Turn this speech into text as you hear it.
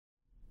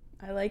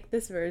I like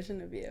this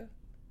version of you.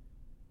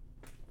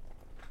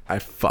 I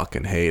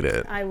fucking hate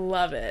it. I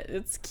love it.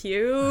 It's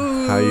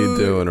cute. How you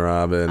doing,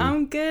 Robin?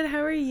 I'm good. How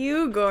are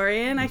you,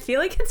 Gorian? I feel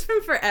like it's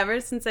been forever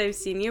since I've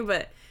seen you,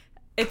 but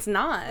it's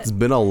not. It's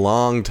been a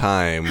long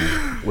time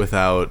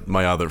without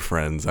my other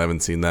friends. I haven't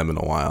seen them in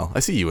a while. I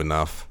see you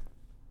enough.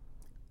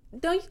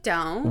 No, you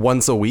don't.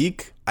 Once a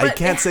week? I But-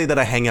 can't say that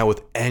I hang out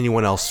with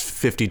anyone else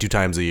 52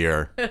 times a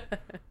year.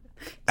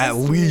 At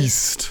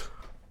least.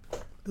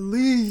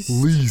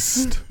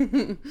 Least.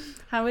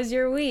 How was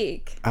your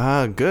week?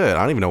 Good.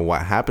 I don't even know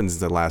what happened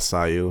since I last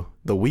saw you.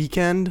 The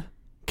weekend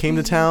came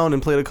to town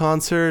and played a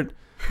concert,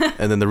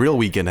 and then the real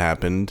weekend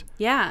happened.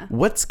 Yeah.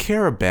 What's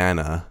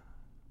Carabana?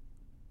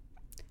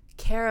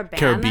 Carabana?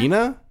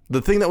 Carabina?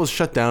 The thing that was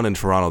shut down in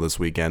Toronto this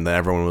weekend that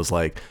everyone was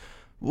like,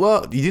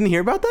 well, you didn't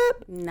hear about that?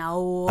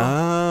 No.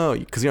 Oh,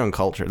 because you're on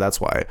culture. That's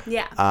why.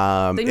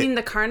 Yeah. You mean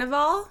the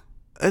carnival?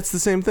 It's the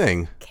same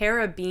thing.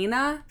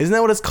 Carabina? Isn't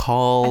that what it's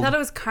called? I thought it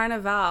was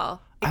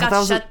carnival. It I thought that got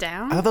was shut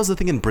down? I thought that was the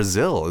thing in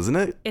Brazil, isn't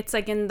it? It's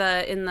like in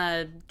the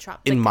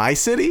In my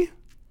city?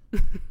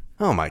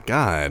 Oh my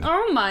god.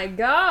 Oh my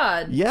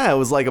god. Yeah, it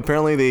was like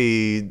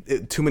apparently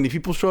too many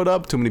people showed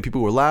up, too many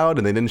people were loud,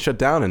 and they didn't shut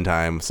down in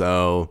time.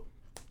 So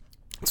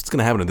that's what's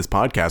gonna happen to this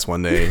podcast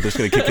one day. They're just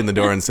gonna kick in the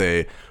door and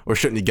say, "We're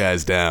shutting you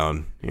guys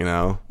down." You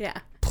know? Yeah.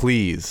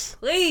 Please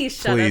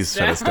Shut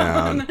us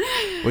down.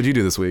 What'd you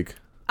do this week?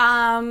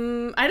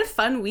 I had a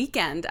fun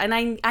weekend, and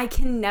I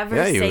can never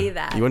say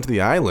that. You went to the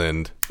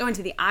island. I went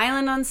to the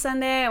island on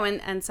Sunday. I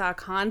went and saw a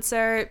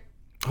concert.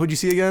 Who'd you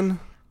see again?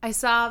 I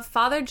saw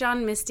Father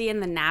John Misty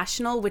and the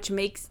National, which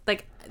makes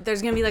like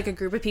there's gonna be like a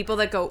group of people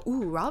that go,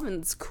 "Ooh,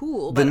 Robin's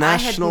cool," but The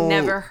National I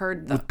had never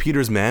heard them. With Peter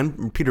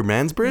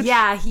Mansbridge?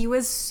 Yeah, he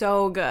was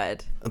so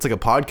good. It's like a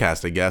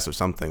podcast, I guess, or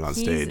something on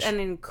He's stage. an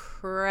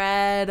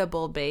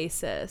incredible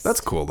bassist. That's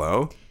cool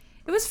though.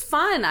 It was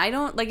fun. I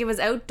don't like it was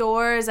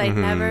outdoors. I'd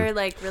never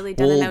like really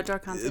done an outdoor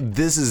concert.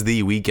 This is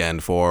the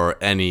weekend for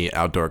any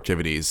outdoor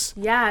activities.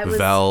 Yeah, it was.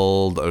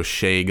 Veld,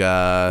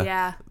 Oshega.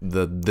 Yeah.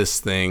 This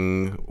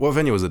thing. What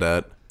venue was it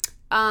at?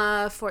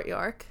 Fort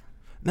York.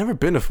 Never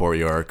been to Fort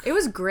York. It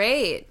was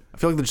great. I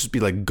feel like there'd just be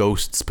like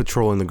ghosts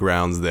patrolling the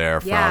grounds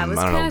there Yeah, it from, was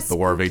I don't know, kinda the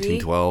War of spooky.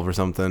 1812 or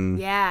something.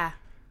 Yeah.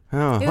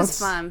 Oh, It was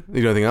fun.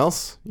 You do anything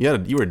else? You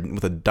were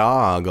with a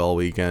dog all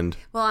weekend.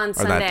 Well, on that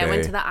Sunday I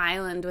went day. to the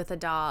island with a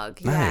dog.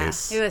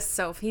 Nice. Yeah. It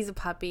was he's a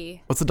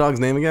puppy. What's the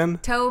dog's name again?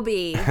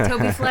 Toby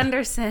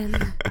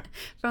Flenderson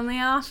from The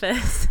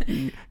Office.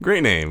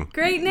 Great name.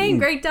 Great name,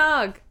 great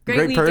dog.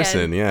 Great weekend.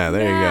 person. Yeah,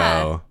 there you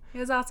go. It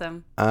was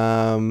awesome.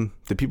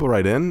 Did people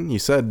write in? You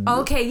said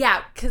Okay,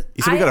 yeah. Cause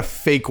you said we got a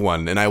fake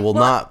one, and I will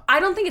not. I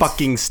don't think it's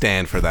fucking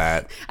stand for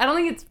that. I don't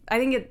think it's. I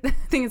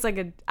think it's like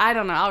a. I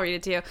don't know. I'll read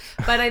it to you.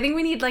 But I think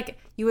we need like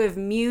you have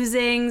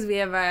musings. We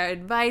have our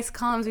advice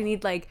columns. We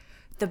need like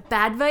the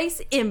bad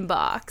advice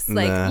inbox.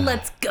 Like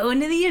let's go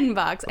into the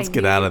inbox. Let's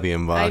get out of the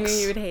inbox. I knew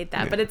you would hate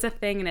that, but it's a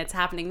thing and it's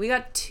happening. We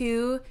got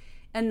 2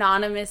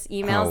 anonymous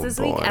emails this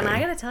week, and I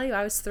gotta tell you,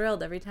 I was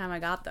thrilled every time I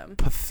got them.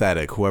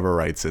 Pathetic. Whoever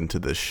writes into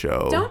this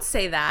show. Don't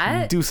say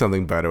that. Do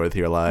something better with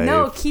your life.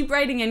 No, keep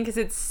writing in because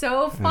it's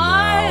so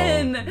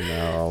fun.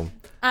 No.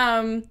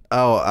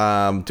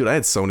 Dude, I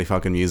had so many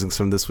fucking musics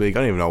from this week. I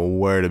don't even know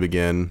where to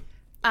begin.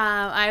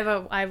 I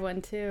have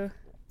one too.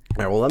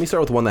 All right, well, let me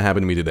start with one that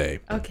happened to me today.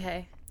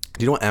 Okay.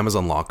 Do you know what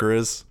Amazon Locker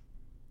is?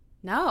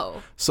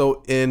 No.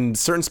 So in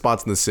certain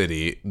spots in the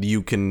city,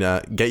 you can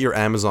get your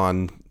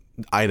Amazon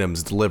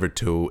items delivered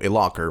to a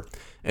locker.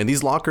 And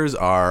these lockers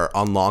are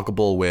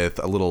unlockable with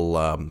a little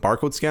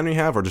barcode scanner you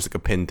have, or just like a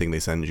pin thing they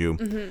send you.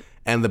 Mm-hmm.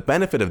 And the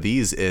benefit of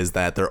these is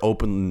that they're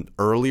open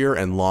earlier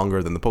and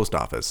longer than the post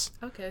office.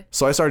 Okay.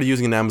 So I started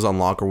using an Amazon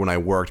locker when I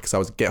worked because I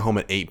would get home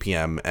at 8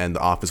 p.m. and the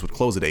office would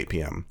close at 8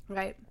 p.m.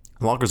 Right.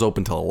 The locker's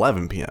open till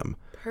 11 p.m.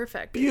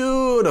 Perfect.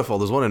 Beautiful.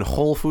 There's one in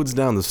Whole Foods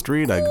down the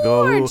street.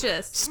 Gorgeous. I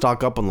go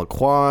stock up on La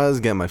Croix,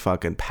 get my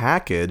fucking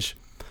package.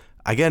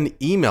 I get an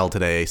email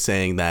today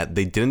saying that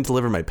they didn't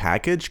deliver my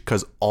package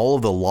because all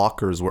of the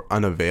lockers were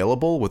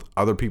unavailable with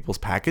other people's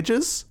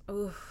packages.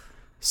 Oof.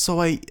 So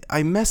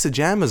I message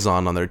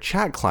Amazon on their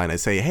chat client. I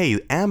say, hey,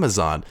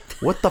 Amazon,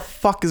 what the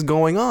fuck is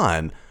going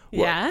on?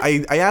 Yeah.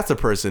 I asked the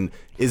person,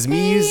 is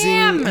me using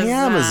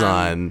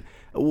Amazon?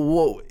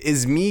 Well,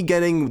 is me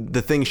getting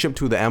the thing shipped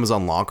to the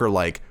Amazon locker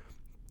like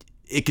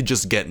it could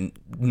just get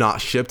not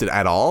shipped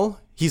at all?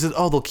 He said,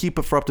 oh, they'll keep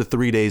it for up to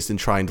 3 days and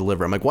try and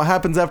deliver. I'm like, what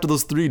happens after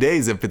those 3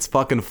 days if it's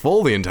fucking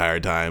full the entire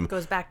time?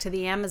 Goes back to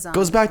the Amazon.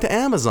 Goes back to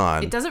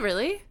Amazon. Does it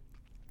really?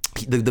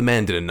 The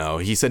man didn't know.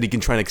 He said he can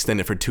try and extend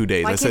it for 2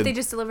 days. Why I can't said, they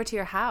just deliver to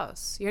your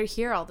house? You're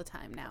here all the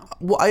time now.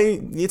 well,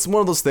 it's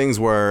one of those things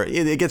where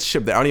it gets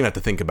shipped there. I don't even have to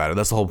think about it.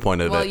 That's the whole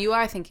point of Well, it. you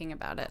are thinking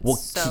about it. Well,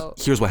 so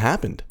here's what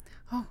happened.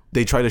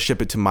 They tried to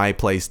ship it to my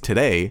place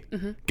today,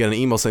 get an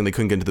email saying they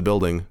couldn't get into the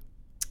building.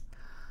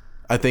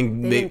 I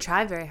think They didn't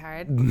try very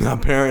hard.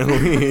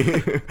 apparently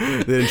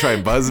they didn't try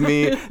and buzz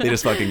me. They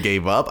just fucking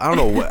gave up. I don't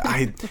know what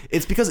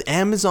it's because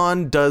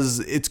Amazon does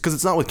it's because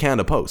it's not with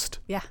Canada Post.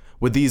 Yeah.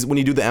 With these, when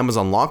you do the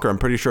Amazon locker, I'm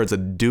pretty sure it's a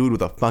dude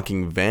with a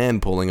fucking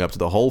van pulling up to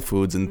the Whole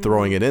Foods and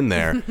throwing it in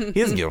there. He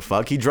doesn't give a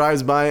fuck. He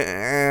drives by.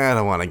 I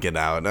don't want to get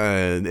out.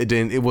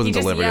 It wasn't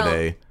delivered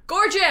today.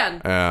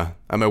 Gorgian!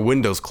 And my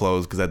window's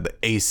closed because I had the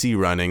AC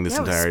running this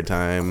entire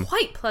time.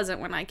 Quite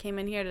pleasant when I came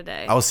in here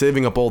today. I was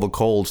saving up all the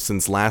cold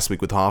since last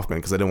week with Hoffman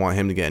because I didn't want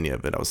him to get any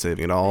of it. I was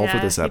saving it all for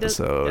this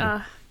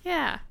episode.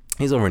 Yeah.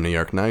 He's over in New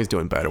York now. He's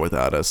doing better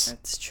without us.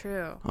 That's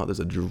true. Oh, there's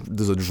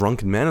a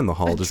drunken man in the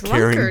hall just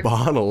carrying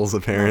bottles.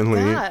 Apparently.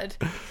 Oh,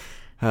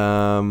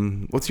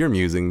 God. What's your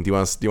musing? Do you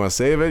want to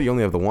save it? You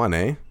only have the one,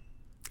 eh?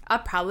 I'll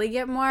probably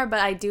get more, but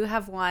I do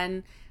have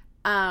one.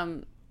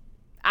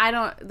 I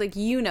don't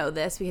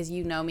this because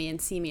you know me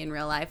and see me in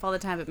real life all the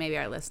time, but maybe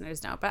our listeners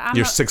don't. But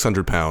you're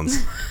 600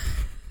 pounds.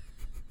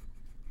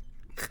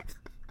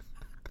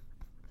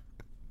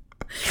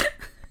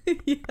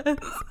 Yes.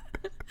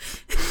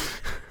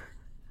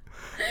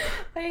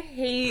 I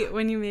hate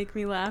when you make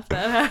me laugh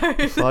that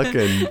hard.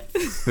 Fucking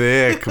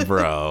thick,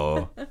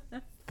 bro.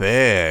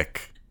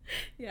 Thick.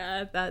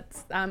 Yeah,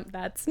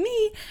 that's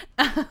me.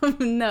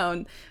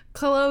 No,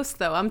 close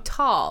though. I'm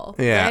tall.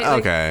 Yeah.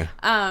 Right?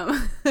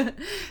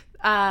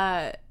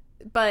 Okay.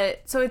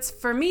 But so it's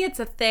for me. It's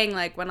a thing.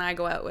 Like when I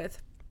go out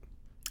with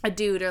a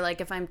dude, or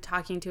like if I'm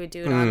talking to a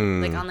dude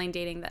on like online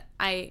dating, that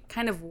I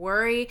kind of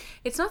worry.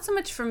 It's not so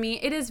much for me.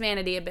 It is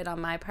vanity a bit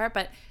on my part,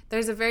 but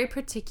there's a very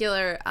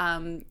particular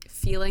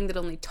feeling that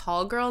only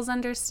tall girls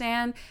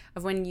understand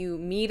of when you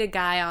meet a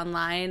guy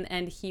online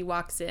and he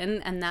walks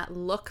in, and that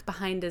look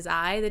behind his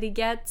eye that he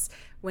gets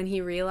when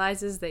he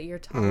realizes that you're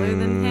taller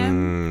than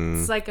him.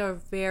 It's like a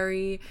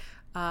very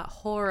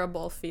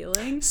horrible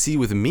feeling. See,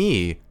 with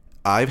me,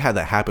 I've had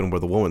that happen where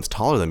the woman's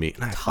taller than me,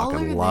 and I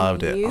fucking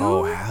loved it.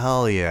 Oh,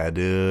 hell yeah,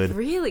 dude.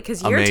 Really?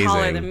 Because you're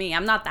taller than me.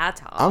 I'm not that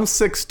tall. I'm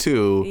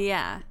 6'2".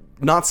 Yeah.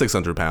 Not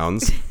 600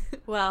 pounds.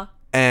 Well.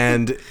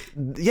 And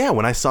yeah,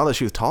 when I saw that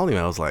she was taller than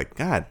me, I was like,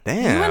 God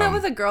damn. You went out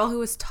with a girl who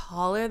was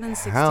taller than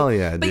 6'2". Hell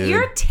yeah, but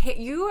dude. But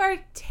you are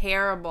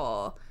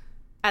terrible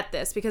at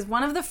this, because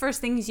one of the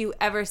first things you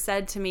ever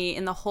said to me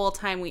in the whole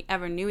time we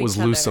ever knew each other was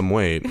lose some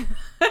weight.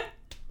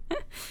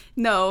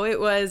 No, it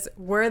was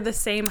we're the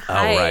same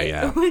height. Oh, right,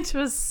 yeah. Which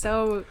was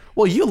so...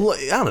 Well,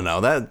 I don't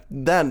know, that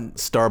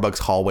Starbucks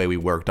hallway we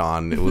worked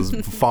on, it was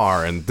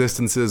far, and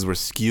distances were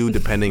skewed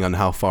depending on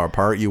how far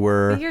apart you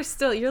were.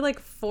 But you're like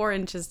 4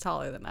 inches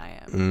taller than I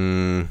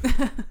am.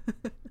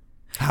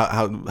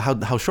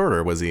 How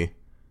shorter was he?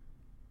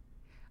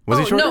 Was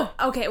he shorter? No,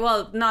 okay,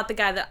 well, not the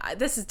guy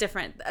this is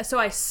different. So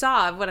I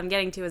saw, what I'm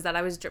getting to is that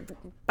I was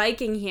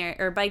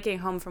biking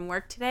home from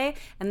work today,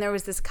 and there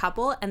was this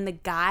couple, and the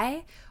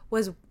guy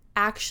was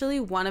actually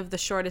one of the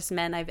shortest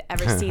men I've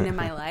ever seen in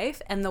my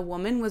life, and the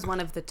woman was one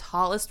of the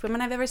tallest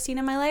women I've ever seen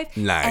in my life.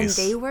 Nice.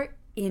 And they were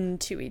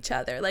into each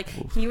other. Like,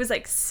 he was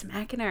like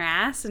smacking her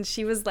ass, and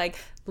she was like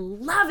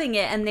loving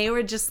it, and they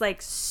were just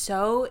like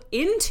so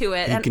into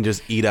it. He can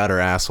just eat out her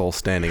asshole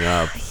standing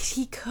up.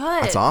 He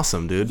could. That's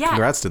awesome, dude. Yeah,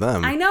 congrats to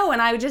them. I know,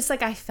 and I just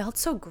like, I felt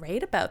so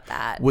great about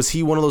that. Was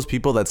he one of those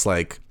people that's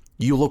like,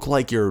 you look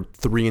like you're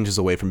 3 inches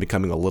away from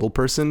becoming a little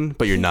person,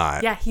 but you're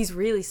not? Yeah, he's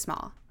really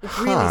small.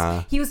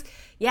 He was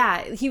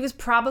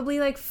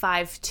probably like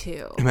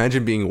 5'2".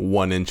 Imagine being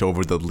 1 inch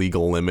over the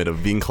legal limit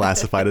of being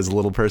classified as a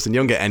little person. You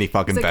don't get any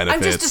fucking benefits.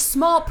 I'm just a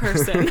small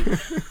person.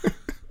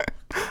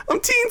 I'm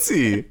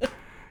teensy.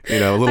 You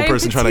know, a little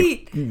person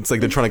it's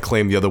like they're trying to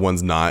claim the other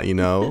one's not, you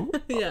know?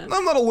 Yeah.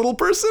 I'm not a little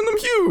person, I'm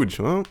huge.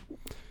 Well,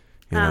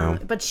 you know.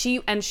 But she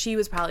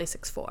was probably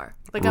 6'4".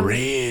 Like,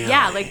 really?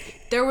 Yeah,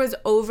 like there was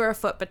over a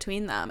foot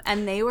between them,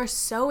 and they were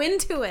so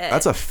into it.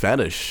 That's a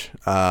fetish.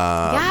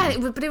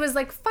 But it was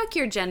like, fuck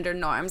your gender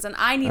norms, and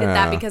I needed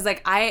that because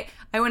like I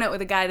went out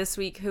with a guy this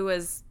week who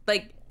was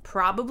like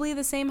probably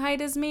the same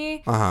height as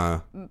me,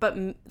 but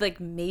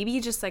like maybe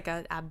just like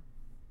a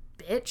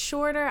bit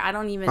shorter. I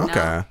don't even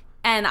know.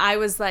 And I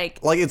was like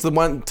it's the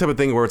one type of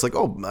thing where it's like,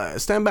 oh,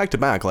 stand back to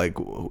back. Like,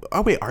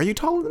 oh wait, are you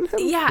taller than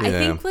him? Yeah, I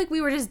think like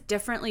we were just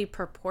differently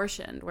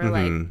proportioned. We're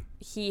like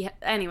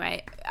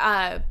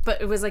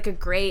but it was like a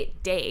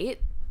great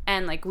date,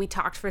 and like we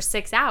talked for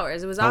 6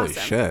 hours. It was awesome.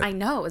 Holy shit. I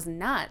know, it was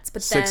nuts.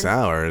 But 6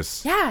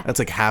 hours. Yeah, that's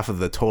like half of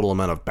the total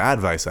amount of bad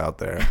vice out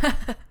there.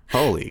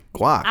 Holy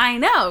guac. I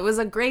know, it was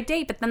a great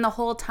date, but then the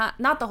whole time,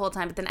 not the whole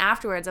time, but then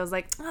afterwards I was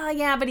like, oh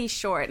yeah, but he's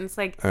short. And it's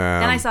like,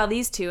 then I saw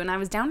these two and I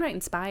was downright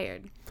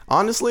inspired.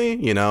 Honestly,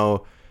 you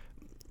know,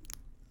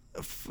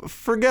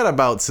 forget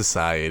about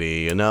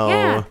society, you know.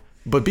 Yeah.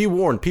 But be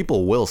warned,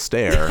 people will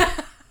stare.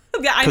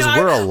 Yeah, I know. Because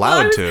we're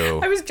allowed to.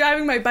 I was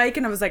driving my bike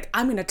and I was like,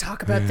 I'm going to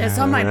talk about this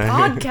on my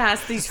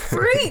podcast. These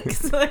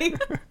freaks. Like,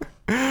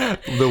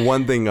 the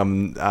one thing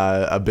I'm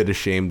a bit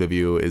ashamed of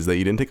you is that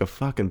you didn't take a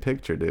fucking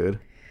picture, dude.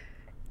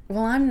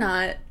 Well, I'm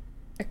not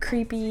a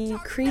creepy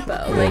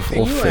creepo like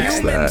we'll you fix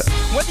are. that.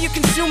 Whether you're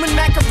consuming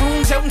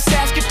macaroons out in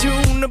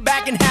Saskatoon or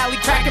back in Halley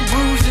cracking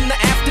brews in the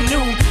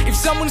afternoon, if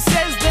someone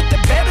says that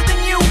they're better than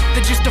you,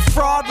 They're just a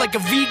fraud like a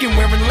vegan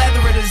wearing leather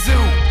at a zoo.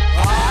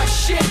 Ah,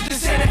 shit,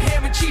 this ain't a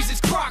ham and cheese,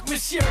 it's crock,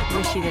 monsieur.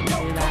 Wish she didn't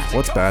do that.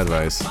 What's Bad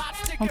Vice?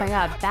 Oh my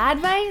God. Bad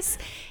Vice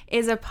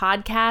is a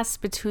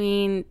podcast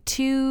between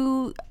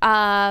two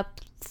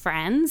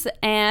friends,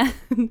 and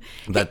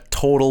That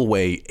total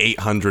weigh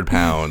 800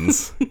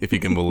 pounds, if you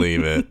can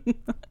believe it.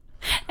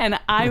 and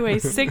I weigh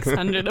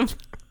 600 of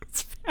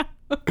those pounds.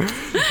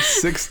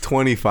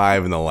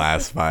 625 in the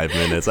last 5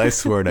 minutes. I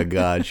swear to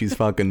God, she's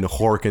fucking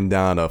horking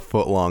down a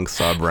foot-long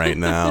sub right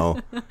now.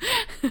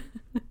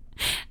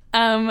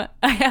 I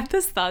had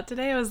this thought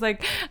today. I was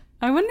like,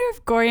 I wonder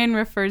if Gorian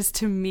refers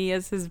to me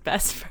as his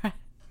best friend.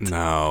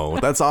 No,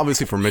 that's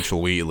obviously for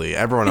Mitchell Wheatley.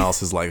 Everyone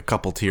else is like a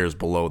couple tiers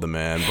below the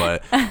man,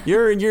 but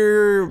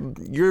you're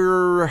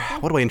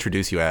what do I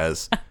introduce you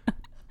as?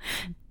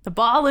 The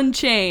ball and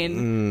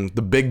chain.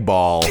 The big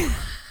ball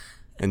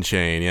and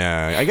chain.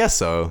 Yeah, I guess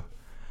so.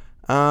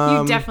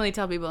 You definitely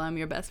tell people I'm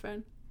your best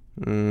friend.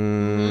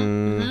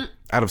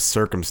 Out of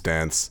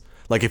circumstance.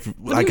 Like if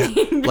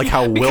like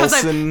how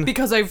Wilson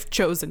because I've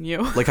chosen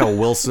you. like how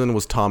Wilson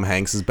was Tom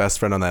Hanks' best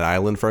friend on that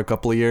island for a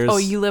couple of years. Oh,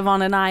 you live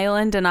on an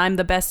island and I'm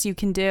the best you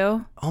can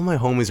do? All my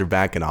homies are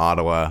back in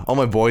Ottawa. All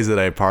my boys that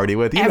I party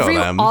with, you know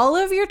them. All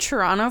of your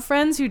Toronto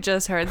friends who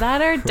just heard that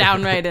are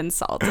downright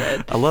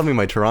insulted. I love me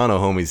my Toronto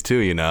homies too,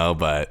 you know,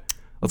 but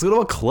let's go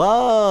to a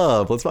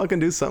club. Let's fucking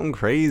do something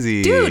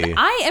crazy. Dude,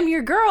 I am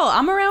your girl.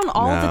 I'm around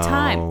all the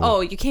time. No.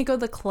 Oh, you can't go to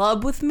the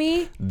club with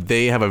me?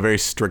 They have a very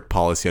strict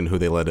policy on who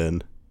they let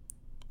in.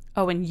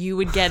 Oh, and you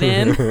would get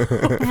in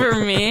over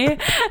me? All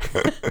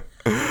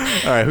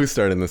right, who's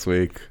starting this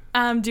week?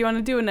 Do you want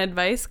to do an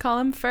advice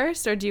column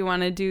first, or do you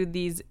want to do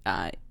these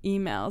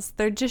emails?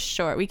 They're just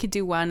short. We could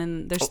do one,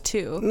 and there's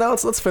two. No,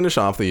 let's finish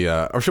off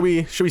the or should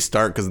we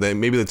start because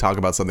maybe they talk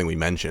about something we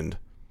mentioned.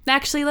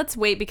 Actually, let's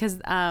wait because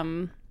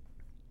no,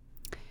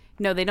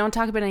 they don't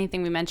talk about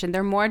anything we mentioned.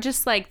 They're more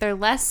just like they're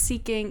less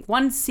seeking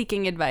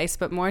advice,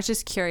 but more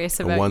just curious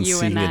about One you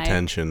seeking and I.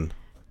 attention.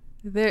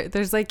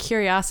 There's like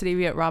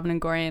curiosity about Robin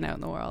and Gorian out in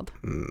the world.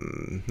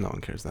 No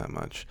one cares that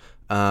much.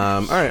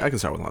 All right, I can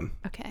start with one.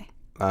 Okay.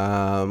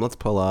 Let's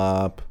pull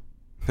up.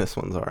 This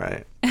one's all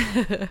right.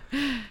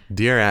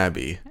 Dear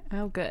Abby.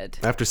 Oh, good.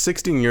 After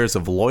 16 years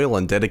of loyal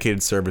and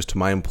dedicated service to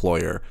my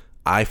employer,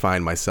 I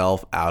find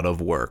myself out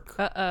of work.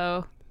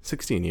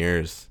 16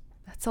 years.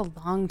 That's a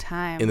long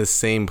time. In the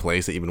same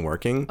place that you've been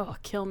working? Oh,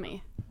 kill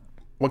me.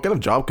 What kind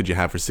of job could you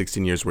have for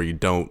 16 years where you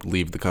don't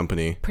leave the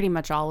company? Pretty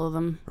much all of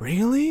them.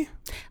 Really?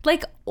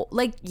 Like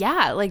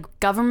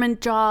government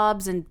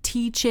jobs and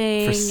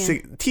teaching.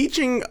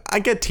 Teaching, I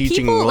get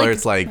teaching People, where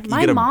it's like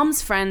my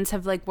mom's friends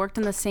have like worked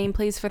in the same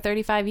place for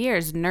 35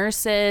 years.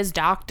 Nurses,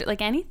 doctor,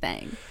 like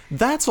anything.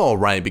 That's all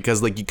right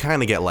because like you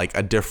kind of get like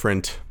a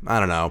different,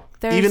 I don't know,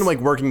 even like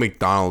working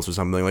McDonald's or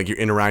something, like you're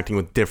interacting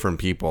with different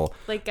people.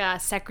 Like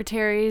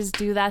secretaries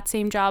do that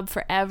same job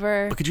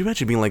forever. But could you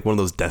imagine being like one of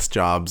those desk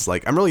jobs?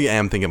 Like I really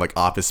am thinking of like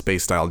office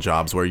space style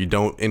jobs where you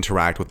don't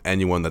interact with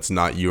anyone that's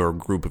not your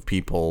group of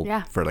people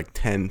for like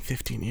 10,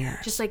 15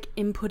 years. Just like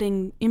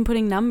inputting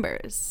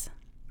numbers.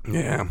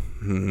 Yeah.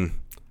 No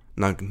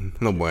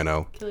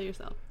bueno. Kill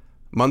yourself.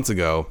 Months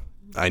ago,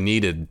 I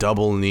needed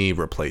double knee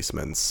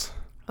replacements.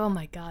 Oh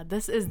my God,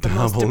 this is the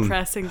most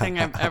depressing thing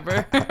I've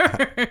ever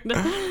heard.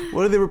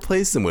 What do they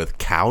replace them with?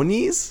 Cow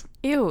knees?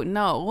 Ew,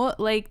 no.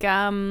 Like,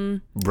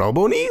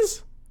 Robo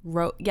knees?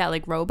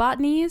 Like robot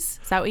knees?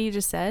 Is that what you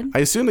just said? I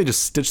assume they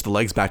just stitch the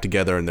legs back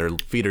together and their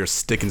feet are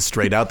sticking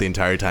straight out the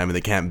entire time and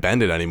they can't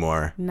bend it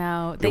anymore.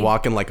 No. They're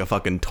walking like a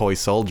fucking toy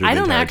soldier the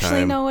entire time. I don't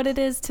actually know what it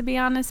is, to be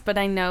honest, but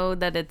I know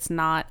that it's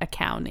not a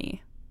cow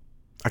knee.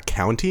 A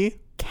county?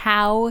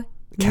 Cow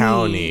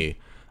knee.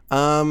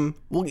 Well,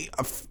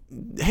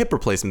 hip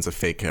replacement's a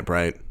fake hip,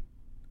 right?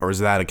 Or is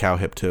that a cow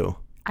hip too?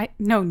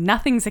 No,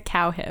 nothing's a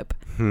cow hip.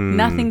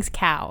 Nothing's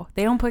cow.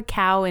 They don't put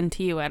cow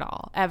into you at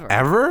all, ever.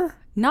 Ever?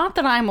 Not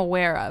that I'm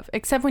aware of,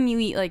 except when you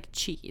eat like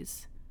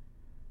cheese.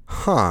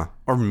 Huh.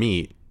 Or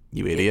meat,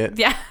 you idiot.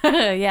 Yeah,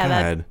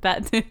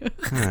 that too.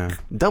 Yeah.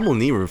 Double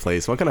knee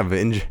replace. What kind of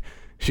injury?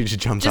 She just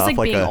jumped just off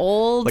like being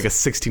old. Like a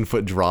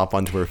 16-foot drop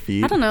onto her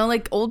feet. I don't know.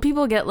 Like old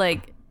people get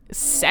like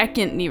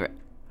second knee.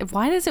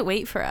 Why does it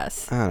wait for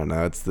us? I don't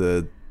know. It's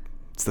the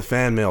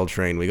fan mail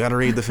train. We got to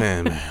read the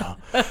fan mail.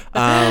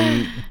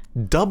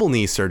 Double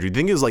knee surgery. Do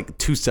you think it was like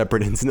two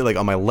separate incidents? Like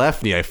on my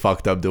left knee, I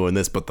fucked up doing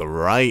this, but the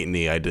right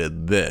knee, I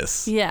did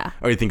this. Yeah.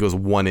 Or you think it was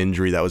one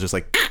injury that was just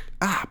like,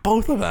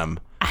 both of them?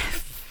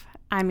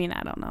 I mean,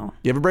 I don't know.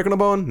 You ever break on a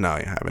bone? No,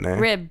 you haven't, eh?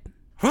 Rib.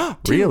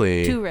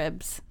 Really? Two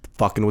ribs.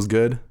 Fucking was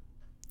good?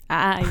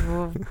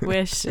 I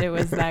wish it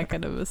was that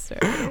good of a story.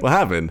 What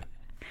happened?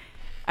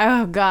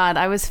 Oh, God.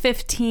 I was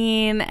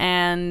 15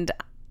 and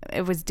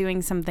I was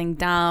doing something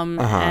dumb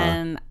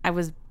and I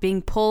was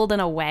being pulled in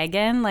a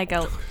wagon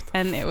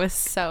and it was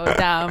so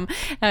dumb.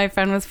 And my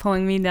friend was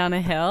pulling me down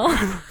a hill.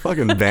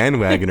 Fucking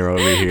bandwagoner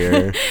over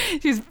here.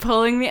 She was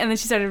pulling me and then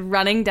she started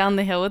running down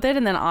the hill with it.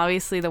 And then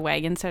obviously the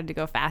wagon started to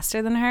go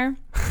faster than her.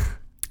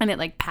 And it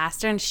like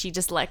passed her and she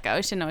just let go.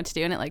 She didn't know what to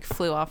do. And it like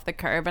flew off the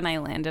curb and I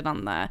landed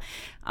on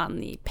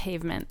the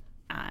pavement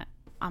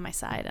on my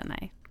side, and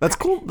I That's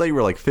cool that you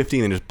were like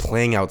 15 and just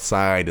playing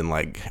outside and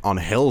like on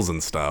hills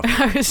and stuff.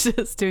 I was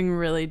just doing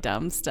really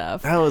dumb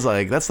stuff. That was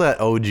like, that's that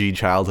OG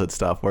childhood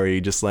stuff where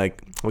you just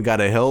like, we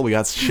got a hill, we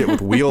got shit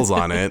with wheels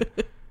on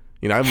it.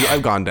 You know,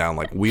 I've gone down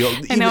like wheel.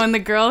 I know, and the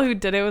girl who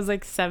did it was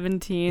like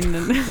 17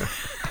 and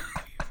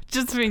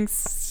just being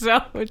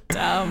so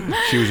dumb.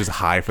 She was just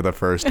high for the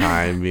first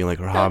time, being like,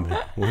 Rob,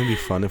 wouldn't it be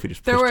fun if we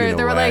just pushed you in a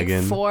There were like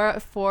wagon?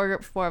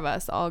 four of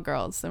us, all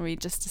girls, and we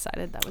just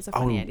decided that was a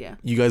funny idea.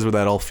 You guys were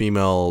that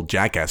all-female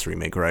Jackass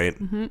remake, right?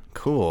 Mm-hmm.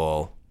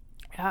 Cool.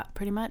 Yeah,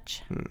 pretty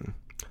much.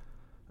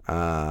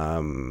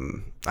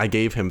 I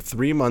gave him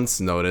 3 months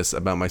notice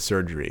about my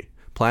surgery,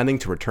 planning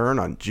to return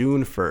on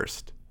June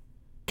 1st.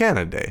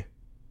 Canada Day.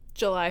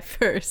 July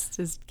 1st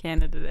is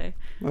Canada Day.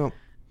 Well,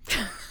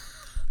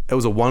 it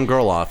was a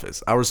one-girl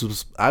office. I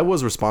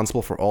was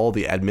responsible for all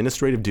the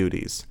administrative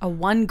duties. A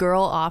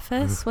one-girl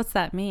office? What's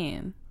that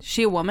mean? Is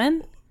she a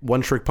woman?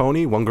 One-trick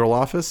pony, one-girl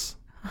office.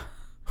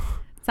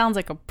 Sounds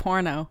like a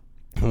porno.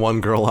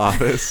 One-girl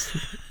office.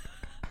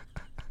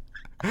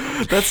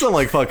 That's some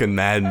like fucking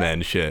Mad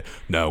Men shit.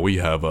 No, we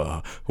have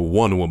a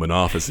one-woman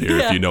office here,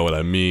 if you know what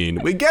I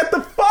mean. We get the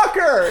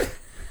fucker!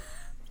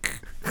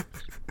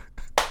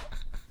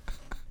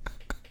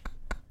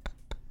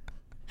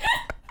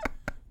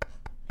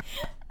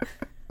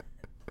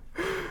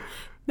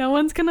 No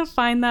one's gonna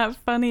find that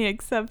funny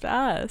except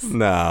us.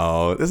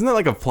 No. Isn't that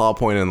like a plot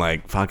point in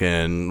like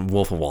fucking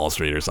Wolf of Wall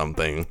Street or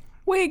something?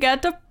 We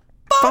got to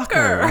fuck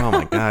her. Oh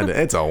my god.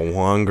 It's a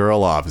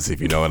one-girl office,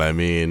 if you know what I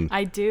mean.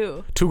 I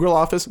do. Two-girl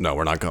office? No,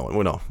 we're not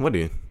going. No. What do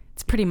you...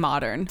 It's pretty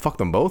modern. Fuck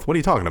them both? What are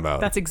you talking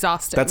about? That's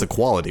exhausting. That's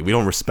equality. We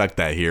don't respect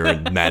that here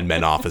in Mad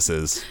Men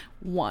offices.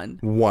 One.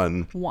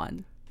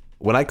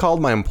 When I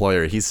called my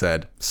employer, he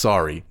said,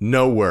 sorry,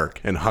 no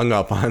work, and hung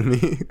up on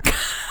me.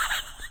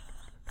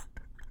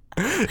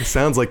 It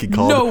sounds like he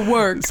called... No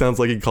work. Sounds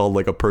like he called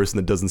like a person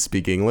that doesn't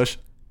speak English.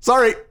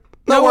 Sorry,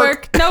 no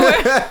work. No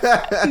work.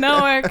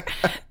 No work.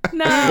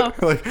 No.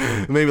 Like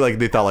maybe like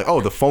they thought like, oh,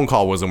 the phone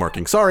call wasn't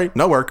working. Sorry,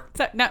 no work.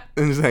 No.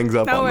 And just hangs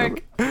up No on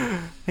work.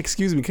 them.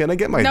 Excuse me, can I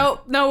get my...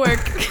 No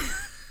work.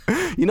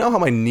 You know how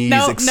my knees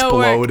No work.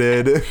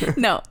 exploded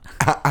No.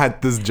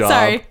 at this job?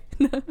 Sorry.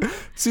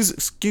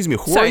 Excuse me,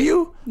 who Sorry. are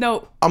you?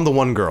 No. I'm the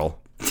one girl.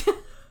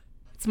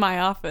 It's my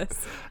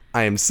office.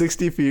 I am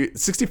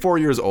 64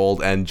 years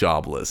old and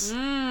jobless.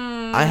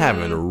 I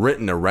haven't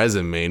written a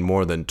resume in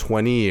more than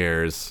 20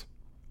 years.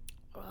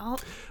 Well,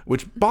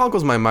 Which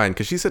boggles my mind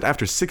because she said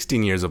after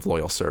 16 years of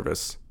loyal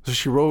service. So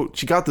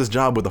she got this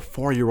job with a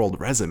 4-year-old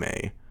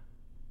resume.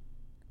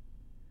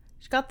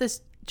 she got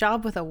this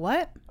job with a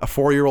what? A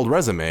 4-year-old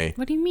resume.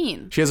 What do you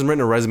mean? She hasn't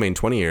written a resume in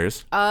 20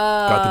 years.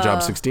 Got the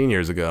job 16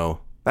 years ago.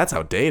 That's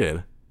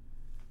outdated.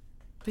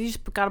 But you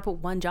just got to put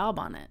one job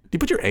on it. Do you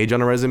put your age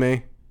on a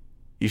resume?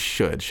 You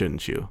should,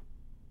 shouldn't you?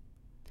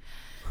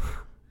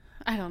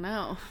 I don't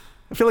know.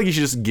 I feel like you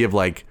should just give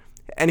like,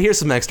 and here's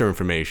some extra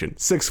information.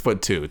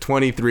 6'2",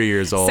 23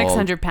 years old.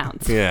 600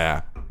 pounds.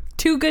 Yeah.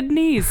 2 good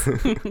knees.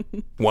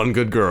 One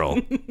good girl.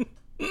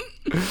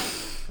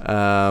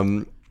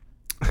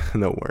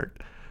 No word.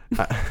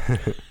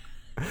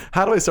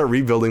 How do I start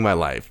rebuilding my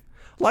life?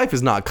 Life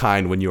is not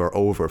kind when you are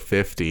over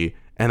 50,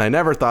 and I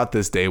never thought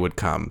this day would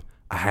come.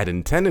 I had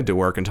intended to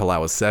work until I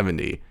was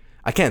 70.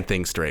 I can't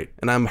think straight,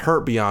 and I'm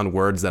hurt beyond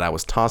words that I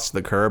was tossed to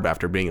the curb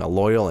after being a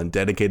loyal and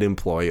dedicated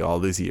employee all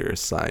these years.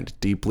 Signed,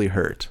 Deeply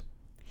Hurt.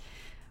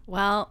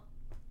 Well,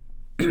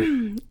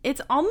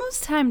 it's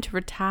almost time to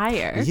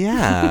retire.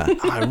 Yeah,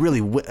 I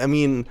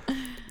mean,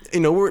 you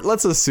know,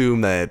 let's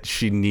assume that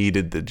she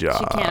needed the job.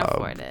 She can't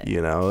afford it.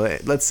 You know,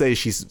 let's say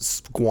she's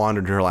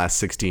squandered her last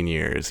 16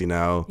 years, you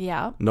know?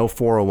 Yeah. No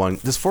 401.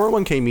 Does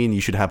 401k mean you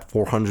should have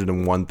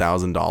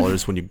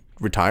 $401,000 when you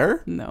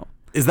retire? No.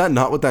 Is that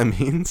not what that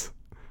means?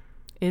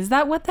 Is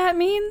that what that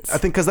means? I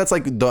think because that's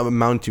like the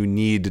amount you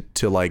need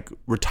to like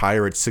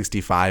retire at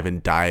 65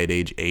 and die at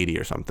age 80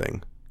 or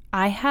something.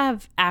 I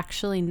have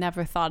actually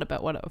never thought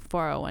about what a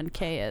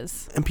 401k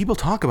is. And people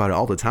talk about it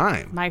all the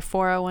time. My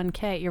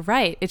 401k. You're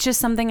right. It's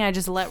just something I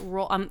just let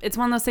roll. It's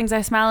one of those things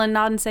I smile and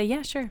nod and say,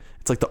 yeah, sure.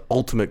 It's like the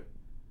ultimate.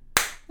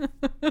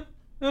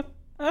 All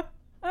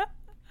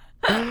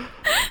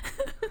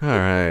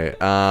right.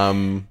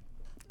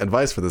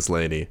 Advice for this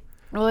lady.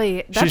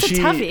 Really, that's a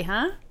toughie,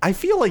 huh? I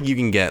feel like you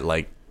can get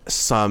like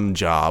some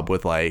job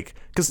with like,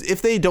 because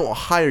if they don't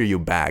hire you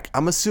back,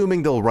 I'm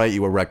assuming they'll write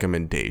you a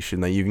recommendation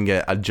that you can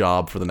get a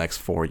job for the next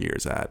 4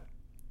 years at.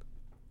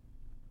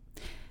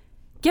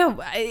 Yeah,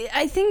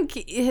 I think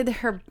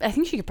I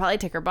think she could probably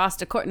take her boss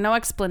to court. No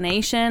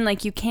explanation.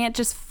 Like, you can't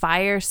just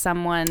fire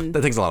someone.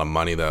 That takes a lot of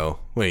money, though.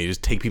 Wait, you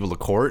just take people to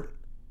court?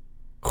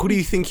 Who do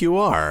you think you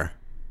are?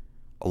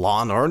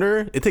 Law and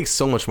Order? It takes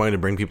so much money to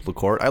bring people to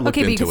court. I looked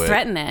Okay, but you into could it.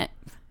 threaten it.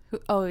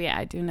 Oh, yeah,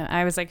 I do know.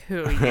 I was like, who?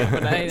 Yeah,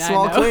 but I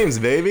Small know. claims,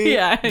 baby.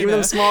 Yeah, I Give me them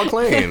know. small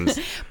claims.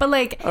 But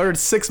like, I ordered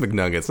 6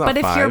 McNuggets, not but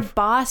if 5. your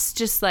boss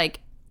just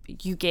like,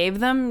 you gave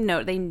them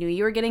they knew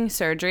you were getting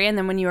surgery, and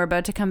then when you were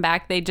about to come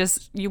back, they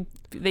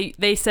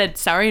said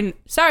sorry,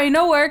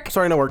 no work.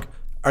 Sorry, no work.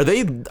 Are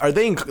they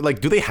like,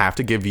 do they have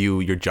to give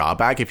you your job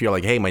back if you're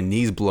like, hey, my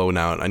knee's blown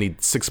out, I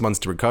need 6 months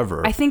to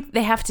recover? I think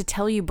they have to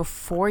tell you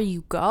before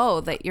you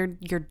go that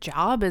your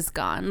job is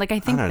gone. Like, I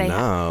think I don't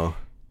know.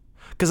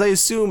 Because I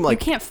assume, you like,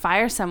 can't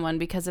fire someone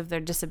because of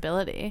their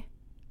disability.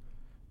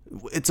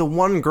 it's a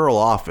one-girl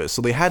office,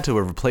 so they had to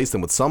have replaced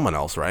them with someone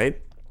else,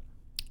 right?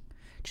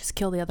 Just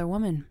kill the other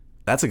woman.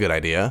 That's a good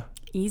idea.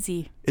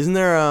 Easy. Isn't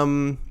there,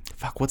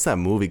 what's that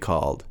movie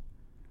called?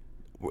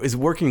 Is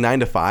Working 9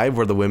 to 5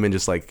 where the women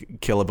just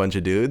like kill a bunch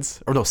of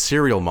dudes? Or no,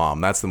 Serial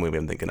Mom. That's the movie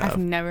I'm thinking of. I've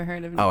never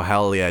heard of it. Oh,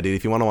 hell yeah, dude.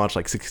 If you want to watch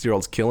like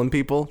 60-year-olds killing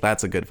people,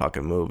 that's a good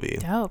fucking movie.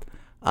 Dope.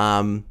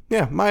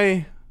 Yeah,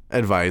 my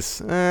advice,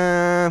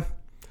 find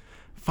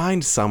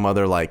some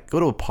other, like, go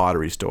to a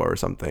pottery store or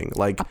something.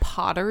 Like A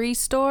pottery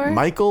store?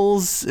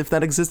 Michael's, if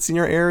that exists in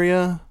your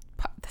area.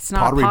 That's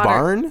not Pottery a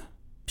Barn?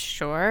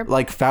 Sure.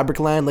 Like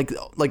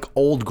Fabricland, like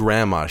old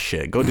grandma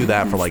shit. Go do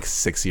that for like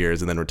 6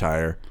 years and then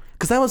retire.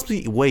 Because that must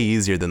be way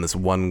easier than this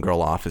one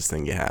girl office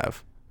thing you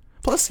have.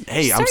 Plus,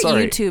 hey, Start I'm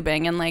sorry.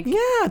 YouTubing and like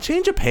Yeah,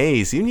 change of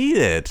pace. You need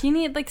it. you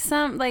need like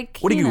some like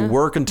What do you know,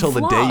 work until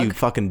the day vlog. you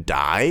fucking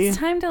die? It's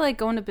time to like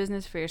go into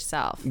business for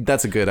yourself.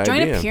 That's a good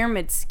Join idea. a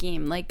pyramid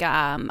scheme like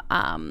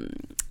Nutra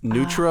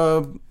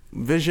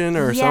Vision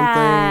or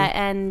yeah, something.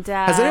 and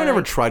Has anyone ever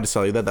like tried to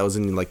sell you that? That was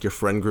in like your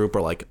friend group,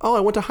 or like, oh, I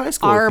went to high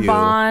school with you.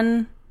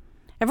 Arbonne?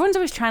 Everyone's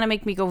always trying to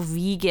make me go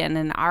vegan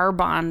and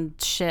Arbonne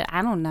shit.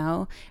 I don't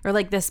know. Or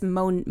like this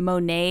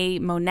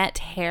Monette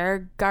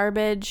hair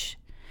garbage.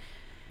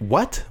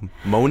 What?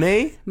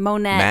 Monet?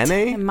 Monette.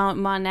 Manet?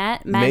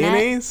 Monette.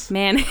 Mayonnaise?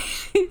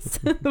 Mayonnaise.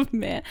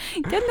 Man,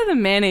 get into the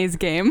mayonnaise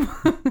game.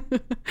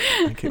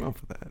 I came up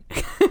with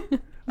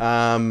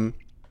that.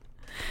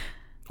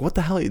 What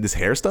the hell? This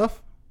hair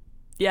stuff?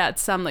 Yeah,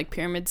 it's some like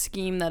pyramid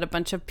scheme that a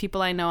bunch of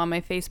people I know on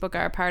my Facebook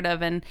are a part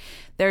of, and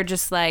they're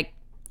just like,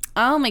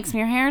 oh, makes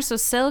your hair so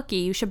silky,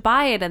 you should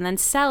buy it and then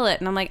sell it.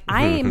 And I'm like,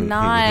 I'm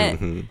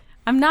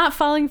not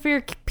falling for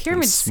your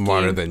pyramid scheme.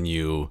 Smarter than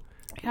you.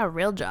 I got a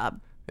real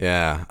job.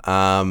 Yeah.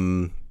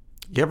 You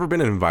ever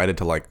been invited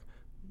to like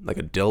a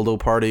dildo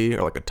party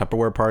or like a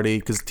Tupperware party?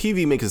 Because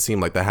TV makes it seem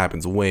like that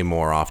happens way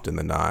more often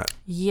than not.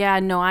 Yeah,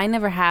 no, I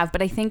never have,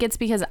 but I think it's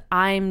because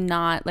I'm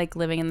not like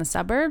living in the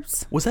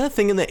suburbs. Was that a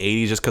thing in the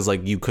 80s just because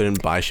like you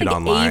couldn't buy shit Like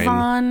online?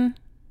 Avon,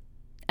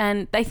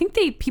 and I think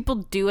people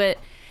do it,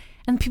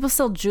 and people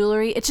sell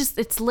jewelry.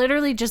 It's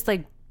literally just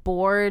like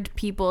bored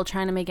people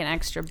trying to make an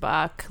extra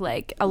buck.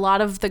 Like a lot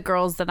of the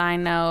girls that I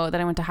know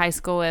that I went to high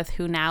school with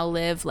who now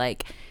live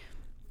like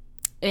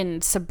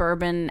in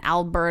suburban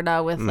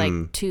Alberta with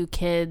like 2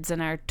 kids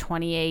and are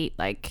 28,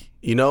 like,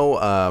 You know,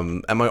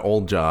 at my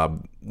old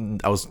job,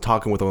 I was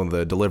talking with one of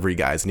the delivery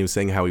guys, and he was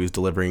saying how he was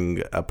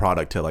delivering a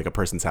product to like a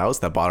person's house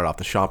that bought it off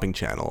the shopping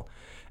channel,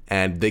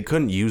 and they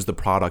couldn't use the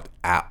product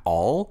at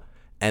all,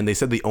 and they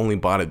said they only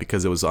bought it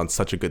because it was on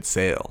such a good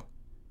sale.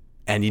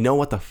 And you know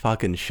what the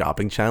fucking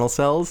shopping channel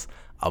sells?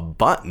 A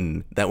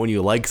button that when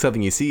you like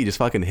something you see, you just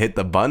fucking hit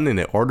the button and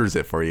it orders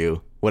it for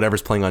you.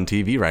 Whatever's playing on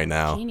TV right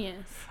now.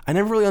 genius. I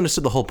never really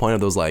understood the whole point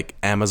of those like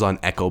Amazon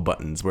Echo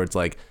buttons where it's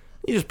like,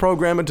 you just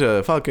program it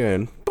to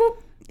fucking boop.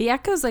 The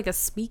Echo's like a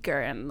speaker,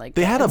 and like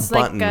They had a it's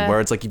button like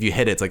where it's like if you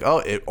hit it, it's like, oh,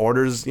 it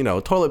orders,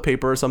 toilet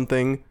paper or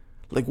something.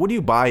 Like, what do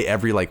you buy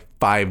every like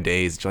 5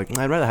 days? You're like,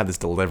 I'd rather have this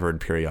delivered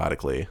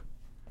periodically.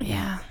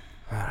 yeah.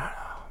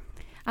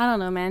 I don't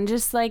know, man.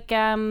 Just like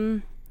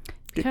become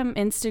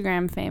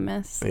Instagram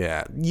famous.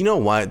 Yeah. You know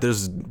what?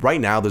 Right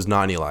now there's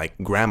not any like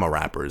grandma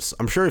rappers.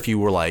 I'm sure if you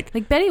were like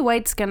Betty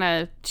White's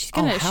she's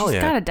hell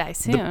yeah. gotta die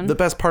soon. The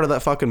best part of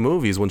that fucking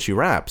movie is when she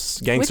raps.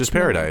 Gangster's Which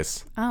movie?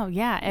 Paradise. Oh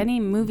yeah, any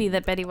movie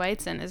that Betty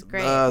White's in is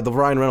great. The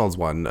Ryan Reynolds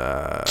one.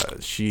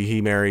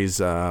 He marries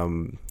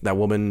that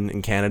woman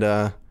in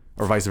Canada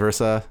or vice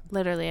versa.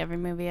 Literally every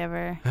movie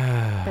ever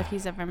that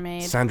he's ever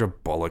made. Sandra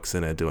Bullock's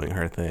in it doing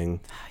her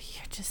thing.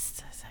 You're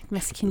just it's like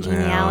Miss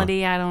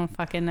Congeniality. I don't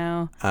fucking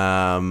know.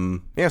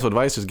 Yeah, so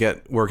advice is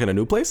work in a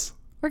new place.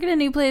 Work at a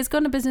new place, go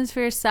into business for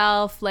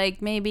yourself,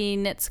 like maybe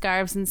knit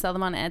scarves and sell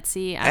them on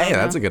Etsy. I don't know.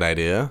 That's a good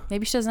idea.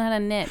 Maybe she doesn't know how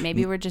to knit.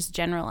 Maybe we're just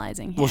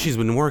generalizing here. Well, she's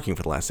been working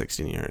for the last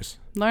 16 years.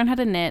 Learn how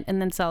to knit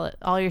and then sell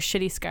all your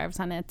shitty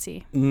scarves on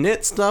Etsy.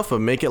 Knit stuff, but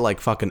make it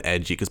like fucking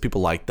edgy because people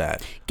like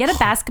that. Get a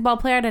basketball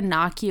player to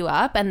knock you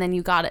up, and then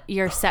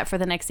you're set for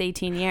the next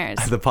 18 years.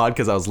 The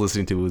podcast I was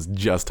listening to was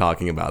just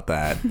talking about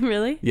that.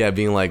 Really? Yeah,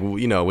 being like,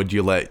 would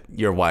you let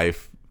your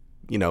wife,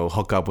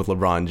 hook up with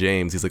LeBron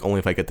James? He's like, only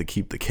if I get to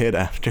keep the kid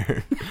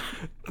after.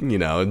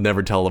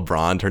 Never tell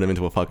LeBron, turn him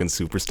into a fucking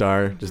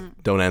superstar. Just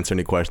don't answer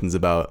any questions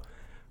about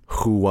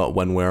who, what,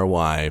 when, where,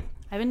 why.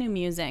 I have a new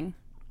musing.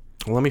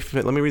 Well, let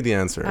me read the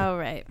answer. Oh,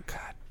 right.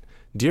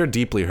 Dear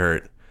deeply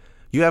hurt,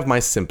 you have my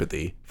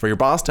sympathy. For your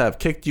boss to have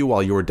kicked you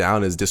while you were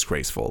down is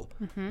disgraceful.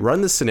 Run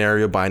this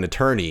scenario by an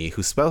attorney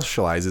who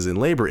specializes in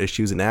labor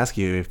issues and ask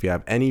you if you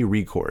have any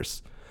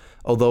recourse.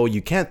 Although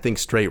you can't think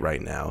straight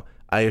right now,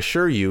 I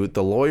assure you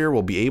the lawyer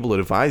will be able to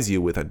advise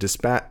you with a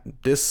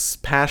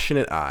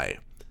dispassionate eye.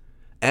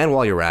 And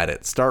while you're at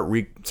it, start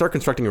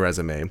constructing a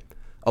resume.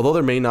 Although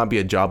there may not be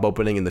a job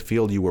opening in the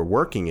field you were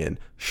working in,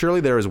 surely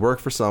there is work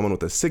for someone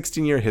with a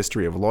 16-year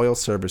history of loyal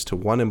service to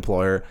one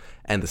employer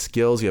and the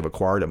skills you have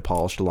acquired and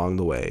polished along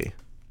the way.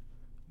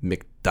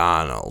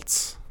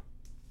 McDonald's.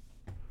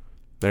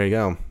 There you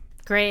go.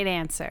 Great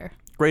answer.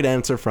 Great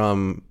answer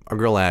from our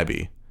girl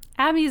Abby.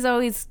 Abby's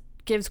always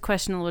gives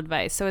questionable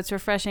advice, so it's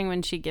refreshing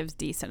when she gives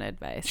decent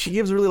advice. She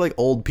gives really like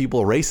old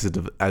people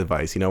racist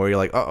advice, where you're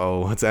like,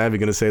 uh-oh, what's Abby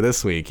going to say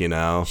this week,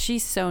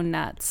 She's so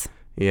nuts.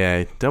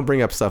 Yeah, don't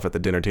bring up stuff at the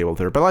dinner table with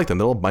her. But I like them.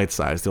 They're little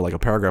bite-sized. They're like a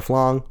paragraph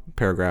long,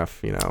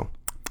 So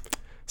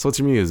what's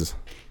your muse?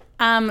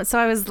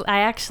 So I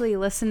actually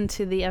listened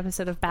to the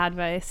episode of Bad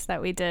Vice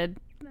that we did.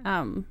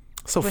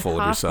 So full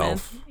of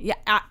yourself. Yeah,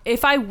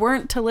 if I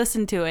weren't to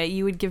listen to it,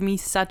 you would give me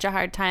such a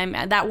hard time.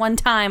 That one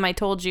time I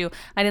told you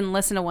I didn't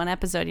listen to one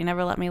episode. You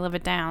never let me live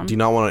it down. Do you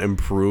not want to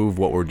improve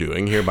what we're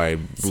doing here by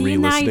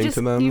re-listening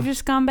to them? You've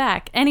just gone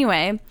back.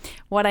 Anyway,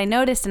 what I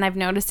noticed, and I've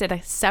noticed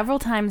it several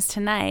times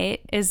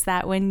tonight, is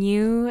that when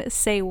you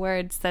say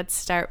words that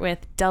start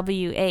with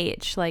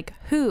WH, like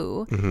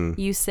who,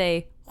 you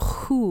say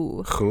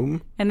who.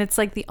 Whom? And it's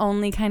like the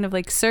only kind of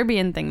like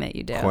Serbian thing that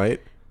you do.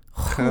 Quite.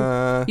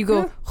 You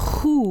go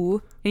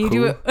who, and you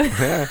do it.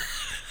 Yeah.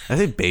 I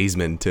say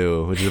basement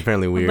too, which is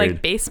apparently weird.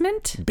 Like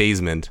basement?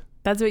 Basement.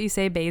 That's what you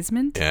say,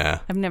 basement? Yeah.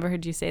 I've never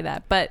heard you say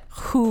that. But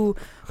who,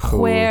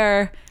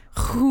 where,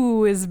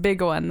 who is a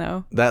big one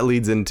though. That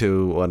leads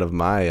into one of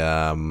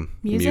my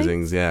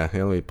musings. Yeah.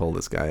 Here, let me pull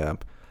this guy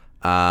up.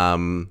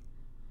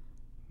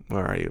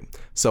 Where are you?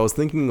 So I was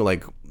thinking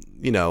like,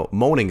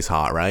 moaning's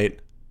hot, right?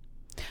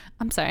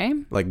 I'm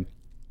sorry? Like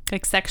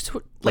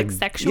sexually?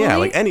 Yeah,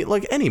 like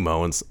any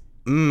moans.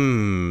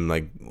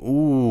 Like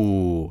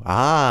ooh,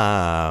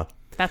 ah.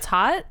 That's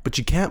hot? But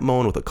you can't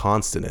moan with a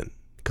consonant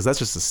because that's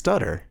just a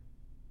stutter.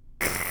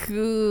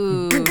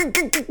 Gorian,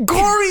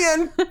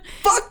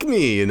 fuck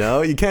me,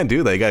 you can't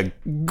do that. You got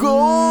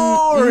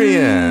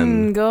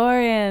Gorian.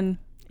 Gorian.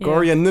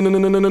 Gorian. No.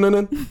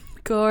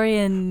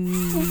 Gorian.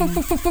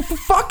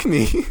 Fuck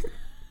me.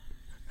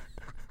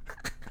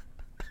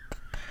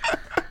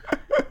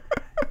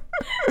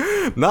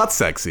 Not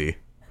sexy.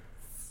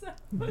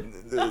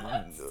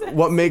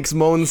 What makes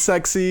moan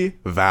sexy?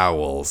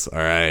 Vowels, all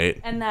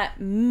right? And that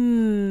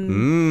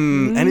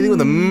anything with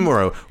a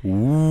or a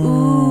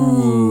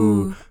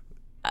ooh.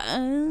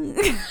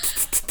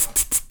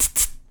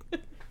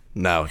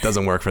 No, it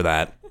doesn't work for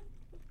that.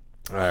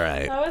 All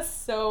right. That was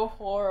so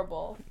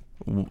horrible.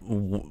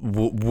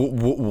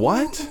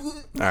 What?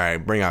 All right,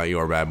 bring out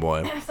your bad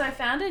boy. So I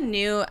found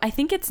I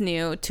think it's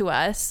new to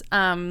us,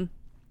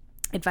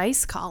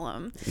 advice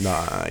column.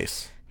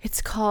 Nice.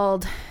 It's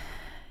called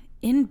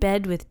In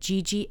Bed with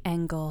Gigi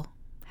Engel.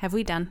 Have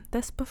we done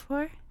this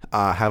before?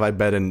 Have I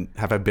been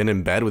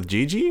in bed with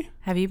Gigi?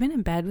 Have you been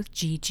in bed with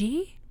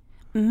Gigi?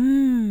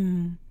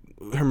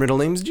 Her middle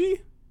name's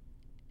G?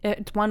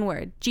 It's one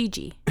word.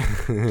 Gigi.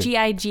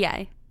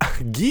 G-I-G-I.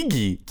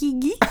 Gigi.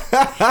 Gigi.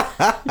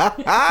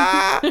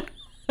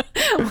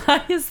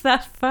 Why is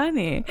that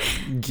funny?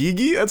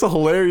 Gigi? That's a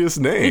hilarious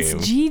name. It's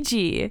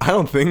Gigi. I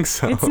don't think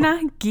so. It's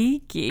not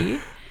Gigi.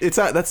 It's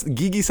not. That's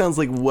Gigi sounds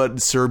like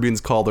what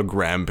Serbians call their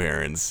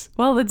grandparents.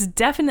 Well, it's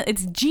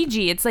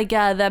Gigi. It's like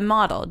the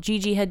model,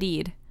 Gigi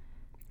Hadid.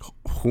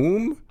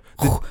 Whom?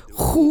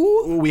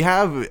 Who? We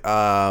have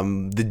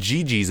the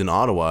Gigis in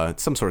Ottawa.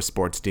 It's some sort of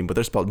sports team, but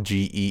they're spelled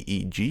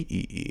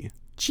Geegee.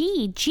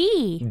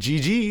 Gigi.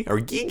 Gigi or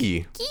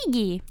Gigi.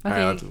 Gigi. Okay.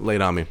 All right, lay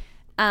it on me.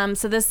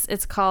 So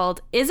it's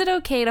called, Is It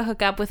Okay to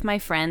Hook Up with My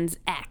Friend's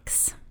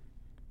Ex?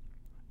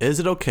 Is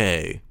it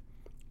okay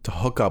to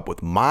hook up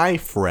with my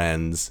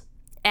friend's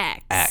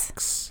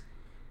ex?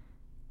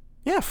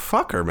 Yeah,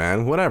 fuck her,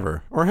 man.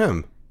 Whatever. Or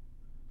him.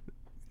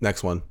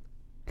 Next one.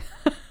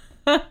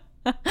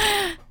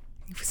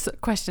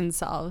 Question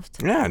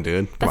solved. Yeah,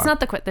 dude. That's not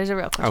the there's a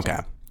real question.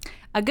 Okay.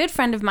 A good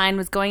friend of mine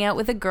was going out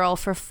with a girl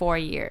for 4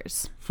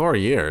 years. 4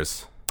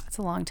 years? That's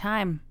a long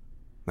time.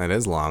 That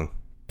is long.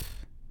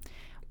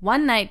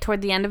 One night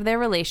toward the end of their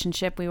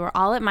relationship, we were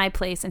all at my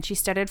place and she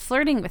started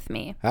flirting with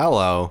me.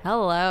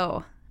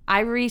 Hello.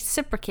 I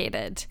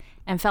reciprocated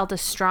and felt a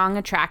strong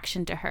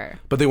attraction to her.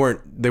 But they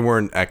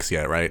weren't ex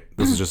yet, right?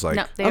 This is just like,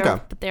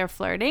 no, but they're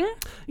flirting.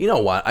 You know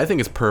what? I think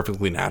it's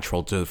perfectly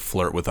natural to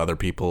flirt with other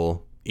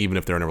people, even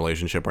if they're in a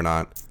relationship or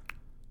not.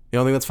 You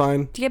don't think that's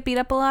fine? Do you get beat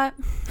up a lot?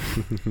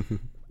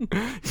 You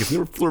can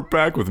never flirt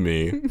back with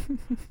me. I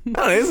don't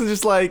know, isn't it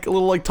just like a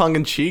little like tongue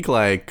in cheek,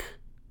 like,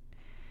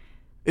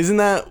 isn't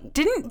that?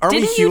 Aren't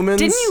we humans?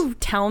 Didn't you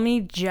tell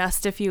me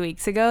just a few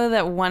weeks ago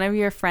that one of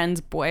your friend's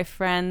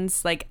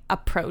boyfriends like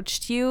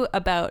approached you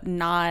about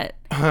not?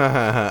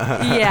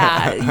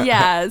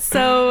 Yeah.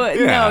 So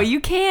yeah. No,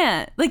 you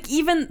can't. Like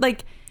even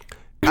like.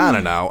 I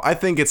don't know. I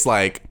think it's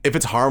like if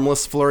it's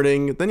harmless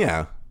flirting, then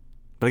yeah.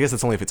 But I guess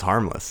it's only if it's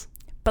harmless.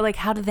 But like,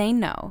 how do they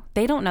know?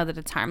 They don't know that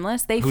it's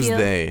harmless. Who's feel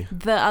they?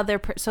 The other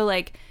person. So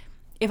like,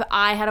 if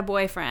I had a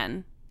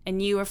boyfriend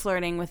and you were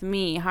flirting with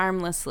me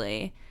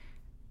harmlessly,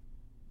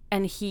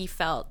 and he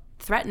felt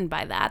threatened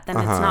by that, then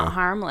it's not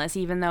harmless,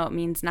 even though it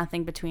means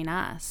nothing between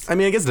us. I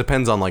mean, I guess it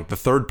depends on like the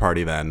third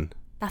party then.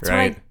 That's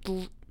right?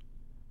 what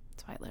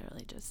I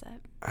literally just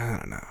said. I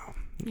don't know.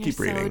 You're Keep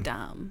reading. so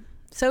dumb.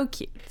 So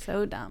cute.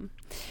 So dumb.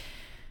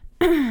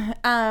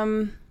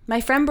 My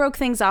friend broke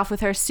things off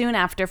with her soon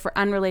after for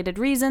unrelated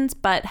reasons,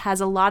 but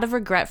has a lot of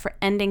regret for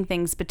ending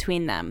things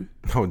between them.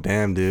 Oh,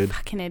 damn, dude.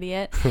 Fucking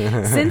idiot.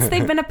 Since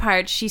they've been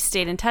apart, she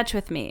stayed in touch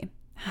with me.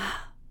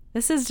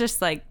 This is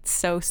just like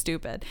so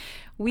stupid.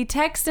 We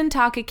text and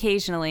talk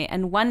occasionally,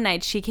 and one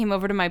night she came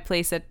over to my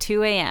place at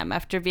 2 a.m.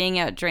 after being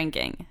out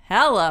drinking.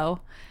 Hello.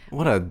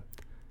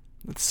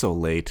 That's so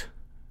late.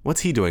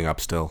 What's he doing up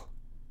still?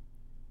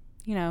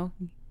 You know,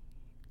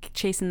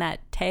 chasing that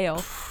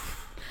tail.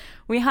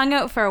 We hung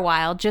out for a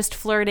while, just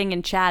flirting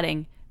and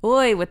chatting.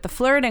 Oi, with the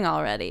flirting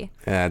already.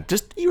 Yeah,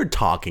 you were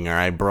talking, all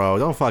right, bro.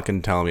 Don't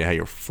fucking tell me how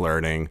you're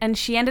flirting. And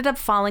she ended up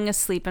falling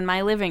asleep in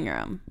my living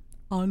room.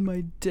 On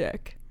my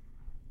dick.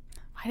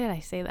 Why did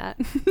I say that?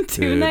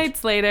 Two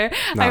nights later,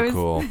 I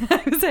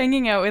was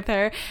hanging out with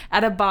her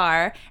at a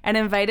bar and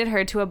invited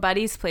her to a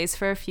buddy's place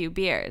for a few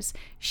beers.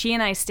 She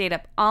and I stayed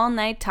up all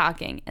night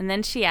talking, and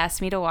then she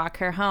asked me to walk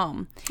her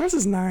home. This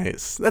is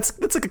nice. That's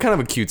like a kind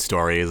of a cute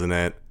story, isn't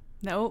it?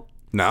 Nope.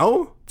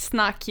 No? It's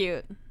not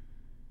cute.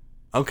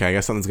 Okay, I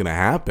guess something's gonna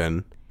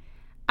happen.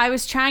 I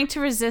was trying to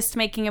resist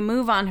making a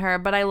move on her,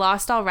 but I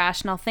lost all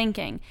rational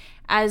thinking.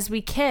 As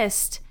we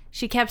kissed,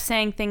 she kept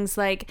saying things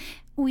like,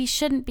 "We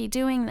shouldn't be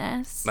doing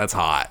this." That's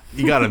hot.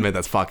 You gotta admit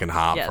that's fucking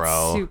hot, Yeah,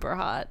 bro. it's super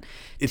hot.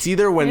 It's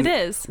either when It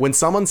is. when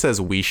someone says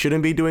we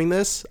shouldn't be doing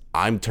this,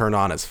 I'm turned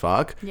on as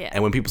fuck. Yeah.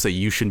 And when people say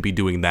you shouldn't be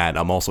doing that,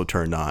 I'm also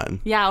turned on.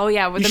 Yeah, oh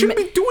yeah. You shouldn't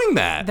be doing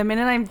that. The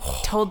minute I'm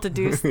told to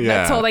do,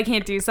 Yeah. told I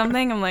can't do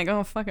something, I'm like,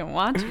 oh, fucking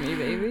watch me,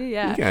 baby.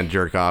 Yeah. You can't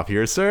jerk off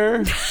here,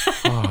 sir.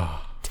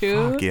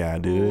 Too Fuck yeah,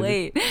 dude.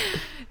 late.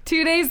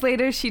 2 days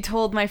later, she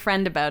told my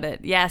friend about it.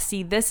 Yeah,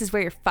 see, this is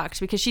where you're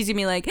fucked, because she's gonna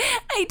be like,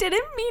 I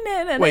didn't mean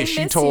it. And Wait, I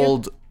she miss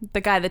told you.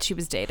 The guy that she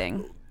was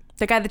dating,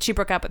 the guy that she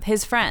broke up with,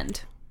 his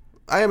friend.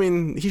 I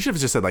mean, he should have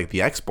just said like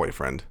the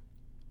ex-boyfriend.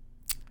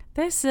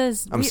 This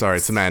is. I'm sorry,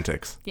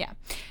 semantics. Yeah.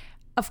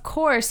 Of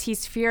course,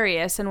 he's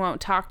furious and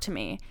won't talk to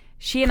me.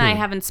 She and I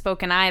haven't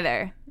spoken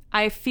either.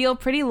 I feel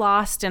pretty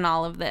lost in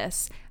all of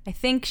this. I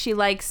think she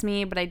likes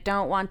me, but I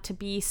don't want to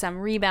be some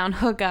rebound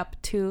hookup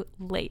too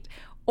late.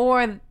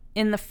 Or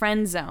in the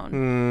friend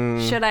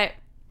zone. Should I...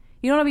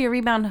 You don't want to be a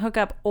rebound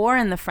hookup or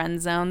in the friend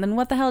zone, then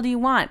what the hell do you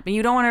want? But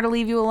you don't want her to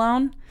leave you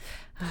alone?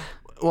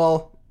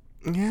 Well,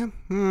 yeah.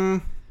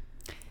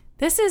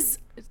 This is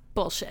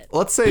bullshit.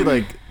 Let's say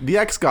like the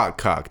ex got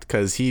cucked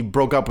because he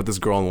broke up with this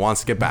girl and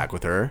wants to get back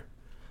with her.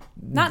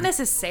 Not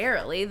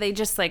necessarily. They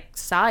just like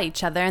saw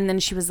each other, and then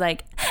she was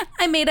like,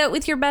 I made out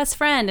with your best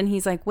friend. And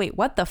he's like, wait,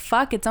 what the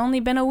fuck? It's only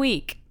been a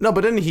week. No,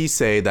 but didn't he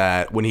say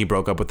that when he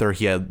broke up with her,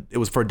 it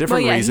was for a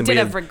different reason? He did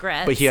have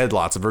regrets. But he had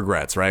lots of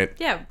regrets, right?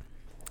 Yeah.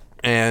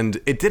 And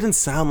it didn't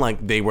sound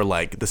like they were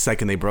like, the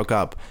second they broke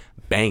up,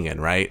 banging,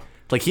 right?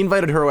 Like he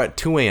invited her at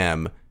 2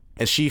 a.m.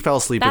 and she fell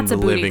asleep That's in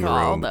the a booty living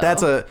call, room.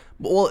 though.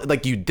 Well,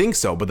 like you'd think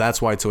so, but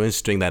that's why it's so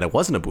interesting that it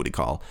wasn't a booty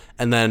call.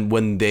 And then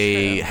when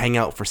they hang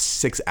out for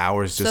 6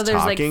 hours just So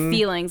there's talking, like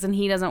feelings, and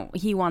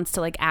he wants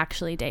to like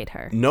actually date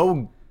her.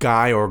 no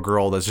guy or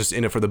girl that's just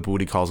in it for the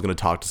booty call is going to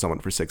talk to someone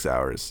for 6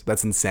 hours.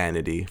 That's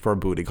insanity for a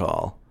booty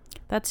call.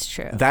 That's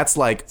true. That's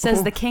like,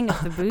 Says the king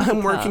of the booty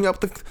I'm call. working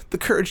up the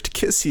courage to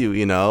kiss you,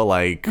 you know?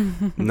 Like,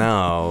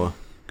 no.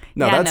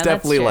 No, Yeah, that's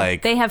definitely true.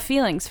 like, They have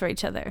feelings for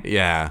each other.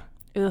 yeah.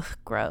 Ugh,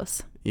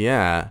 gross.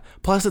 Yeah.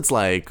 Plus, it's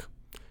like,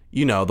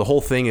 you know, the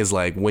whole thing is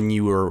like when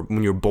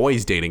you're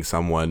boys dating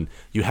someone,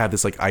 you have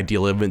this like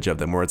ideal image of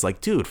them where it's like,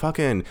 dude,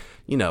 fucking,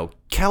 you know,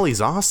 Kelly's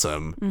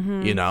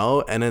awesome, you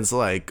know? And it's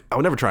like, I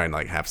would never try and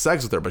like have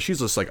sex with her, but she's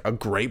just like a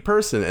great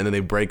person. And then they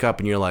break up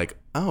and you're like,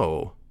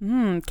 oh.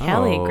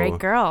 Kelly, oh, great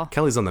girl.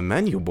 Kelly's on the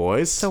menu,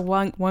 boys. So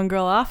one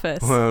girl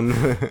office.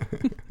 Where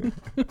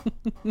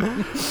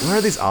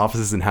are these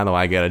offices and how do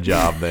I get a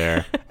job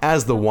there?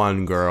 As the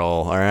one girl,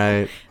 all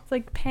right? It's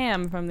like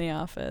Pam from The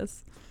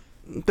Office.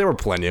 There were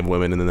plenty of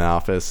women in the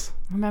office.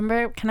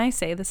 Remember, can I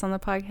say this on the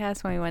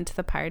podcast, when we went to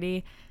the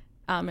party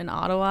in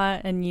Ottawa,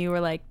 and you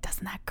were like,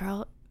 doesn't that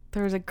girl,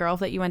 there was a girl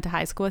that you went to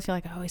high school with, you're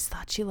like, I always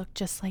thought she looked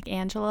just like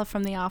Angela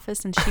from The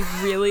Office, and she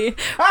really,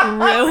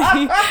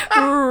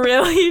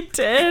 really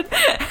did.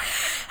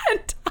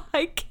 And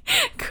I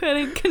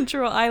couldn't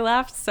control, I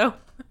laughed so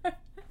hard.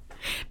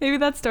 Maybe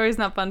that story's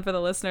not fun for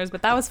the listeners,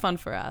 but that was fun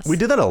for us. We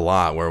did that a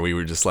lot where we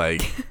were just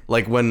like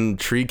when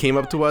Tree came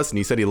up to us and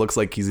he said he looks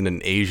like he's in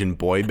an Asian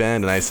boy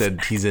band, and I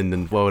said he's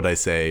in, what would I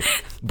say,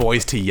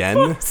 Boys to Yen?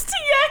 Boys to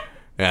Yen.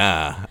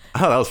 Yeah.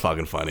 Oh, that was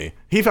fucking funny.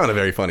 He found it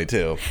very funny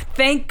too.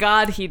 Thank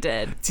God he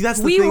did. See, that's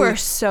the we thing. were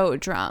so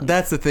drunk.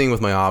 That's the thing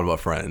with my Ottawa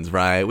friends,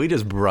 right? We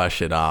just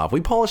brush it off. We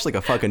polished like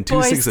a fucking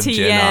 2 sticks of to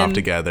gin yen. off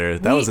together.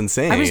 That was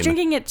insane. I was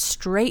drinking it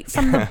straight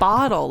from the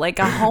bottle, like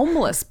a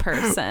homeless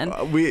person.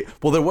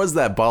 Well, there was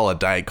that bottle of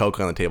Diet Coke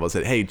on the table. I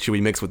said, hey, should we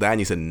mix with that? And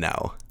you said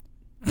no.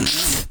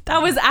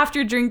 That was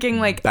after drinking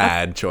like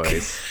Bad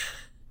choice.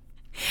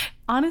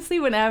 Honestly,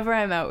 whenever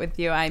I'm out with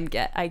you, I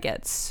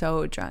get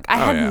so drunk. I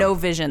had yeah. no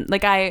vision.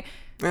 Like I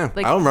Yeah,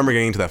 Like, I don't remember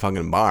getting to that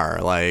fucking bar.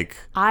 Like,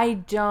 I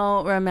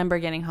don't remember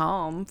getting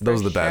home.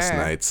 those are the best sure.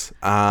 nights.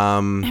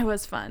 It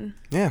was fun.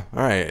 Yeah.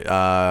 All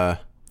right.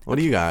 What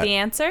do you got? The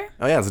answer?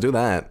 Oh yeah, let's do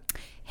that.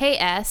 Hey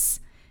S.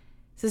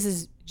 This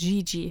is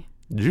Gigi.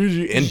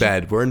 Gigi in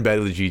bed. We're in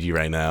bed with Gigi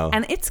right now.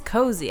 And it's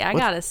cozy, I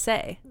gotta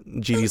say.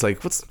 Gigi's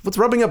like, what's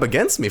rubbing up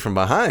against me from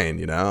behind?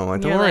 You know, I'm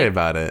like, don't You're worry like,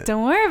 about it.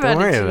 Don't worry about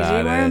it,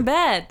 Gigi. We're in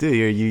bed.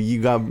 Dude, you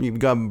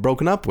got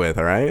broken up with,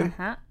 all right?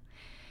 Uh-huh.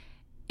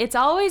 It's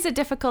always a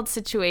difficult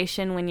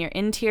situation when you're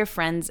into your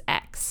friend's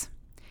ex.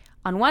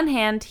 On one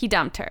hand, he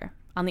dumped her.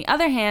 On the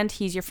other hand,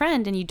 he's your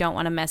friend and you don't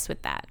want to mess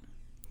with that.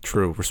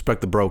 True.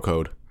 Respect the bro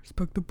code.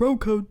 Respect the bro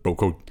code. Bro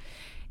code.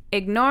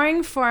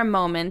 Ignoring for a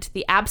moment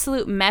the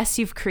absolute mess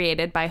you've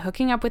created by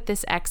hooking up with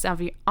this ex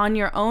on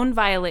your own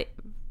Wait,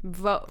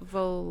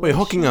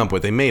 hooking up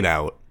with? They made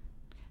out.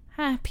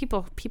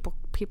 People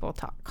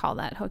call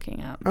that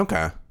hooking up.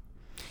 Okay.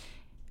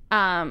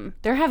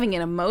 They're having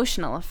an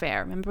emotional affair.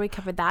 Remember we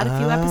covered that a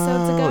few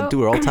episodes ago? Dude,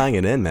 we're all tying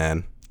it in,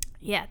 man.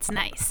 Yeah, it's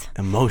nice.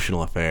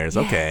 Emotional affairs.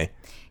 Yeah. Okay.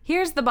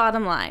 Here's the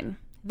bottom line.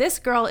 This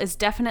girl is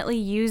definitely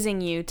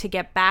using you to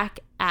get back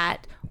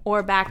at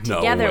or back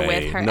together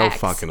with her ex. No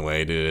fucking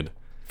way, dude.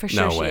 For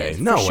sure no she way. is.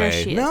 No For sure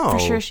way. she is. No. For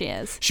sure she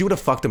is. She would have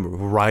fucked him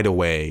right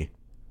away.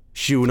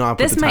 She would not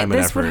put the time and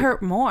This effort. would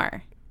hurt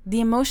more. The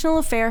emotional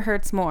affair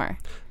hurts more.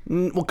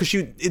 Well, because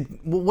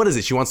what is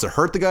it? She wants to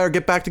hurt the guy or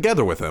get back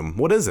together with him?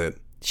 What is it?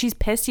 She's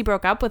pissed he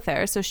broke up with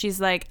her, so she's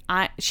like,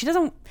 she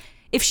doesn't.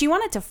 If she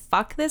wanted to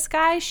fuck this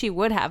guy, she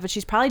would have, but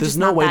she's probably There's just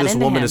no not way that this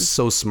into woman him. is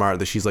so smart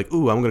that she's like,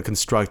 ooh, I'm going to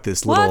construct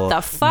this What little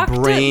the fuck,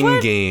 dude? brain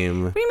What?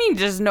 game. What do you mean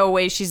there's no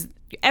way she's...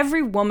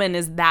 Every woman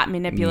is that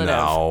manipulative.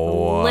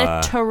 No.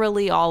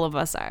 Literally all of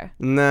us are.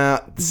 Nah.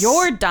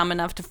 You're dumb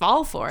enough to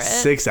fall for it.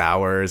 6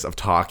 hours of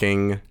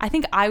talking. I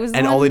think I was the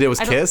And one, all they did was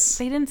I don't- kiss?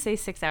 They didn't say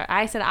 6 hours.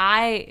 I said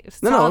I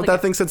saw No, the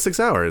that thing said 6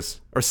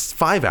 hours. Or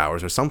 5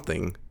 hours or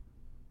something.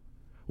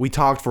 We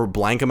talked for a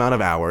blank amount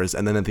of hours,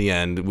 and then at the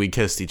end, we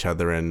kissed each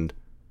other and...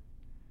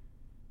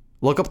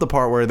 Look up the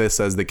part where this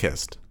says they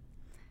kissed.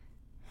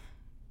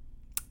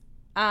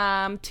 2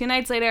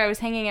 nights later, I was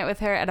hanging out with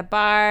her at a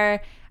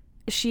bar.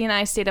 She and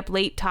I stayed up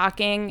late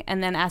talking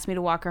and then asked me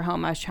to walk her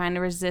home. I was trying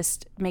to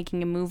resist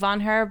making a move on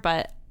her,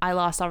 but I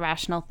lost all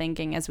rational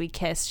thinking as we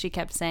kissed. She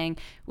kept saying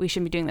we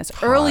shouldn't be doing this.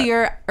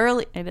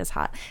 It is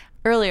hot.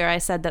 Earlier, I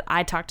said that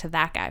I talked to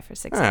that guy for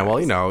 6 hours. Well,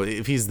 you know,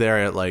 if he's there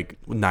at like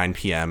 9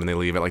 p.m. and they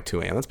leave at like 2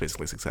 a.m., that's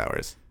basically 6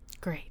 hours.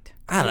 Great.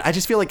 I don't know. I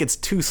just feel like it's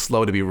too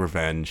slow to be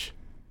revenge.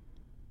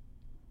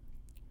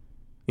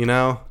 You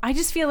know? I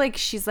just feel like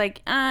she's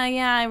like,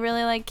 yeah, I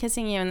really like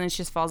kissing you. And then she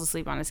just falls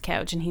asleep on his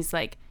couch. And he's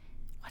like,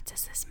 what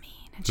does this mean?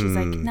 And she's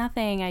like,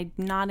 nothing. I'm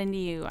not into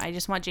you. I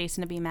just want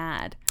Jason to be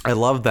mad. I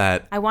love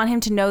that. I want him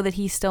to know that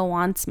he still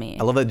wants me.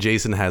 I love that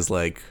Jason has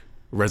like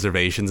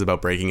reservations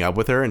about breaking up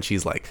with her. And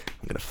she's like,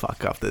 I'm going to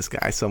fuck up this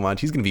guy so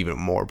much. He's going to be even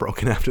more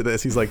broken after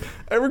this. He's like,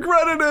 I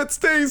regretted it,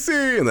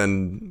 Stacy. And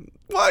then,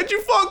 why'd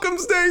you fuck him,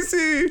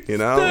 Stacy? You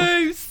know?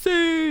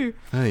 Stacy.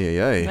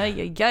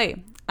 Ay.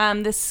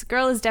 This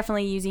girl is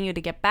definitely using you to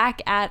get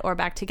back at or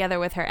back together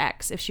with her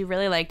ex. If she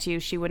really liked you,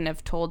 she wouldn't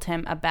have told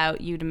him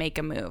about you to make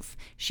a move.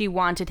 She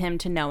wanted him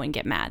to know and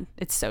get mad.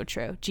 It's so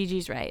true.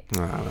 Gigi's right. I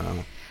don't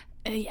know.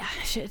 Yeah,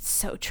 it's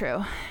so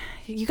true.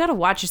 You got to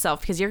watch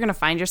yourself because you're going to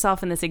find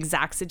yourself in this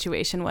exact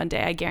situation one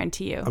day, I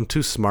guarantee you. I'm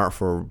too smart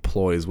for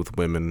ploys with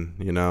women,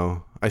 you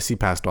know? I see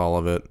past all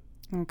of it.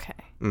 Okay.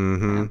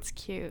 Mm-hmm. That's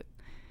cute.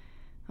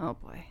 Oh,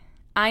 boy.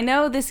 I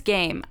know this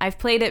game. I've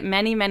played it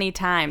many, many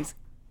times.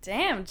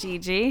 Damn,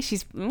 Gigi.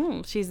 She's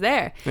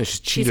there. Yeah,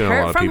 she's cheating hurt on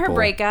a lot of from her people.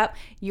 breakup.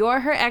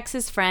 You're her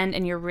ex's friend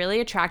and you're really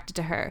attracted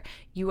to her.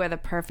 You are the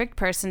perfect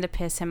person to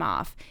piss him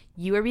off.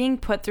 You are being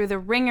put through the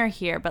ringer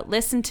here, but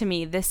listen to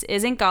me. This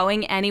isn't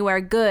going anywhere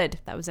good.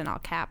 That was in all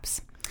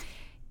caps.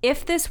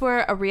 If this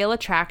were a real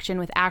attraction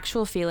with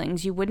actual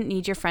feelings, you wouldn't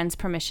need your friend's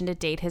permission to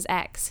date his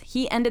ex.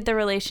 He ended the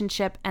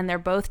relationship and they're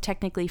both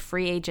technically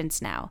free agents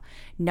now.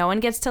 No one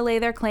gets to lay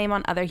their claim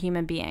on other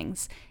human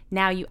beings.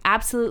 Now, you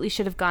absolutely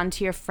should have gone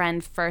to your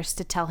friend first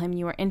to tell him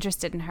you were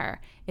interested in her.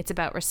 It's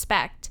about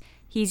respect.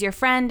 He's your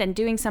friend, and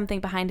doing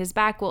something behind his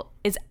back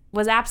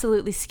was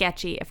absolutely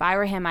sketchy. If I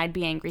were him, I'd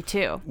be angry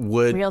too.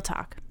 Real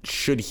talk.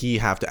 Should he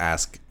have to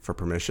ask for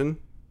permission?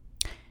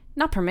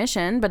 Not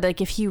permission, but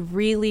like if he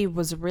really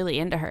was really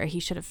into her, he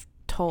should have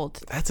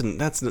told. That's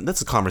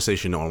a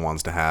conversation no one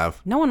wants to have.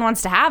 No one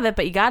wants to have it,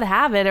 but you got to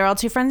have it, or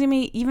else your friend's gonna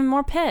be even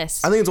more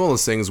pissed. I think it's one of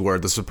those things where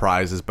the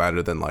surprise is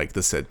better than like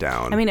the sit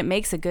down. I mean, it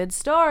makes a good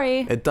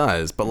story. It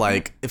does, but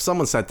like if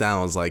someone sat down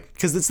and was like,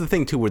 because it's the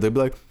thing too, where they'd be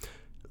like,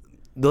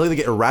 they'll either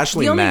get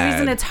irrationally mad. The only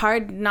reason it's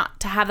hard not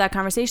to have that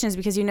conversation is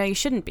because you know you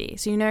shouldn't be,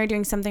 so you know you're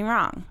doing something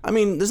wrong. I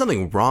mean, there's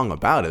nothing wrong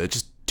about it. It's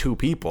just two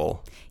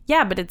people.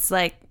 Yeah, but it's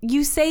like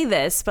you say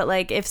this, but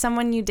like if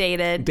someone you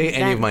dated, date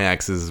any of my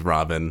exes,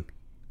 Robin.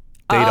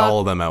 Date all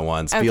of them at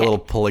once. Okay. Be a little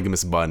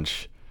polygamous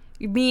bunch.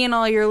 Me and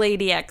all your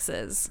lady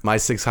exes. My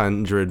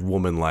 600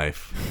 woman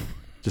life.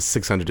 Just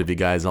 600 of you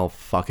guys all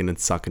fucking and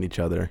sucking each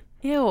other.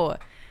 Ew,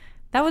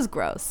 that was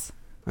gross.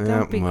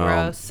 Don't be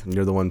gross.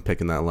 You're the one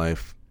picking that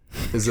life.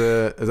 Is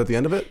that the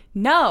end of it?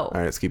 No. All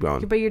right, let's keep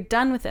going. But you're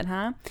done with it,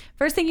 huh?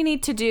 First thing you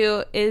need to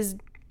do is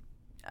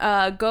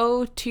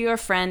go to your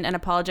friend and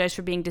apologize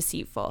for being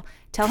deceitful.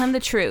 Tell him the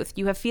truth.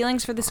 You have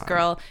feelings for this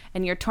girl,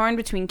 and you're torn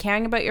between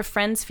caring about your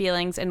friend's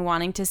feelings and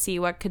wanting to see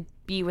what could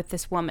be with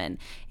this woman.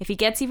 If he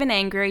gets even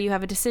angrier, you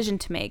have a decision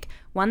to make,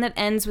 one that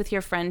ends with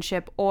your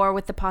friendship or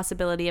with the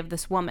possibility of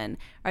this woman.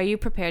 Are you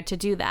prepared to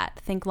do that?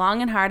 Think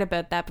long and hard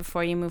about that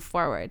before you move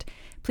forward.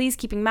 Please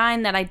keep in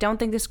mind that I don't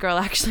think this girl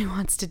actually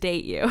wants to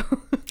date you.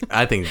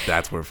 I think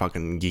that's where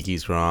fucking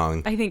Geeky's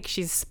wrong. I think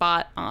she's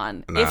spot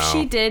on. No. If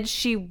she did,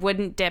 she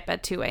wouldn't dip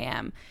at 2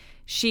 a.m.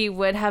 She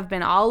would have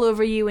been all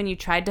over you when you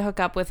tried to hook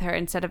up with her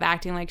instead of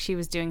acting like she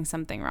was doing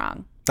something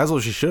wrong. That's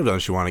what she should have done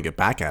if she wanted to get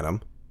back at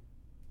him.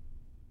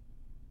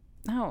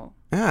 No.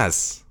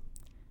 Yes.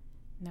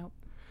 Nope.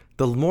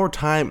 The more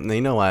time, you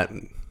know what?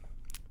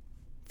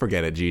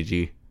 Forget it,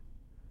 Gigi.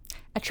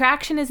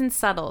 Attraction isn't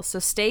subtle, so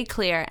stay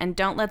clear and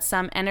don't let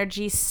some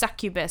energy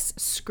succubus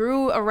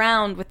screw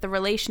around with the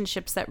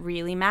relationships that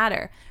really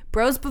matter.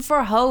 Bros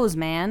before hoes,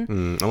 man.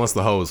 Unless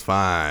the hoe's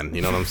fine.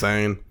 You know what I'm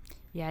saying?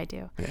 Yeah, I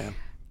do. Yeah.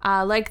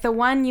 Like the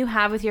one you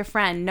have with your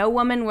friend. No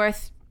woman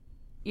worth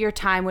your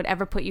time would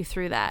ever put you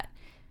through that.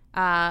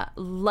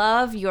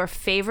 Love your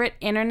favorite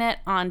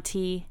internet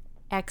auntie,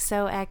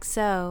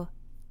 XOXO,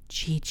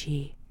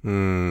 Gigi.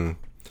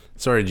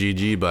 Sorry,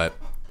 Gigi, but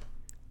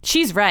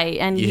she's right,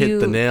 and you hit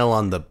the nail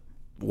on the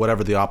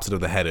whatever the opposite of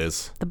the head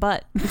is. The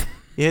butt.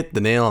 You hit the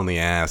nail on the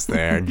ass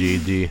there,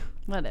 Gigi.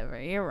 Whatever,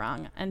 you're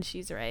wrong, and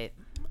she's right.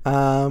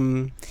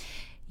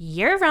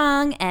 You're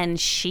wrong, and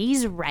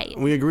she's right.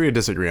 We agree to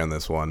disagree on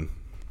this one.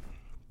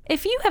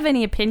 If you have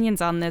any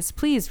opinions on this,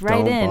 please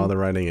write in. Don't bother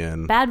writing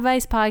in.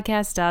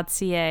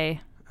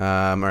 Badvicepodcast.ca.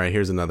 All right,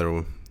 here's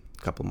another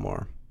couple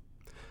more.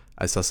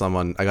 I got a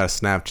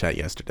Snapchat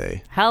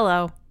yesterday.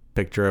 Hello.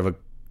 Picture of a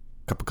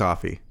cup of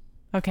coffee.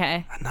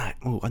 Okay.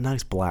 A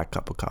nice black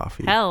cup of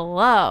coffee.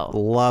 Hello.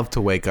 Love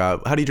to wake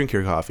up. How do you drink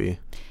your coffee?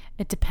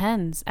 It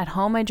depends. At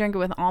home, I drink it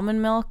with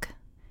almond milk.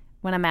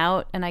 When I'm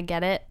out and I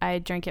get it, I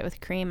drink it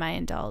with cream. I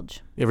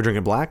indulge. You ever drink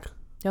it black?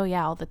 Oh,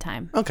 yeah, all the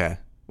time. Okay.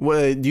 Do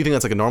you think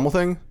that's like a normal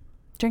thing?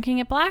 Drinking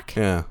it black?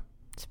 Yeah.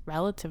 It's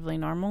relatively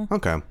normal.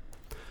 Okay.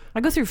 I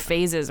go through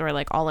phases where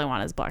like all I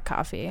want is black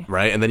coffee.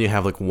 Right, and then you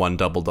have like one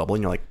double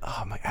and you're like,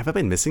 oh my, have I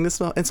been missing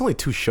this? It's only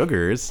 2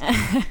 sugars.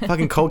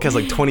 Fucking Coke has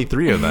like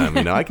 23 of them.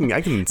 You know, I can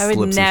slip some sugar. I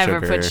would never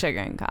put sugar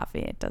in coffee.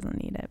 It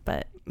doesn't need it,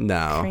 but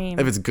no. Cream.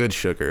 If it's good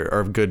sugar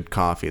or good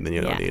coffee, then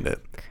you don't need it.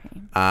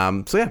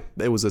 Cream. So yeah,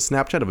 it was a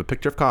Snapchat of a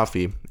picture of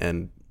coffee,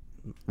 and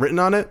written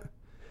on it,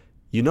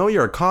 you know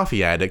you're a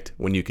coffee addict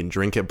when you can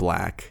drink it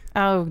black.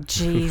 Oh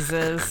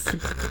Jesus!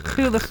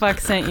 Who the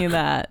fuck sent you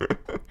that?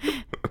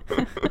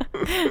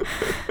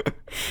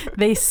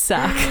 They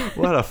suck.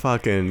 What a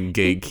fucking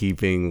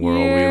gatekeeping world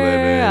we live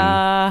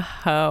in.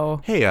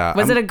 Hoe. Hey,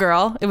 was it a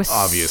girl? It was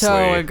obviously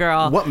so a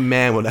girl. What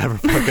man would ever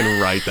fucking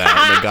write that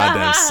in a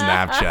goddamn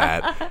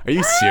Snapchat? Are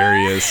you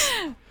serious?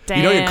 Damn.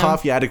 You know you're a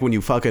coffee addict when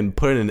you fucking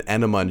put in an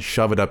enema and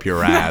shove it up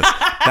your ass.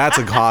 That's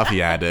a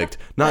coffee addict,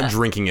 not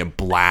drinking it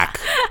black.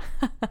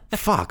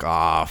 Fuck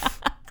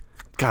off.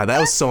 God, that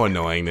was so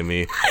annoying to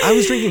me. I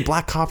was drinking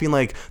black coffee in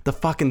like the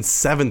fucking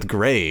 7th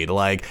grade.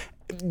 Like,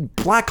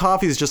 black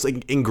coffee is just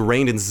like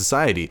ingrained in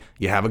society.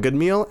 You have a good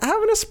meal,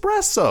 have an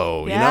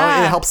espresso. Yeah. You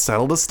know, it helps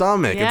settle the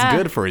stomach. Yeah. It's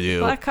good for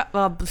you.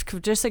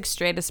 Just like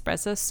straight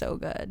espresso is so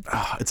good.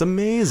 Oh, it's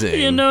amazing.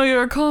 You know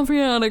you're a coffee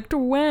addict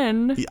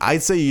when?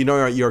 I'd say you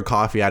know you're a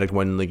coffee addict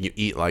when like you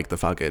eat like the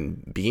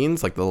fucking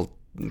beans, like the little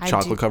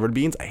chocolate covered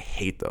beans. I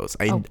hate those.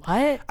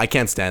 What? I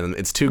can't stand them.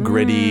 It's too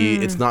gritty.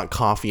 It's not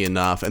coffee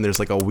enough, and there's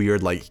like a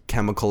weird like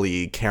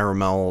chemically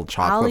caramel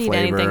chocolate I'll eat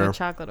flavor. anything with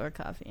chocolate or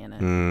coffee in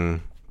it.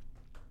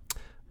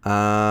 You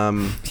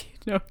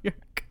know you're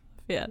a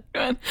coffee addict.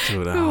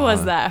 Dude, Who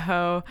was that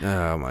hoe?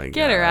 Oh my god.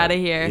 Get her out of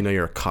here. You know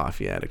you're a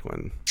coffee addict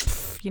when.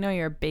 You know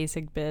you're a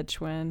basic bitch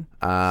when.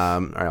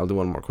 All right, I'll do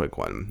one more quick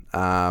one.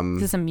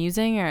 Is this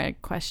amusing or a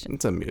question?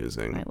 It's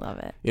amusing. I love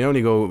it. You know when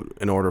you go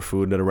and order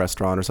food at a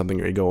restaurant or something,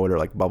 or you go order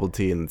like bubble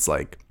tea and it's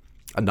like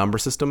a number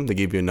system. They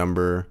give you a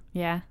number.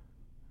 Yeah.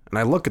 And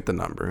I look at the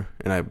number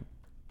and I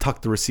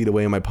tuck the receipt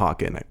away in my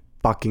pocket and I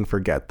fucking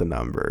forget the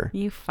number.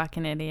 You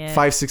fucking idiot.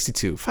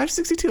 562.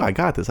 562. I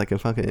got this. I can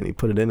fucking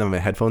put it in. I have my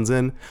headphones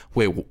in.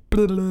 Wait,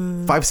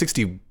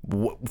 560.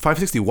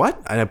 560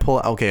 what? And I pull.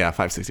 Okay, yeah,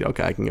 560.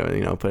 Okay, I can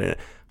go. Put it in.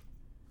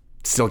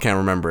 Still can't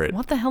remember it.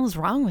 What the hell is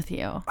wrong with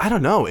you? I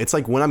don't know. It's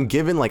like when I'm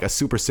given like a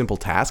super simple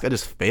task, I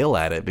just fail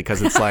at it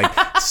because it's like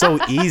so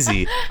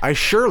easy. I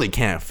surely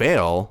can't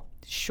fail.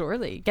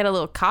 Surely. Get a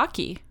little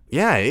cocky.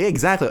 Yeah,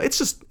 exactly. It's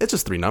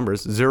just 3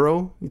 numbers.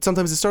 0.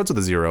 Sometimes it starts with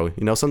a 0.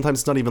 Sometimes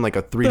it's not even like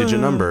a 3-digit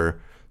number.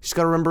 You just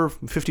gotta remember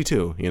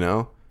 52.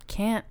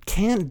 Can't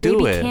do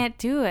Baby it. can't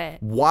do it.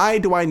 Why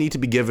do I need to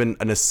be given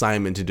an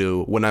assignment to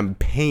do when I'm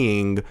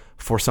paying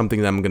for something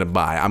that I'm going to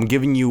buy? I'm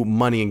giving you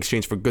money in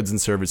exchange for goods and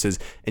services,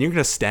 and you're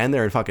going to stand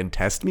there and fucking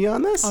test me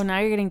on this? Oh, now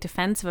you're getting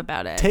defensive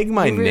about it. Take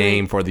my You really-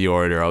 name for the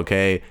order,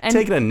 okay? And-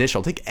 Take an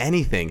initial. Take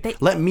anything.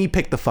 Let me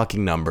pick the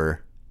fucking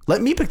number.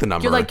 Let me pick the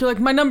number. You're like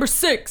my number's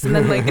 6, and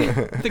then like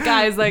the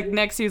guy's like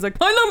next to you's like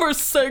my number's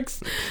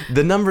 6.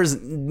 The numbers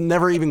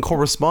never even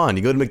correspond.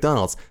 You go to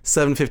McDonald's,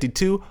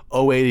 752,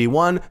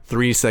 081,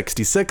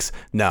 366.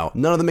 No,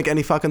 none of them make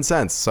any fucking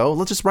sense. So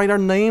let's just write our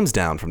names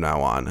down from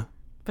now on.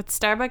 But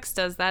Starbucks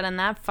does that, and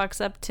that fucks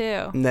up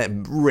too.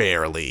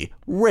 Rarely.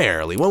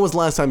 When was the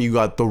last time you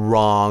got the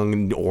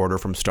wrong order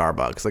from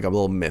Starbucks? Like a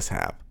little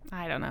mishap.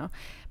 I don't know,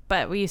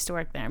 but we used to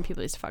work there, and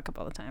people used to fuck up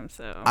all the time.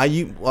 So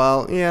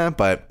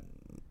But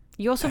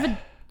you also have a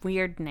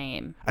weird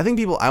name. I think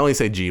I only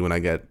say G when I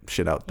get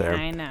shit out there.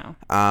 I know.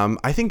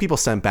 I think people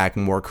sent back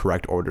more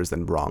correct orders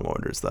than wrong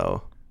orders,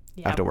 though.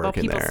 Yeah, after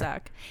working people there.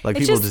 suck. Like,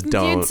 It's people just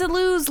don't. It's a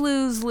lose.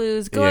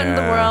 Go out in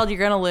the Yeah. world, you're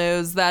gonna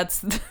lose.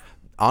 That's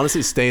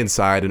Honestly, stay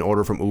inside and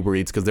order from Uber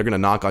Eats because they're going to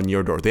knock on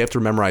your door. They have to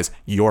memorize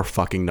your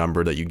fucking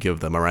number that you give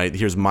them, all right?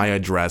 Here's my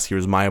address.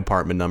 Here's my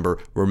apartment number.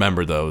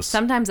 Remember those.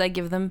 sometimes I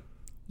give them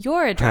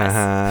your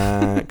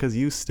address. Because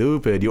you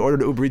stupid. You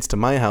ordered Uber Eats to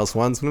my house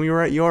once when we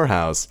were at your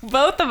house.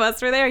 Both of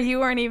us were there. You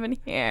weren't even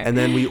here. And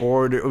then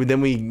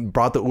we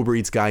brought the Uber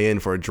Eats guy in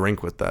for a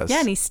drink with us. yeah,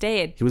 and he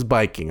stayed. He was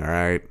biking, all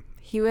right?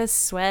 He was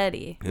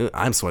sweaty.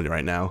 I'm sweaty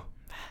right now.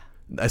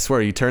 I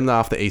swear, you turn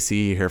off the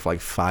AC here for like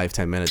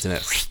 5-10 minutes and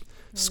it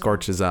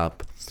scorches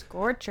up.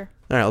 Scorcher.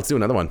 All right, let's do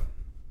another one.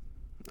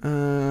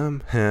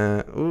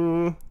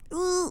 Ooh.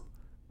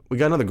 We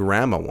got another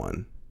grandma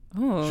one.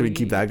 Ooh, Should we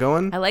keep that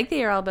going? I like that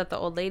you're all about the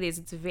old ladies.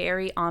 It's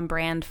very on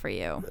brand for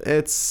you.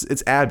 It's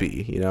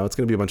Abby. You know, it's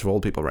going to be a bunch of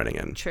old people writing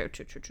in. True.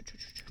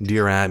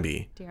 Dear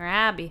Abby, Dear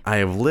Abby. I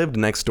have lived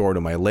next door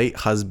to my late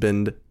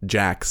husband,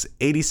 Jack's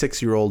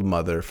 86-year-old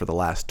mother for the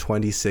last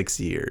 26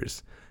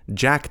 years.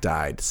 Jack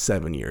died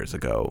 7 years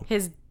ago.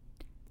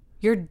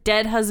 Your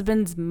dead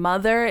husband's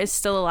mother is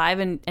still alive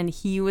and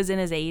he was in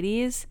his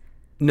 80s?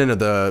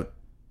 No,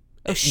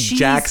 She's...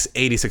 Jack's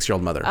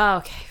 86-year-old mother. Oh,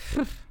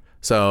 okay.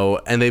 So,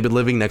 and they've been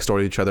living next door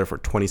to each other for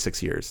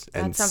 26 years.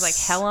 And That sounds like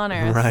hell on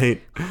earth.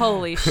 Right?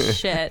 Holy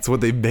shit. It's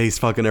what they based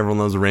fucking Everyone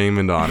Loves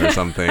Raymond on or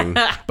something.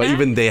 But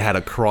even they had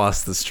to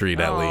cross the street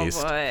at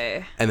least. Oh,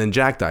 boy. And then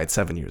Jack died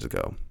 7 years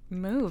ago.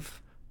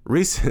 Move.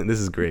 This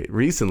is great.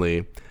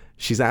 Recently,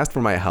 she's asked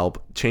for my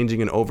help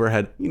changing an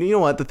overhead. You know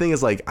what? The thing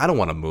is, like, I don't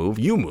want to move.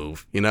 You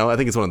move. You know, I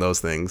think it's one of those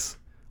things.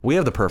 We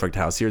have the perfect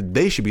house here.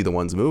 They should be the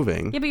ones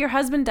moving. Yeah, but your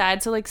husband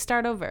died, so, like,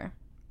 start over.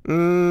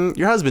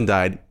 Your husband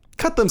died.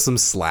 Cut them some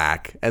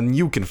slack, and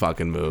you can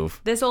fucking move.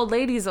 This old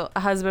lady's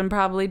husband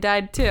probably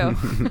died, too.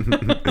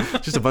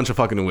 Just a bunch of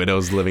fucking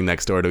widows living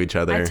next door to each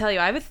other. I tell you,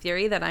 I have a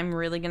theory that I'm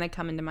really going to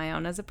come into my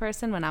own as a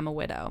person when I'm a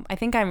widow. I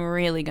think I'm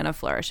really going to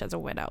flourish as a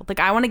widow. Like,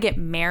 I want to get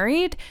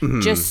married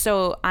just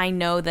so I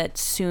know that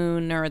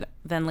sooner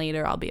than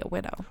later I'll be a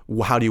widow.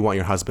 How do you want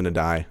your husband to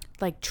die?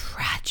 Like,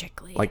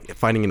 tragically. Like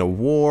fighting in a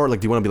war?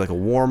 Like, do you want to be like a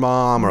war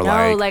mom? Or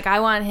No, like I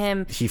want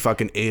him... he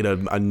fucking ate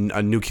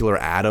a nuclear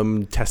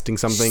atom testing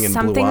something and blew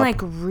up? Something like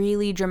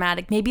really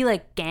dramatic. Maybe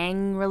like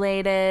gang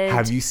related.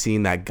 Have you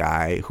seen that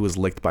guy who was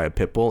licked by a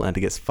pit bull and had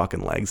to get his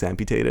fucking legs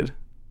amputated?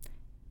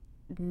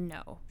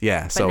 No.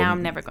 Yeah, But so now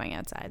I'm never going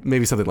outside.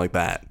 maybe something like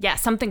that. Yeah,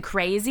 something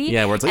crazy.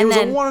 Yeah, where it's like, And it was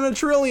then- a 1 in a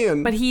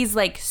trillion. But he's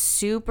like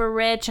super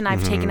rich and I've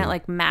Mm-hmm. taken out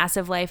like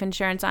massive life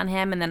insurance on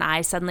him. And then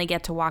I suddenly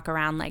get to walk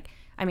around like,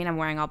 I mean, I'm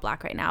wearing all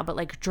black right now, but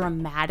like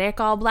dramatic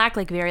all black,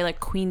 like very like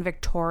Queen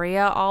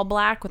Victoria all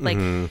black with like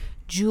Mm-hmm.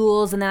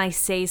 jewels. And then I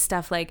say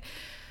stuff like,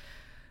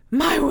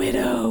 my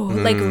widow,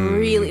 like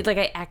really, like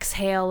I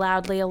exhale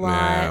loudly a lot.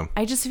 Yeah.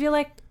 I just feel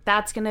like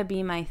that's going to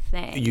be my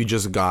thing. You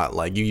just got,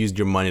 like, you used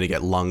your money to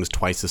get lungs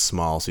twice as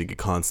small so you could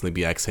constantly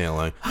be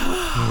exhaling.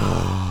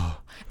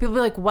 People be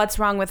like, what's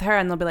wrong with her?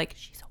 And they'll be like,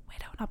 she's a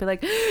widow. And I'll be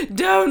like,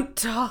 don't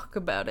talk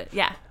about it.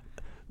 Yeah.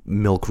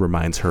 Milk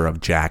reminds her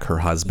of Jack, her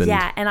husband.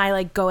 Yeah, and I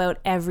like go out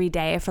every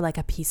day for like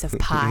a piece of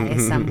pie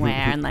somewhere,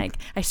 and like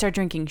I start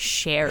drinking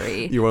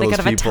sherry, You're one like of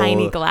out those of people, a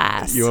tiny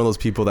glass. You're one of those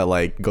people that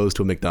like goes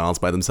to a McDonald's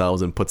by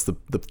themselves and puts the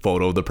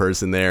photo of the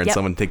person there, and Yep.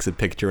 someone takes a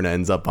picture and it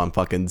ends up on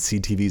fucking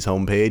CTV's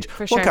homepage.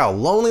 For sure. Look how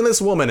lonely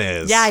this woman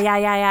is. Yeah,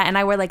 and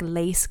I wear like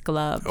lace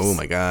gloves. Oh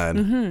my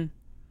god.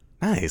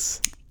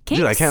 Nice. Can Dude,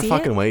 you I can't see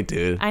fucking it? wait,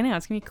 dude. I know,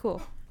 it's gonna be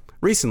cool.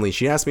 Recently,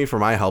 she asked me for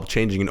my help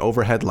changing an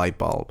overhead light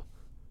bulb.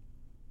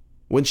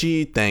 When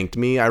she thanked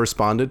me, I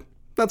responded,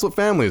 "That's what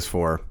family is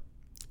for."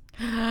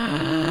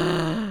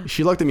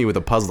 She looked at me with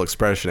a puzzled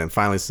expression and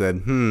finally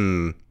said,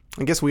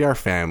 I guess we are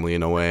family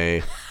in a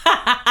way.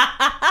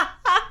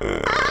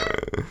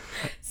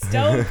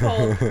 Stone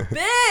cold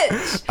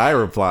bitch. I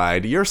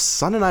replied, "Your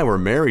son and I were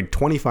married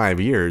 25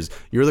 years.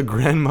 You're the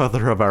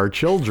grandmother of our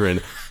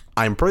children.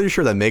 I'm pretty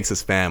sure that makes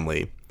us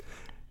family."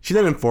 She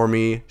then informed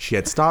me she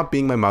had stopped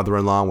being my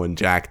mother-in-law when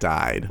Jack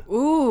died.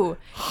 Ooh,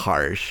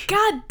 Harsh.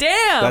 god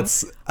damn.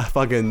 That's a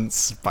fucking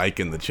spike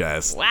in the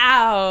chest.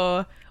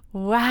 wow.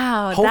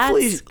 Wow,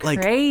 Hopefully, that's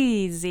like-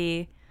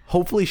 crazy.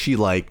 Hopefully she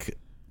like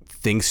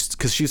thinks,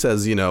 because she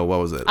says, you know, what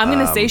was it? I'm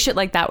going to say shit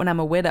like that when I'm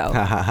a widow.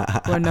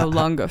 We're no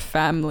longer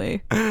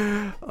family.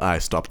 I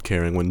stopped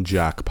caring when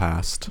Jack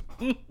passed.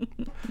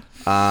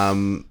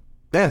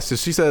 Yeah, so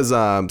she says,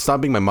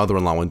 stop being my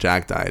mother-in-law when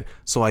Jack died.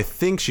 So I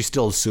think she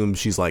still assumes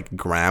she's like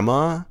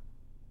grandma.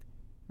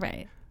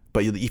 Right.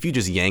 But if you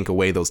just yank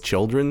away those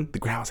children, the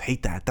grandmas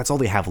hate that. That's all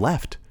they have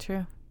left.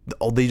 True.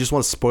 Oh, they just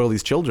want to spoil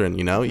these children,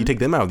 you know? You take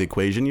them out of the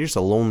equation, you're just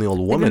a lonely old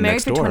They've woman been married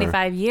next for door.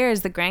 25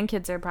 years. The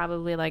grandkids are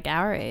probably like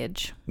our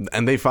age.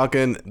 And they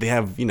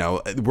have, you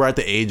know, we're at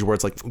the age where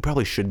it's like, we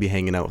probably should be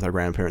hanging out with our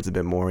grandparents a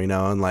bit more, you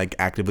know, and like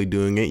actively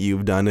doing it.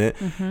 You've done it.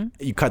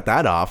 You cut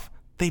that off,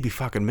 they'd be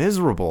fucking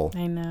miserable.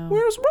 I know.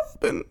 Where's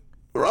Robin?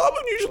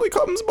 Robin usually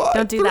comes by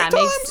Don't do 3 that.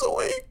 times a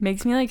week.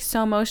 Makes me like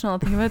so emotional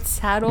thinking about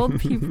sad old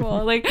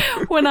people. Like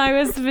when I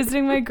was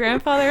visiting my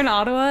grandfather in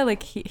Ottawa,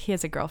 like he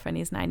has a girlfriend.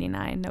 He's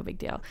 99. No big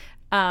deal.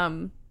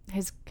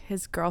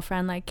 His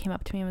girlfriend like came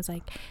up to me and was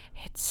like,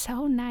 "It's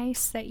so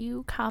nice that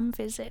you come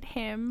visit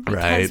him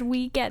because Right.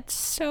 we get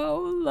so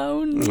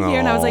lonely here."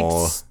 And I was Aw.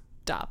 like,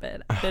 "Stop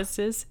it. This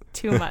is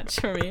too much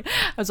for me."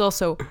 I was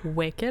also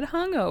wicked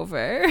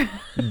hungover.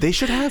 They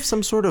should have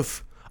some sort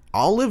of,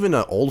 I'll live in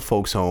an old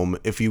folks home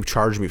if you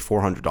charge me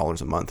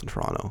 $400 a month in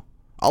Toronto.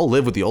 I'll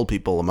live with the old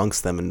people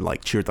amongst them and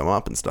like cheer them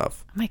up and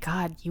stuff. Oh my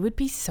God, you would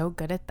be so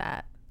good at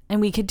that.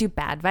 And we could do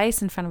bad advice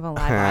in front of a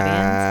live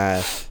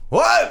audience.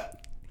 What?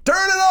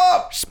 Turn it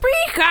up!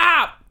 Speak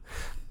up!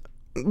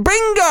 Bingo!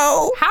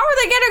 How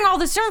are they getting all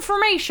this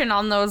information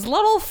on those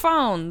little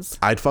phones?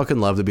 I'd fucking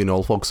love to be an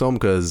old folks home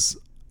because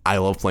I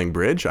love playing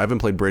bridge. I haven't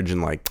played bridge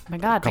in like Oh my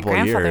God, a my couple of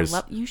grandfather years.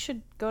 you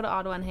should go to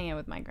Ottawa and hang out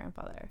with my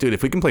grandfather. Dude,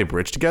 if we can play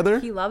bridge together,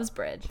 He loves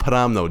bridge. but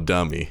I'm no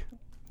dummy.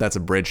 That's a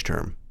bridge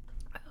term.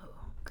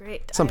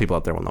 Great. Some people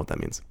out there will know what that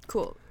means.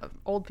 Cool.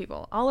 Old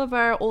people. All of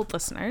our old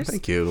listeners.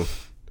 Thank you.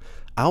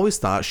 I always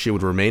thought she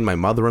would remain my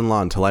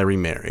mother-in-law until I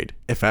remarried,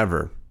 if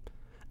ever.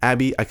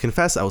 Abby, I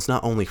confess I was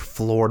not only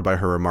floored by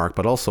her remark,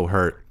 but also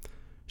hurt.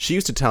 She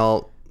used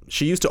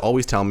to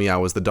always tell me I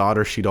was the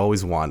daughter she'd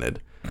always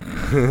wanted.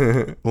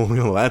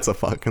 Well, that's a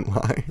fucking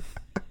lie.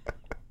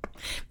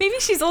 Maybe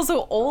she's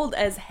also old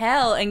as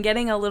hell and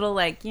getting a little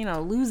like,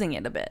 losing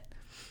it a bit.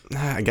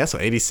 I guess so.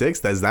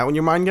 86? Is that when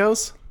your mind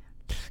goes?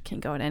 Can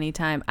go at any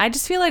time. I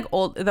just feel like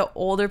the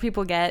older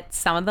people get,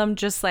 some of them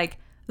just like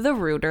the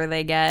ruder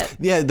they get.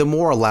 Yeah, the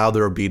more allowed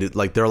they're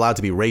they're allowed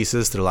to be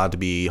racist, they're allowed to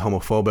be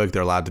homophobic,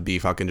 they're allowed to be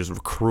fucking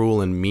just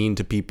cruel and mean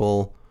to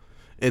people.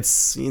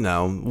 It's, what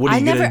are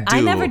you going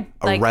to do?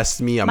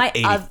 Arrest me? I'm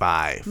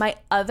 85. My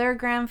other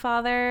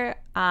grandfather,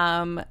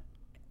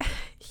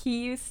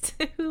 he used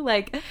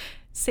to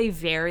say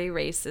very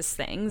racist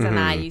things, and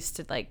I used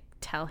to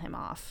tell him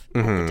off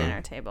at the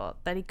dinner table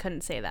that he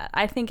couldn't say that.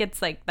 I think it's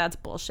that's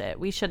bullshit.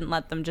 We shouldn't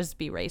let them just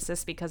be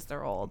racist because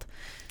they're old.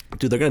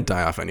 Dude, they're going to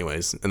die off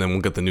anyways, and then we'll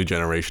get the new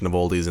generation of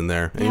oldies in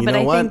there. And Yeah, you but know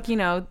I what?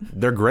 think,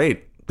 They're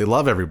great. They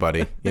love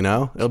everybody,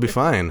 It'll be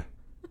fine.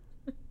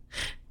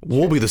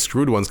 We'll be the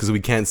screwed ones because we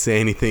can't say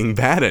anything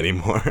bad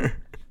anymore.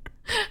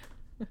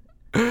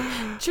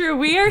 True,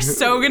 we are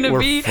so going to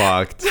be... We're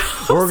fucked.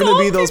 We're going to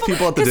be those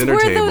people at the 'cause dinner we're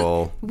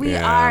table. We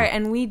Yeah. are,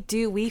 and we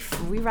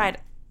ride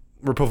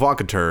We're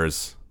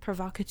provocateurs.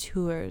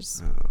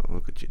 provocateurs. Oh,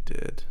 look what you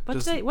did.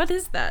 What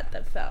is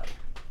that fell?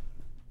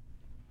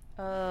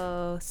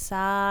 Oh,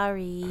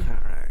 sorry. All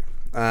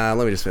right.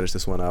 Let me just finish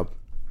this one up.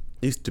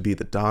 Used to be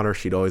the daughter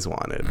she'd always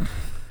wanted.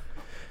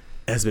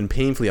 It has been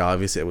painfully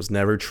obvious it was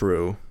never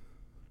true.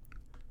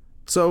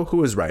 So,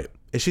 who is right?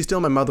 Is she still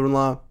my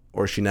mother-in-law,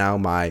 or is she now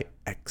my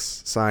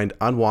ex? Signed,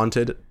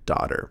 unwanted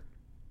daughter.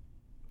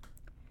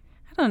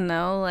 I don't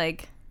know,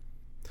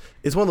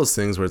 It's one of those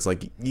things where it's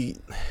you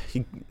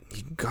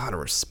gotta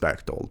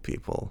respect old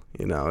people,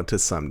 to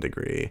some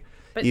degree.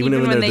 But even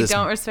when they're they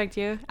don't respect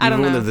you, I don't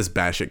Even when know. they're this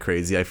batshit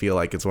crazy, I feel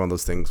like it's one of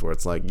those things where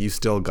it's you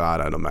still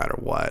gotta, no matter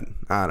what.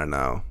 I don't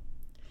know.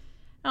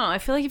 I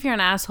feel like if you're an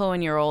asshole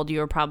when you're old, you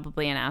were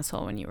probably an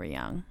asshole when you were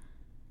young.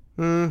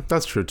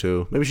 That's true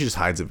too. Maybe she just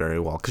hides it very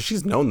well because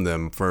she's known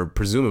them for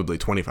presumably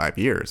 25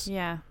 years.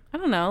 Yeah, I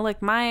don't know.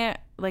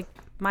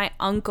 My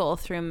uncle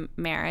through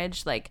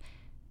marriage,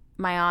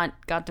 my aunt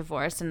got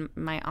divorced, and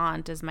my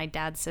aunt is my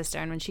dad's sister.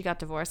 And when she got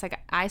divorced,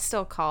 I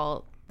still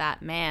call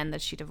that man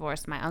that she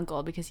divorced my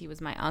uncle because he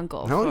was my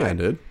uncle. Hell yeah,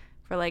 dude.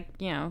 For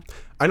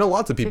I know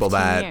lots of people 15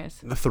 that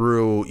years.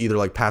 through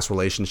either past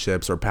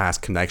relationships or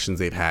past connections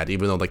they've had,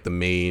 even though the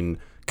main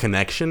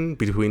connection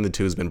between the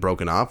two has been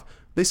broken off,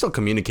 they still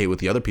communicate with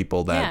the other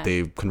people that Yeah.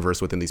 they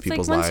converse with in these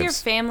people's once lives. you're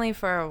family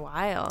for a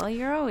while,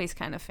 you're always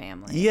kind of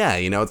family. Yeah,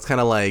 it's kind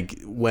of like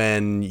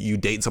when you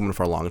date someone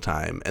for a long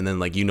time and then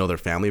their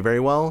family very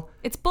well.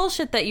 It's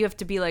bullshit that you have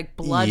to be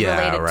blood Yeah,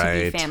 related to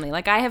right. be family.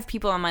 I have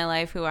people in my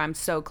life who I'm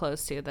so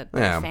close to that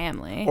they're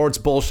family. Or it's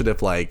bullshit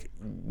if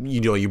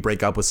you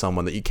break up with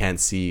someone that you can't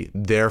see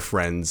their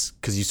friends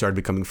because you started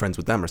becoming friends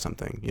with them or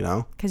something,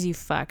 Because you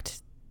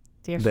fucked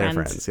your Their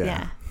friends. friends,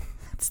 yeah.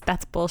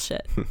 That's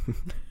bullshit.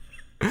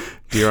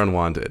 Dear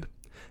Unwanted,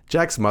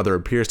 Jack's mother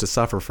appears to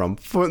suffer from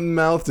foot and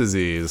mouth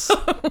disease.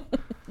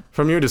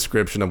 From your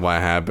description of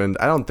what happened,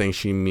 I don't think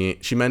she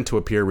meant to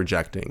appear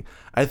rejecting.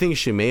 I think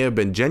she may have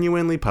been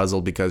genuinely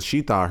puzzled because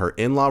she thought her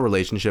in-law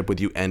relationship with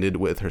you ended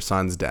with her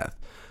son's death.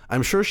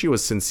 I'm sure she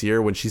was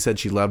sincere when she said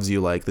she loves you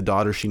like the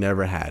daughter she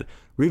never had.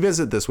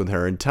 Revisit this with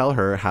her and tell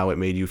her how it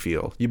made you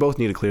feel. You both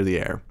need to clear the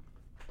air.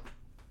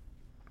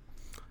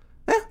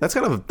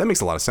 That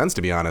makes a lot of sense,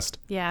 to be honest.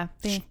 Yeah.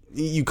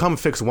 You come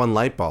fix one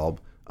light bulb.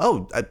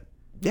 Oh,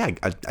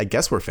 I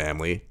guess we're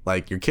family.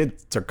 Like, your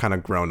kids are kind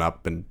of grown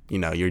up and,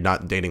 you're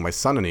not dating my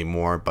son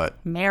anymore,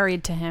 but...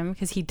 Married to him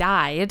because he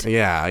died.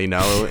 Yeah,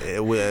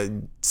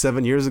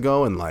 7 years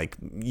ago, and, like,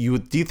 do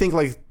you think,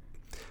 like...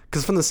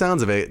 Because from the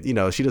sounds of it,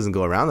 she doesn't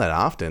go around that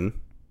often.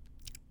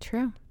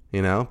 True.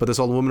 But this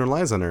old woman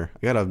relies on her.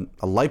 I got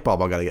a light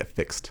bulb I got to get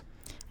fixed.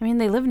 I mean,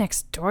 they live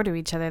next door to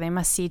each other. They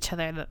must see each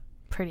other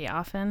pretty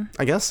often.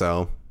 I guess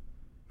so.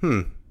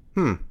 A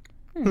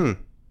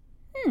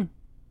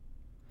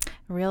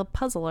real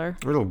puzzler.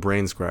 A real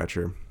brain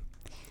scratcher.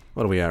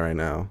 What are we at right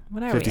now?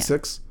 What are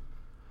 56?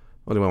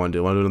 What do I want to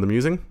do? Want to do another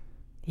musing?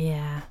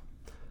 Yeah.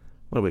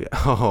 What do we got?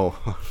 Oh,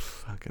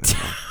 fucking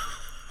hell.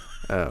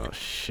 Oh,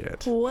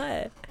 shit.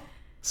 What?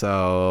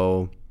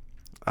 So,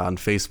 on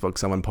Facebook,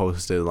 someone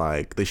posted,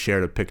 like, they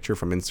shared a picture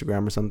from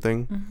Instagram or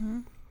something.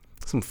 Mm-hmm.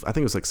 I think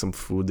it was, like, some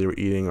food they were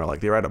eating, or,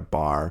 like, they were at a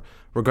bar.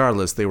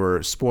 Regardless, they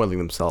were spoiling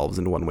themselves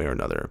in one way or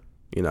another.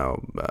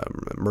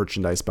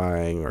 Merchandise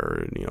buying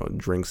or,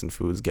 drinks and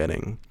foods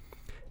getting.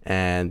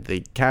 And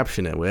they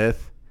caption it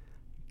with,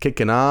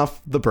 kicking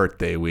off the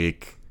birthday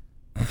week.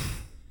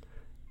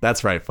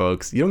 That's right,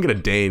 folks. You don't get a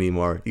day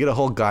anymore. You get a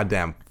whole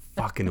goddamn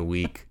fucking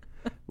week.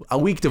 A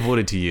week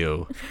devoted to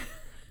you.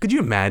 Could you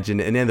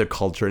imagine in any other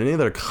culture, in any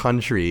other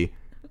country,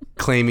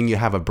 claiming you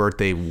have a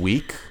birthday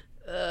week?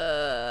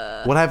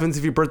 What happens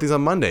if your birthday's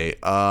on Monday?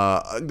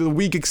 The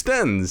week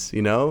extends,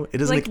 It doesn't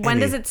like, make when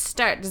any... does it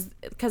start?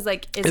 Because,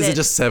 like, is it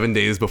just 7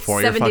 days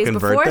before your 7 fucking days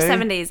before, birthday?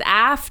 7 days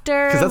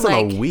after? Because that's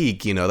like, not a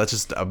week, That's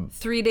just a...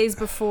 3 days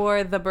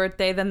before the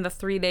birthday, then the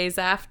 3 days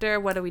after.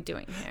 What are we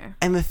doing here?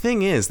 And the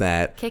thing is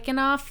that... Kicking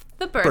off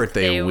the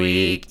birthday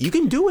week. You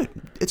can do it.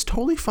 It's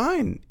totally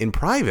fine in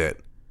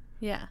private.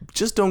 Yeah.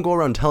 Just don't go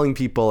around telling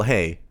people,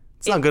 hey...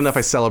 It's not good enough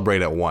I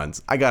celebrate it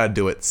once. I gotta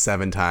do it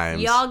 7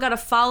 times. Y'all gotta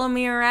follow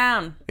me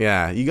around.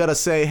 Yeah, you gotta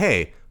say,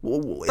 hey...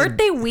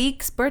 Birthday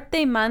weeks,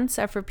 birthday months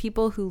are for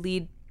people who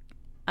lead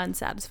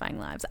unsatisfying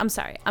lives. I'm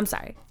sorry.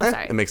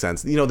 It makes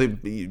sense.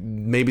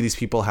 Maybe these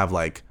people have,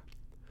 like...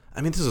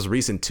 I mean, this was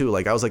recent, too.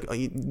 Like, I was like...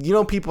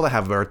 people that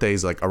have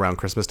birthdays, like, around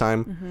Christmas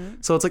time? Mm-hmm.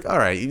 So it's like, all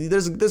right,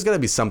 there's gotta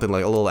be something,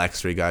 like, a little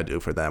extra you gotta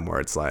do for them where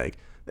it's like...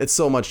 It's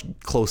so much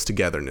close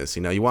togetherness,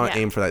 You want to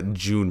aim for that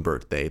June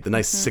birthday, the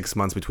nice 6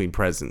 months between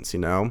presents,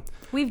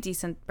 We have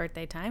decent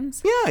birthday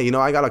times. Yeah,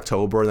 I got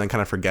October and then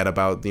kind of forget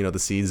about, the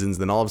seasons.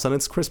 Then all of a sudden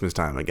it's Christmas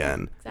time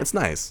again. Exactly. It's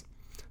nice.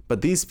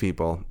 But these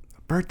people,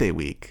 birthday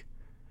week,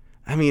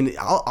 I mean,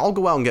 I'll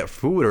go out and get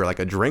food or like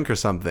a drink or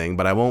something,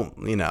 but I won't,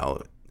 I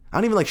don't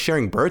even like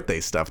sharing birthday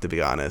stuff, to be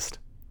honest.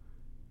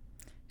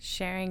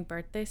 Sharing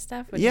birthday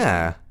stuff?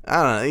 Yeah.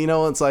 I don't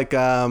know. It's like,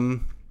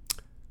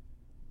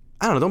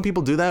 I don't know. Don't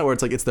people do that where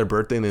it's like it's their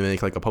birthday and they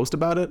make like a post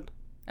about it?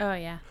 Oh,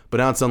 yeah. But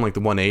now it's done like the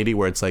 180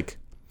 where it's like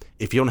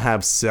if you don't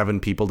have 7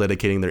 people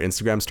dedicating their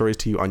Instagram stories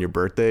to you on your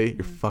birthday,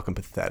 you're fucking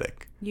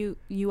pathetic. You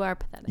are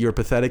pathetic. You're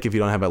pathetic if you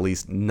don't have at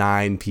least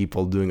 9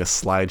 people doing a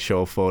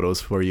slideshow of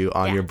photos for you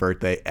on your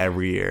birthday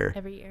every year.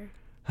 Every year.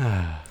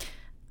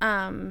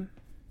 Do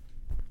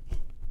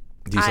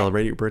you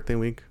celebrate your birthday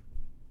week?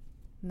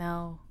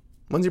 No.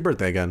 When's your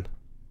birthday again?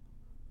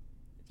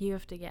 You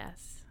have to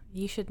guess.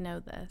 You should know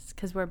this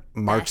because we're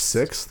March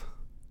best. 6th?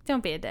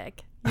 Don't be a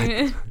dick.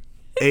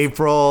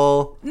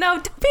 April. No,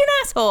 don't be an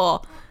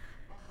asshole.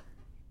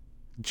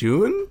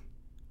 June?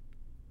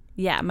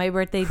 Yeah, my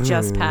birthday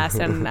just passed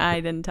and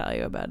I didn't tell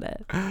you about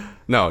it.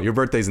 No, your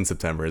birthday's in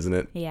September, isn't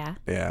it? Yeah.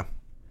 Yeah.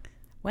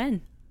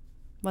 When?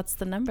 What's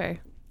the number?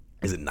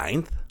 Is it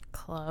 9th?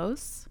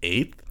 Close.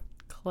 8th?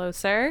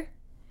 Closer.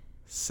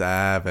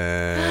 7.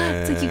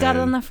 It's like you got it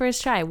on the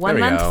first try. 1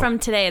 month from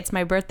today, it's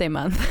my birthday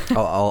month.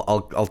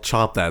 I'll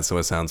chop that so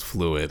it sounds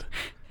fluid.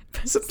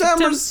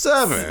 September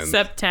 7th.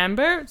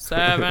 September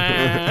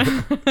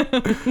 7.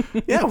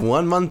 Yeah,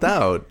 1 month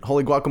out.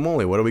 Holy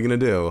guacamole, what are we going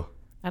to do?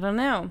 I don't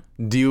know.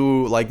 Do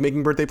you like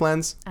making birthday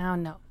plans? Oh,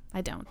 no, I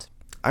don't.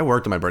 I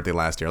worked on my birthday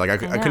last year. Like I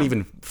couldn't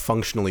even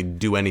functionally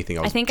do anything.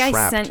 I think trapped.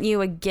 I sent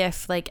you a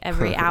GIF like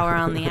every hour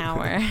on the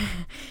hour.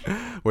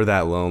 We're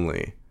that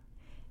lonely.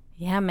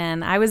 Yeah,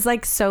 man. I was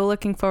like so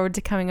looking forward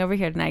to coming over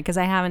here tonight because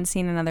I haven't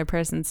seen another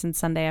person since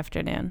Sunday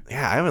afternoon.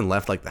 Yeah, I haven't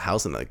left like the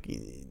house and like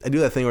I do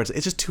that thing where it's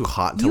just too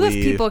hot to leave. You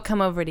have people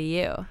come over to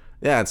you.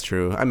 Yeah, it's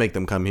true. I make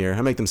them come here.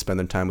 I make them spend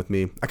their time with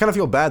me. I kind of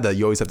feel bad that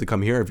you always have to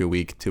come here every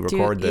week to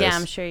record this. Yeah,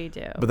 I'm sure you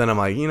do. But then I'm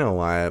like, you know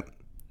what?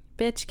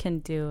 Bitch can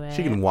do it.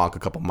 She can walk a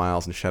couple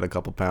miles and shed a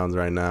couple pounds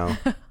right now.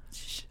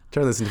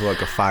 Turn this into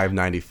like a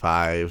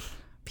 595.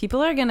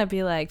 People are going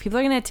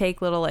to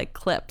take little like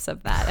clips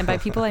of that. And by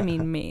people, I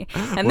mean me.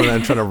 And when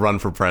I'm trying to run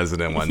for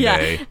president one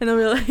day. And they'll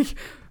be like,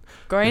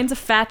 Gorian's a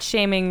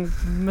fat-shaming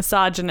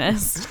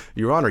misogynist.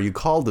 Your Honor, you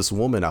called this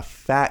woman a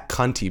fat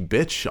cunty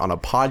bitch on a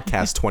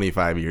podcast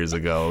 25 years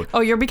ago.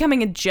 Oh, you're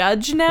becoming a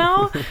judge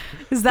now?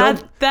 Is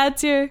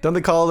that's your... Don't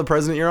they call the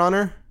president Your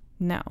Honor?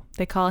 No,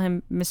 they call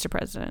him Mr.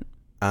 President.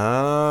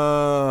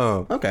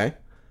 Oh, okay.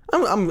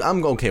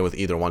 I'm okay with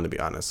either one, to be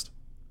honest.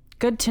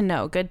 Good to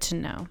know. Good to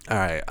know. All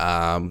right.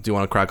 Do you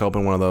want to crack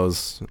open one of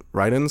those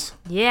write-ins?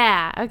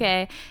 Yeah.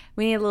 Okay.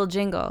 We need a little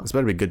jingle. This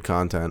better be good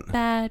content.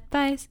 Bad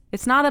advice.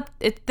 It's not up.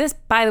 This,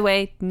 by the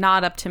way,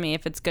 not up to me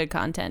if it's good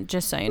content.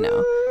 Just so you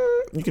know.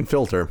 You can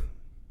filter.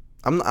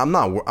 I'm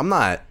not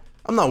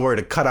worried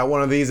to cut out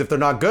one of these if they're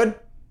not good.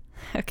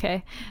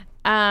 Okay.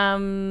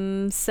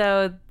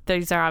 So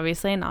these are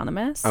obviously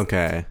anonymous.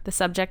 Okay. The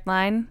subject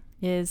line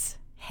is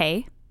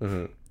 "Hey."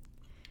 Mm-hmm.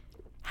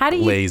 How do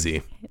you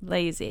lazy?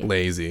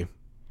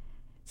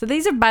 So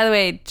these are, by the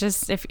way,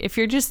 just if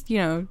you're just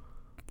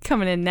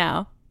coming in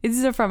now,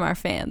 these are from our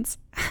fans.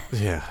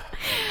 Yeah.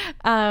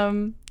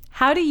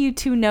 How do you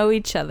two know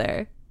each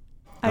other?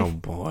 Oh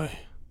boy.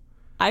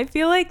 I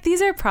feel like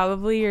these are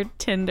probably your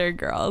Tinder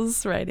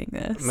girls writing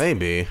this.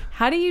 Maybe.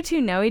 How do you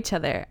two know each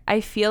other?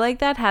 I feel like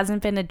that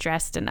hasn't been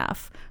addressed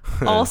enough.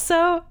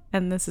 Also,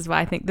 and this is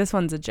why I think this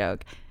one's a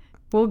joke,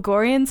 will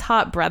Gorian's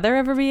hot brother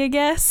ever be a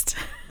guest?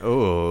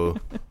 Oh,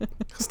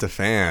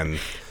 Stefan.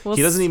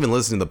 He doesn't even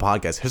listen to the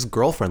podcast. His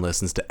girlfriend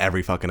listens to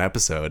every fucking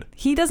episode.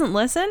 He doesn't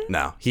listen?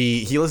 No.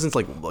 He listens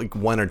like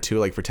one or two,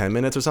 like for 10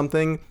 minutes or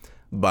something.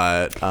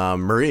 But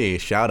Marie,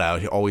 shout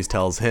out, he always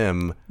tells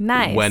him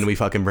when we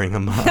fucking bring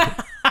him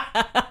up.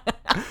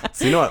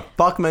 So you know what?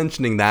 Fuck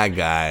mentioning that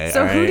guy.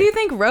 So who do you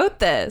think wrote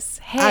this?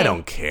 Hey. I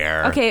don't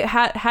care. Okay,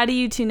 how do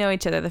you two know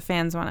each other? The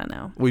fans want to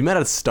know. We met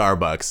at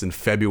Starbucks in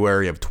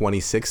February of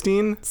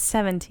 2016.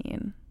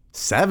 17.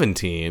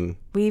 17?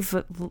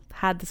 We've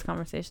had this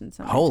conversation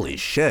so much. Holy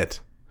shit.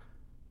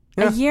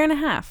 Yeah. A year and a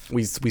half.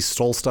 We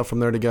stole stuff from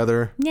there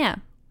together. Yeah.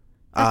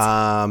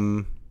 I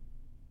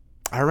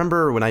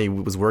remember when I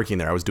was working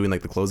there, I was doing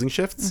like the closing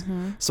shifts.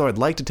 Mm-hmm. So I'd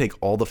like to take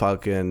all the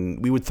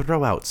fucking... We would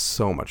throw out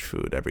so much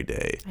food every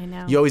day. I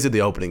know. You always did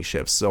the opening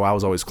shifts, so I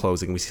was always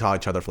closing. We saw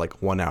each other for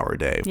like 1 hour a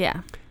day. Yeah.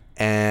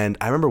 And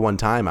I remember one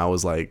time I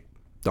was like,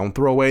 don't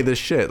throw away this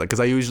shit. Like, because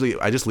I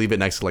just leave it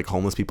next to like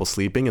homeless people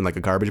sleeping in like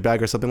a garbage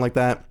bag or something like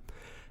that.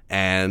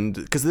 And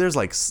because there's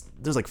like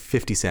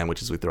 50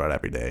 sandwiches we throw out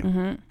every day.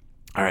 Mm-hmm.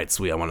 All right,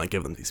 sweet. I want to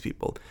give them to these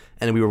people.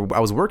 And I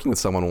was working with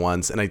someone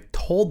once, and I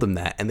told them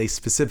that, and they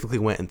specifically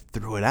went and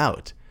threw it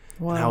out.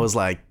 Wow. And I was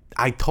like,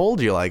 I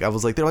told you, like, I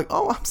was like, they're like,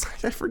 oh, I'm sorry,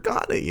 I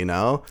forgot it, you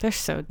know? They're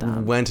so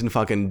dumb. Went and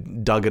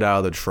fucking dug it out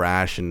of the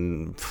trash,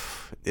 and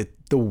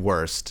the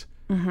worst.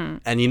 Mm-hmm.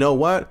 And you know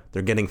what?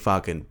 They're getting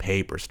fucking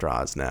paper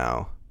straws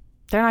now.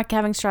 They're not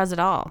having straws at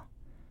all.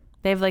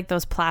 They have like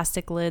those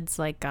plastic lids,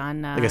 like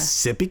on like a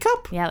sippy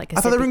cup. Yeah, like a sippy cup.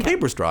 I thought they were in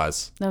paper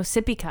straws. No,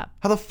 sippy cup.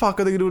 How the fuck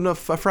are they doing a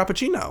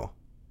frappuccino?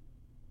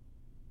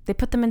 They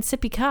put them in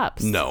sippy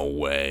cups. No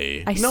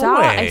way. I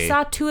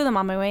saw 2 of them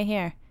on my way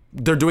here.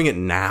 They're doing it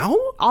now?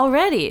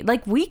 Already,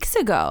 like weeks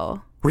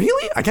ago.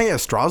 Really? I can't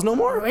get straws no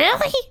more?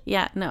 Really?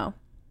 Yeah, no.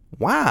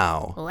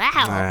 Wow.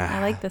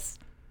 I like this.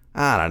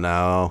 I don't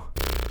know.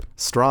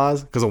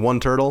 Straws? Because of one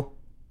turtle?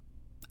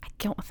 I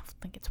don't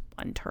think it's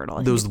one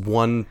turtle. There was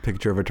one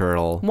picture of a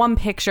turtle. One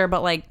picture,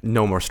 but like...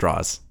 No more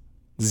straws.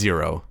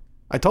 0.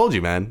 I told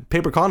you, man.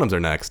 Paper condoms are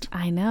next.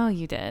 I know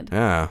you did.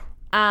 Yeah.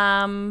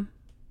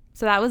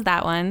 So that was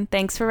that one.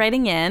 Thanks for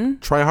writing in.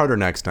 Try harder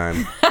next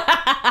time.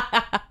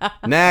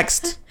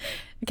 Next.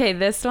 Okay,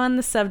 this one,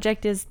 the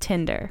subject is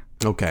Tinder.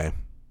 Okay.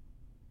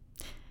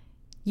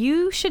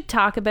 You should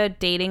talk about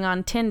dating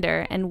on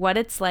Tinder and what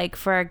it's like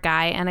for a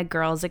guy and a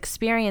girl's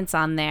experience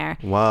on there.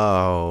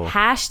 Whoa. #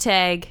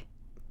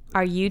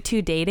 are you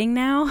two dating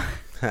now?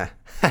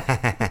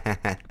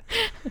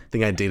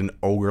 Think I'd date an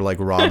ogre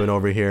like Robin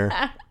over here?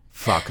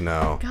 Fuck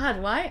no.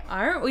 God, why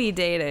aren't we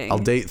dating? I'll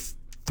date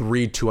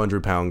 3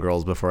 200-pound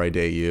girls before I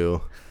date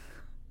you.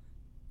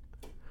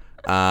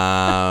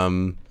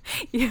 Oh,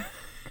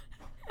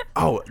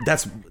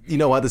 that's... You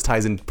know what? This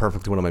ties in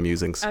perfectly to one of my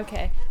musings.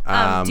 Okay.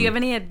 Do you have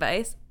any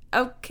advice?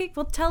 Okay,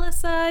 well, tell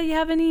us, you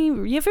have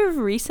a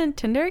recent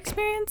Tinder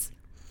experience?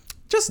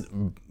 Just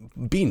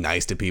be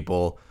nice to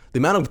people. The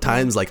amount of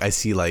times, like, I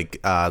see,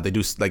 like, they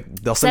do, like,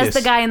 they'll send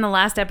Says the guy in the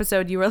last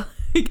episode, you were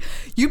like,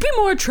 you'd be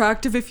more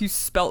attractive if you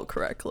spelt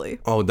correctly.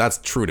 Oh, that's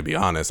true, to be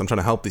honest. I'm trying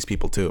to help these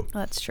people, too. Oh,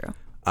 that's true.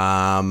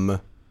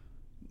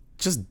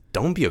 Just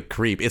don't be a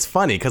creep. It's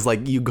funny, because,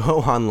 like, you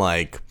go on,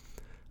 like,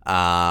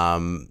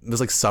 there's,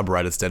 like,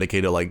 subreddits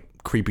dedicated to, like,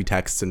 creepy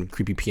texts and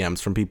creepy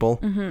PMs from people.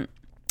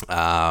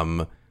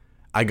 Mm-hmm.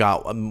 I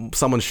got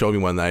someone showed me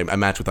one that I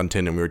matched with on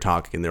Tinder, and we were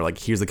talking, and they're like,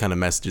 here's the kind of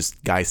messages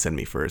guys send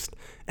me first.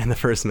 And the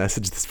first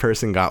message this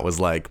person got was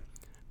like,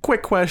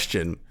 quick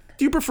question,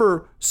 do you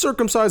prefer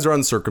circumcised or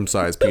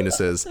uncircumcised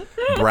penises?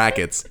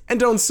 Brackets. And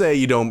don't say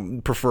you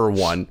don't prefer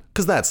one,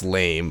 because that's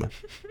lame.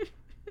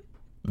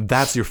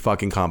 That's your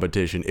fucking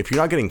competition. If you're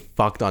not getting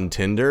fucked on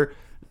Tinder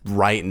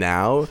right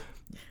now,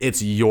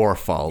 it's your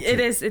fault. It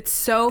is. It's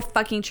so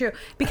fucking true.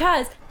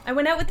 Because I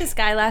went out with this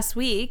guy last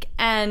week,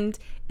 and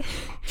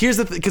Here's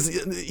the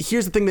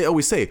thing they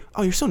always say.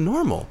 Oh, you're so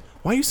normal.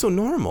 Why are you so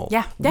normal?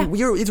 Yeah.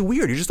 It's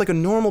weird. You're just like a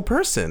normal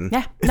person.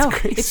 yeah,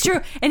 Crazy. it's true.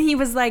 And he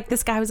was like,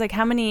 this guy was like,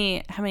 how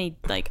many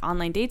like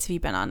online dates have you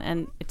been on?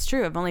 And it's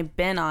true. I've only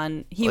been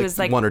on. He was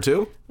like 1 or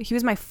 2. He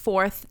was my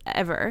 4th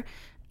ever,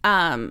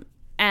 and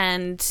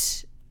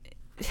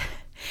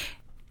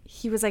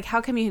he was like,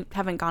 how come you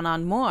haven't gone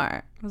on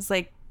more? I was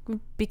like,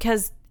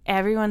 because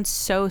everyone's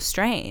so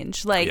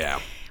strange. Like, Yeah.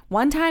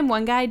 one time,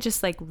 one guy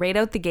just like right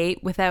out the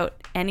gate without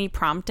any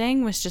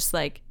prompting was just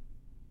like,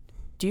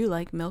 do you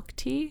like milk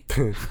tea?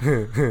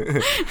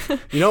 You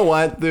know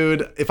what,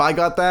 dude? If I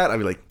got that, I'd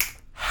be like,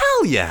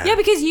 hell yeah. Yeah,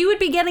 because you would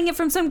be getting it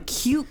from some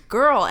cute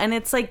girl, and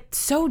it's like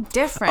so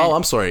different. Oh,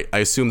 I'm sorry. I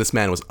assume this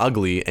man was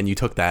ugly, and you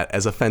took that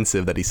as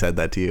offensive that he said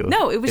that to you.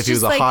 No, it was if he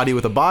was just a like- hottie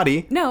with a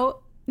body. No,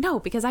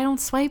 because I don't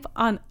swipe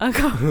on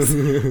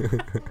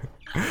uggos.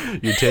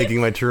 You're taking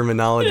my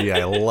terminology.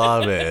 I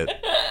love it.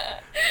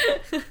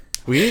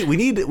 We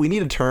need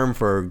a term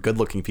for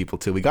good-looking people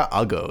too. We got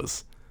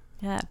uggos,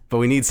 Yeah, but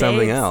we need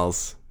something Babes.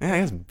 else. Yeah, I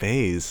guess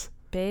bays.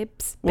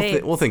 babes.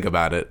 We'll think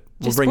about it.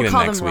 Just- We'll bring we'll it in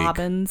call next them week.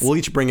 robins. We'll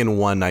each bring in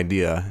one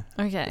idea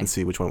Okay. and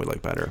see which one we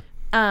like better.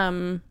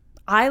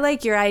 I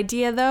like your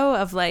idea though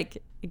of like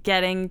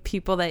getting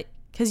people that,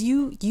 because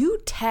you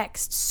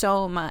text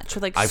so much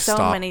with like I've so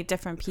stopped. many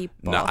different people.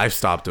 No, I've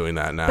stopped doing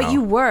that now. But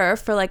you were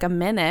for like a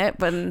minute,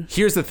 but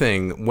Here's the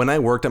thing: when I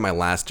worked at my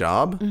last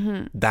job,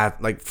 Mm-hmm.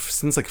 that like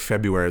since like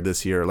February of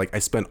this year, like I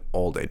spent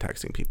all day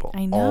texting people,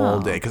 I know. all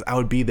day, because I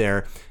would be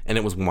there, and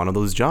it was one of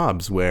those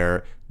jobs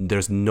where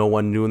there's no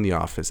one new in the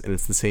office, and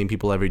it's the same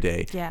people every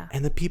day. Yeah.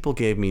 And the people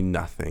gave me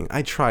nothing.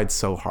 I tried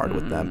so hard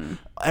with them.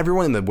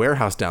 Everyone in the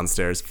warehouse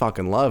downstairs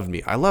fucking loved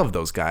me. I love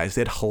those guys.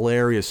 They had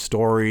hilarious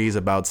stories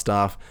about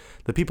stuff.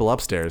 The people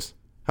upstairs.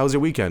 How was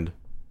your weekend?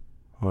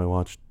 Oh, I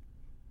watched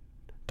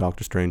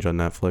Doctor Strange on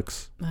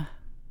Netflix.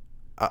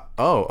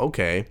 Oh,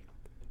 okay.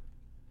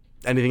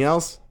 Anything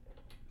else?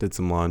 Did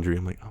some laundry.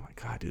 I'm like, oh my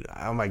god, dude.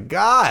 Oh my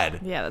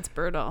god. yeah, that's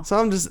brutal. So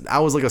I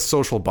was like a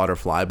social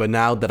butterfly, but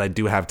now that I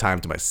do have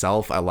time to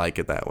myself, I like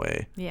it that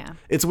way. Yeah.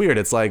 It's weird.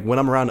 It's like when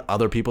I'm around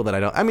other people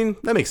that I mean,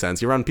 that makes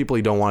sense. You're around people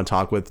you don't want to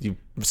talk with, you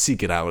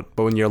seek it out.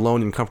 But when you're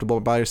alone and comfortable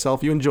by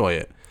yourself, you enjoy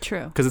it.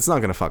 True. Because it's not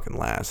going to fucking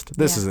last.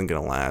 This Yeah. isn't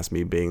going to last,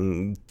 me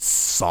being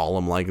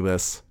solemn like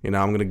this. You know,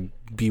 I'm going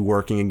to be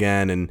working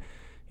again and,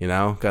 you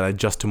know, got to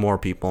adjust to more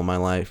people in my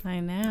life. I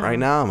know. Right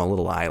now, I'm a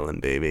little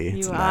island, baby.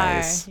 It's You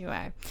nice. are. You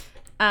are.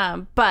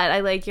 But I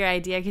like your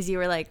idea because you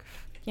were like,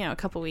 you know, a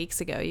couple weeks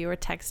ago, you were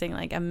texting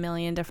like a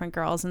million different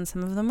girls, and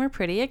some of them were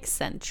pretty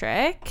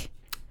eccentric.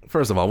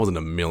 First of all, it wasn't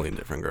a million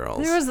different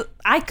girls.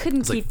 I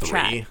couldn't It's like keep 3,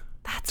 track.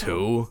 That's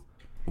 2,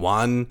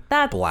 1,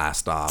 That-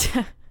 blast off.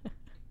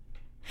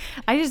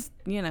 I just,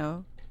 you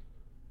know,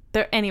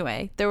 there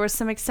were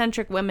some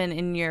eccentric women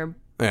in your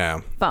Yeah.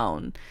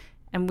 phone,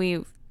 and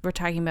we were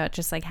talking about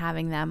just like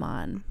having them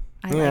on.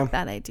 I Yeah. like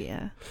that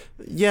idea.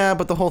 Yeah,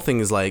 but the whole thing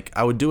is like,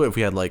 I would do it if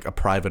we had like a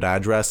private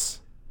address.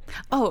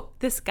 Oh,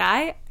 this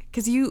guy,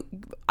 because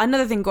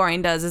another thing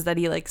Gorian does is that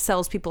he like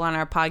sells people on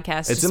our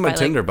podcast. It's just in my by,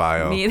 Tinder like,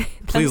 bio. meeting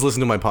Please listen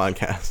to my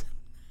podcast.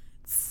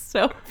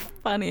 So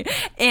funny,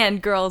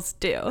 and girls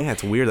do. Yeah,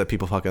 it's weird that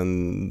people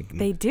fucking.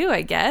 They do,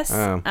 I guess.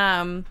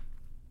 Oh.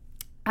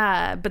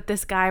 But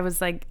this guy was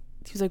like,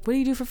 he was like, "What do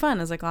you do for fun?"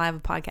 I was like, "Well, I have a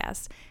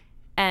podcast."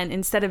 And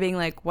instead of being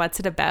like, "What's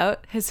it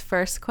about?" his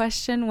first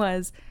question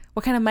was,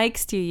 "What kind of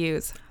mics do you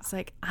use?" I was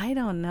like, "I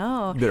don't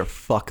know." You better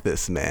fuck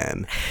this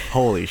man.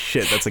 Holy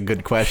shit, that's a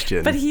good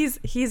question. But he's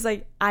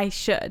like, "I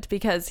should,"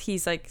 because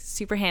he's like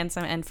super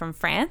handsome and from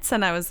France.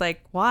 And I was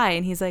like, "Why?"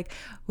 And he's like,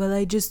 "Well,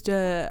 I just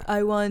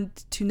I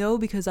want to know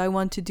because I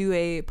want to do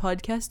a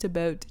podcast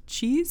about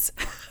cheese."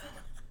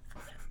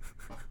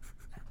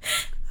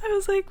 I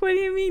was like, "What do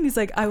you mean?" He's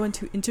like, "I want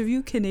to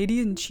interview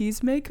Canadian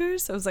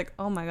cheesemakers." I was like,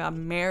 "Oh my god,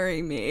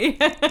 marry me."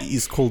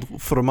 He's called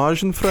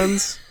Fromage and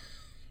Friends.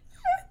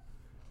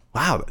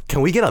 Wow,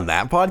 can we get on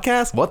that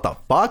podcast? What the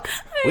fuck?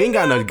 We ain't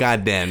got no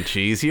goddamn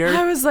cheese here.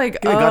 I was like,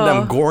 Get a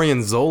goddamn "Oh."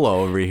 Gorgonzola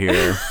over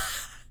here.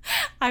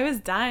 I was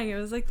dying. It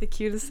was like the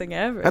cutest thing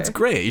ever. That's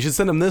great. You should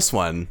send him this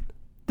one.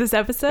 This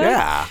episode?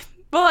 Yeah.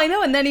 Well, I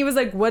know. And then he was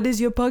like, "What is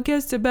your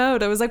podcast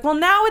about?" I was like, "Well,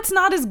 now it's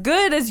not as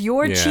good as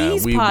your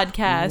cheese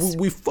podcast."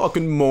 We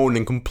fucking moan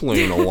and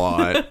complain a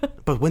lot.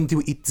 But when do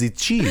we eat the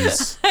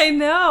cheese? I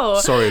know.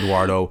 Sorry,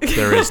 Eduardo.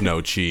 There is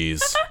no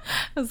cheese.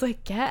 I was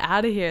like, "Get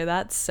out of here.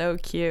 That's so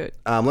cute."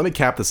 Let me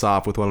cap this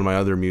off with one of my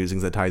other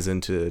musings that ties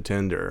into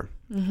Tinder.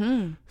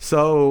 Mm-hmm.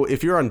 So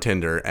if you're on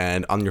Tinder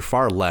and on your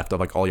far left of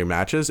like all your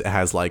matches, it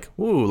has like,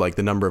 ooh, like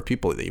the number of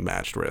people that you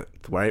matched with,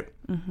 right?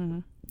 Mm-hmm.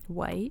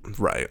 White.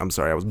 Right. I'm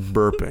sorry. I was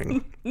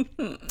burping.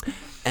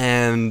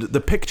 And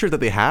the picture that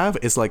they have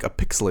is like a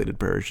pixelated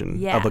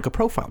version of like a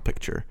profile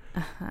picture.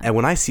 And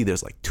when I see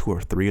there's like 2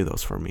 or 3 of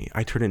those for me,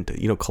 I turn into,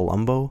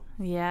 Columbo?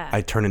 Yeah.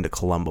 I turn into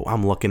Columbo.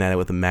 I'm looking at it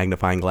with a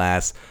magnifying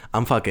glass.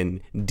 I'm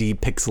fucking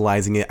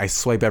depixelizing it. I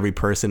swipe every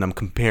person. I'm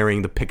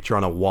comparing the picture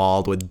on a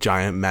wall to a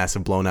giant,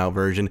 massive, blown out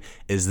version.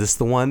 Is this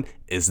the one?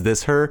 Is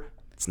this her?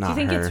 It's not her.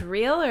 Do you think it's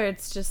real or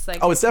it's just like...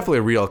 Oh, it's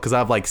definitely real because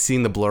I've like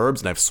seen the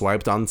blurbs and I've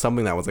swiped on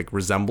something that was like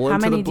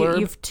resemblant to the blurb. How many do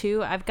you have?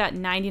 2? I've got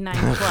 99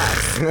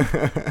 plus.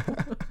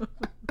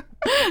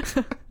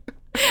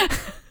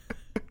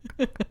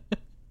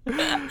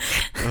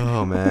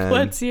 Oh man.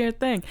 What's your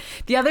thing?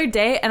 The other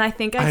day, and I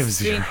think I have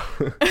 0.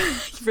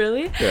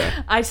 Really?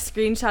 Yeah. I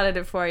screenshotted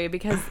it for you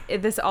because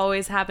this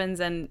always happens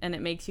and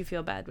it makes you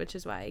feel bad, which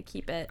is why I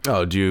keep it.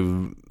 Oh, do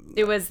you...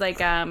 It was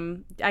like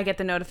I get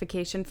the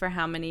notification for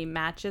how many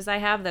matches I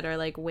have that are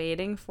like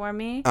waiting for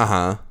me.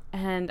 Uh-huh.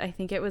 And I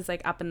think it was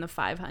like up in the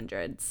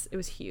 500s. It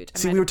was huge.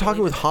 See, we were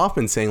talking with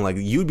Hoffman saying like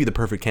you'd be the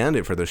perfect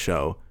candidate for the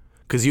show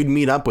because you'd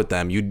meet up with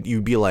them.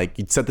 You'd be like,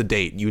 you'd set the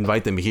date, you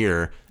invite them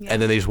here, and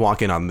then they just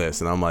walk in on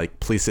this. And I'm like,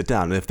 please sit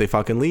down. And if they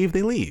fucking leave,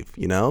 they leave,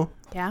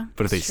 Yeah.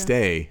 But if they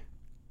stay,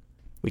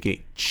 we can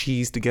eat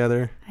cheese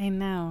together. I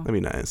know. That'd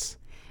be nice.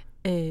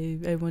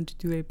 I want to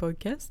do a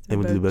podcast. I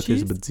want to do a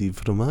podcast about the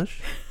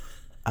fromage.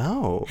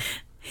 Oh,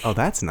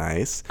 that's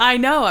nice. I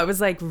know. I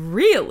was like,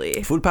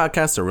 really? Food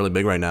podcasts are really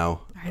big right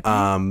now.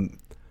 Ben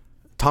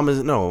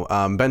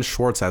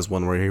Schwartz has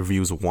one where he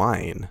reviews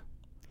wine.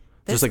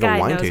 This Just like guy a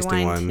wine knows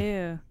tasting wine one.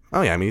 too.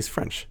 Oh yeah, I mean he's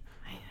French.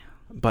 I know.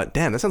 But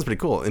damn, that sounds pretty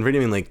cool. And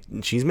reading like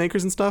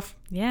cheesemakers and stuff.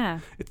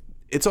 Yeah.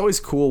 It's always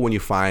cool when you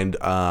find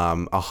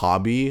a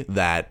hobby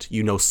that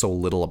you know so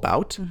little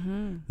about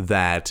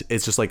that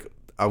it's just like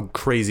a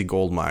crazy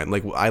gold mine.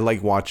 Like I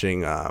like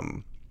watching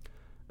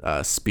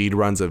speed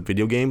runs of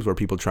video games where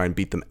people try and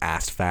beat them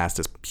as fast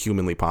as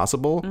humanly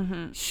possible.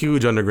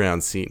 Huge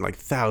underground scene, like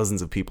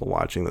thousands of people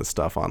watching this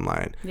stuff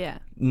online. Yeah.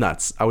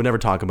 Nuts. I would never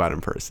talk about it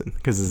in person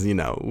because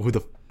who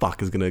the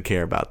fuck is gonna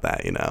care about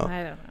that? I don't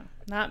know.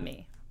 Not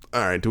me.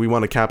 All right. Do we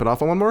want to cap it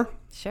off on one more?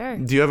 Sure.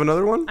 Do you have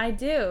another one? I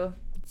do.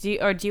 Do you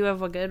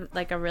have a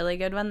really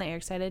good one that you're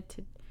excited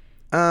to?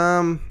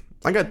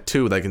 I got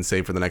 2 that I can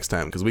save for the next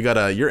time because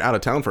you're out of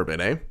town for a bit,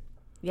 eh?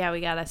 Yeah,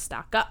 we gotta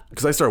stock up.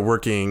 Because I start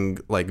working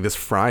like this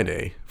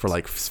Friday for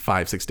like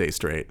 5-6 days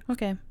straight.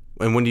 Okay.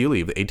 And when do you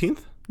leave? The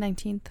 18th?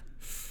 19th.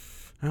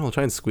 I don't know, we'll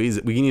try and squeeze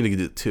it. We need to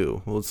do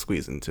 2. We'll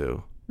squeeze in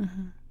 2.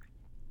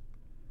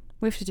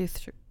 We have to do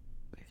 3.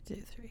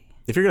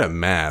 If you're good at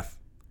math,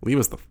 leave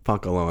us the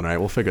fuck alone, all right?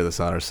 We'll figure this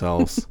out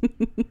ourselves.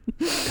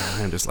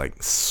 God, I'm just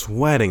like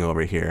sweating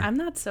over here. I'm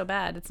not so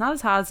bad. It's not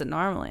as hot as it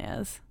normally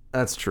is.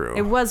 That's true.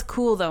 It was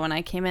cool though when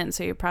I came in,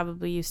 so you're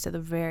probably used to the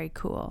very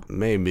cool.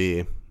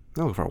 Maybe.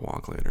 I'll go for a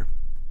walk later.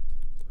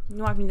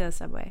 You walk me to the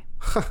subway.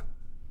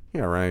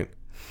 Yeah, right.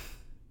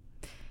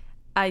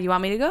 You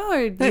want me to go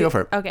or? Go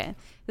for it. Okay.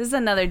 This is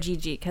another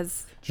Gigi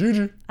because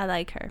I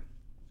like her.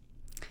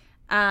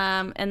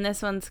 And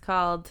this one's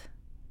called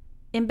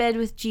 "In Bed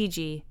with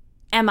Gigi."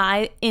 Am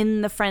I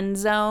in the friend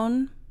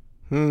zone?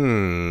 Have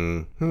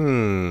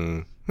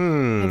you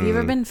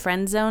ever been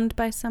friend zoned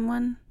by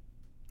someone?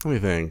 Let me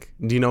think.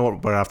 Do you know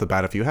what right off the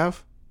bat if you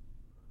have?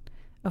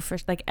 Oh, for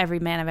like every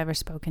man I've ever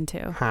spoken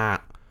to.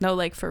 Ha. No,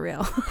 like for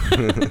real.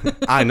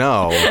 I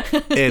know.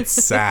 It's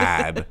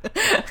sad.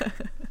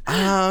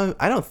 I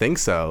don't think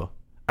so.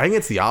 I think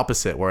it's the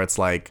opposite where it's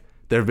like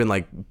there have been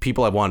like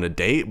people I wanted to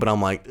date, but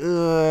I'm like,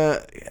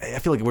 I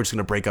feel like we're just going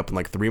to break up in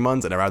like 3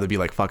 months and I'd rather be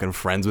like fucking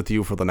friends with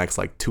you for the next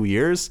like 2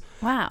 years.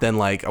 Wow. Than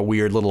like a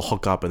weird little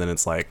hookup and then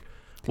it's like,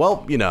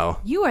 well,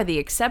 You are the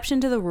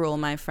exception to the rule,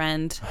 my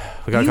friend.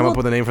 We got to come up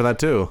with a name for that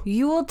too.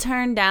 You will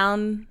turn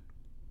down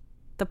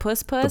the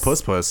puss The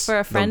puss for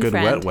a friend. The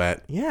good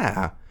wet.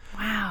 Yeah.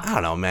 Wow. I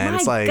don't know, man. My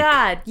It's like,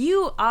 God,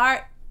 you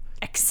are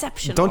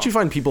exceptional. don't you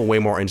find people way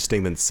more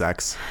interesting than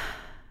sex?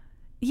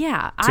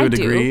 Yeah, To a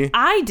degree?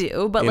 I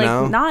do, but You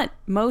know? not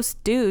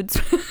most dudes,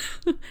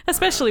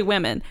 especially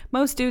women.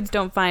 Most dudes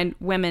don't find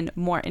women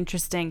more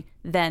interesting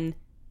than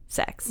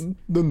sex.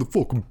 Than the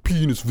fucking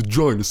penis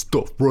vagina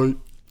stuff, right?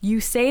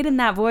 You say it in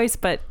that voice,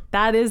 but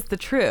that is the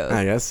truth.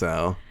 I guess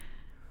so.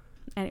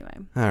 Anyway.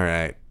 All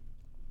right.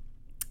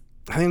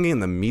 I think I'm getting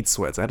the meat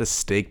sweats. I had a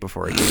steak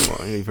before you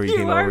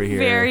came are over here.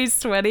 very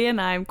sweaty, and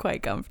I'm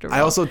quite comfortable.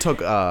 I also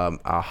took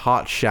a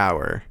hot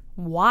shower.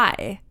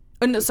 Why?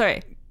 Oh, no,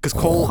 sorry.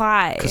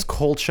 Why? Because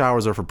cold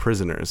showers are for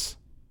prisoners.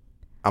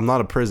 I'm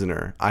not a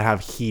prisoner. I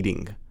have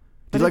heating.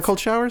 Do you like cold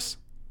showers?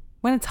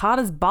 When it's hot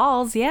as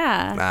balls,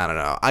 yeah. I don't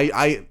know.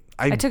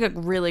 I took a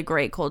really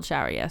great cold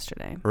shower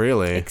yesterday.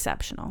 Really?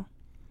 Exceptional.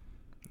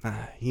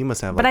 You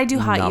must have But I do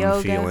hot numb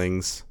yoga.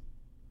 feelings.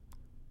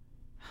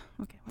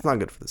 Okay. It's not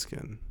good for the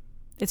skin.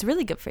 It's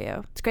really good for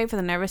you. It's great for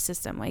the nervous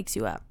system. Wakes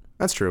you up.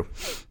 That's true.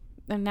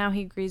 And now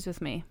he agrees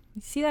with me.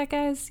 You see that,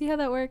 guys? See how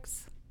that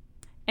works?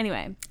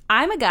 Anyway,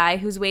 I'm a guy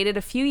who's waited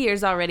a few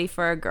years already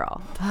for a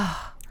girl.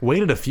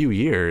 Waited a few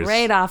years.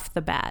 Right off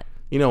the bat.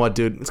 You know what,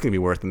 dude? It's going to be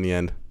worth it in the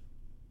end.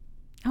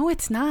 Oh,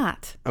 it's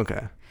not.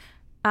 Okay.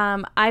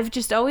 I've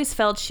just always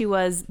felt she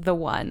was the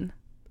one.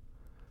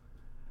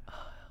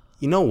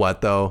 You know what,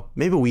 though?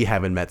 Maybe we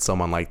haven't met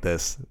someone like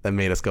this that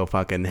made us go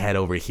fucking head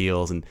over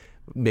heels and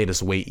made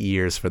us wait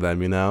years for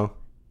them, you know?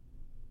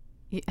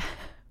 Yeah.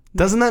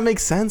 Doesn't that make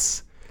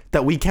sense?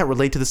 That we can't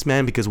relate to this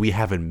man because we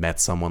haven't met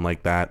someone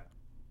like that?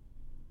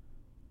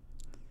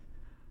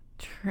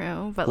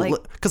 True, but like...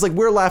 Because, like,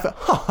 we're laughing.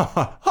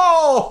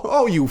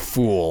 Oh, you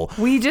fool.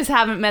 We just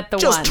haven't met the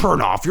one. Just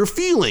turn off your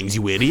feelings,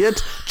 you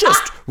idiot.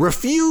 Just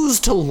refuse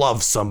to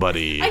love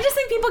somebody. I just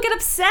think people get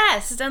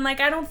obsessed, and like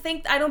I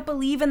don't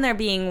believe in there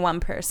being one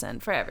person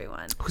for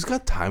everyone. Who's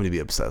got time to be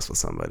obsessed with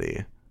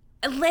somebody?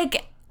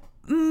 Like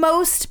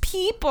most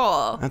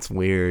people. That's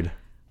weird.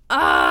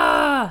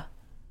 I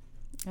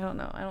don't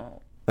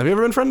know. Have you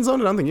ever been friend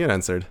zoned? I don't think you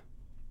answered.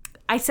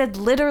 I said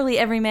literally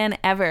every man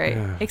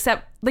ever,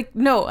 except like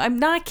no, I'm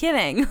not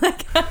kidding.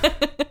 Like,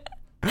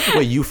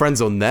 wait, you friend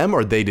zoned them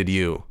or they did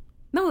you?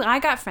 no, I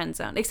got friend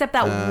zoned, except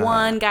that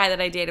one guy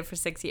that I dated for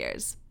 6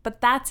 years.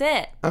 But that's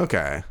it.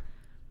 Okay.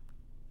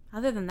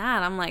 Other than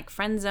that, I'm like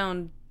friend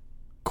zoned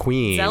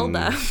Queen.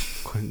 Zelda.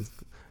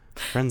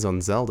 Friends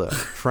on Zelda.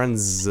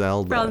 Friends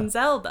Zelda. From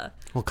Zelda.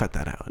 We'll cut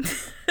that out.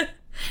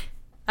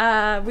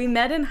 We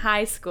met in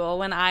high school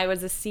when I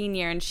was a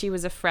senior and she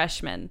was a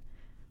freshman.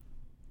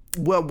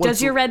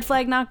 Does your red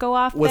flag not go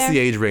off What's there? the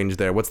age range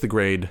there? What's the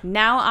grade?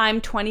 Now I'm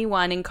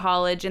 21 in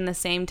college in the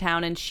same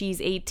town, and she's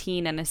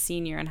 18 and a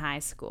senior in high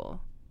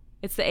school.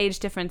 It's the age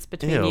difference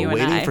between you and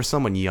waiting I. for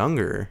someone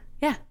younger.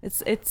 Yeah,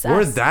 it's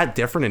We're us. that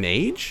different in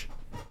age?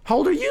 How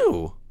old are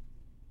you?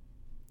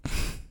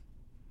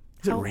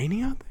 Is it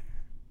raining out there?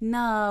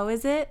 No,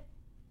 is it?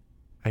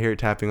 I hear it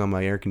tapping on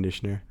my air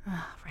conditioner.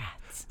 Oh,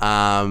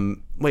 rats.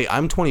 Wait,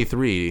 I'm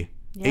 23.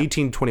 Yep.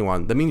 18,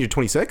 21. That means you're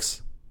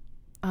 26?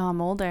 Oh,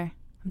 I'm older.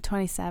 I'm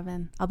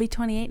 27. I'll be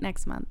 28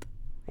 next month.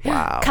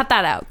 Wow. Cut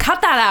that out.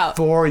 Cut that out.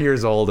 4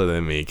 years older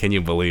than me. Can you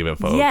believe it,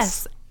 folks?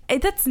 Yes.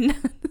 That's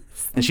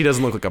And she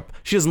doesn't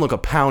look a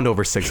pound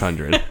over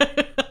 600.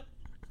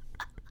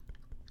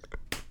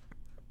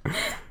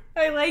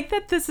 I like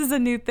that this is a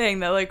new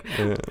thing that like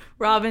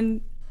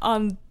Robin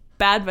on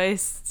Bad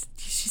Vice,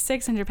 she's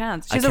 600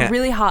 pounds. She has a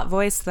really hot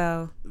voice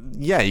though.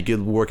 Yeah, you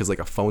could work as like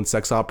a phone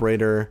sex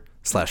operator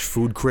 /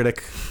 food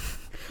critic.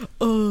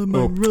 I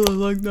really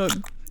like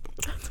that.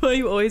 That's why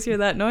you always hear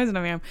that noise in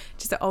my room.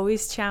 Just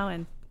always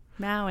chowing,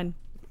 mowing.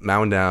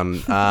 Mowing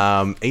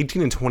down.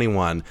 18 and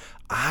 21.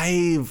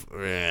 I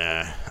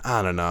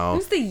don't know.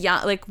 Who's the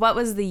young? Like, what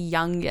was the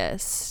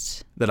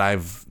youngest? That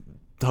I've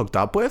hooked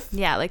up with?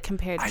 Yeah, like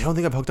compared to. I don't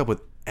think I've hooked up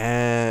with,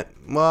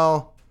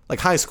 like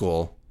high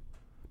school.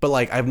 But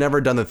like, I've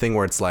never done the thing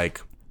where it's like,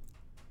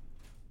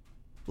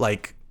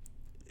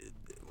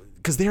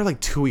 because they're like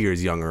 2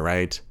 years younger,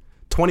 right?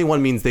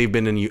 21 means they've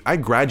been in, I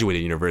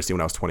graduated university when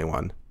I was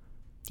 21.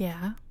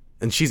 Yeah.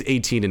 And she's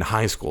 18 in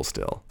high school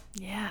still.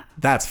 Yeah.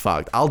 That's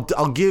fucked.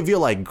 I'll give you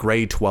like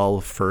grade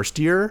 12 first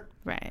year.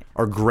 Right.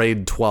 Or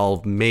grade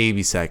 12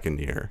 maybe second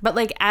year. But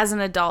like as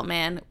an adult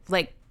man,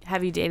 like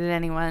have you dated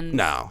anyone?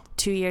 No.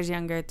 2 years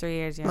younger, 3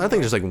 years younger? I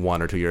think just like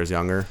 1 or 2 years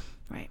younger.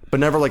 Right. But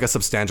never like a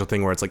substantial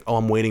thing where it's like, oh,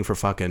 I'm waiting for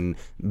fucking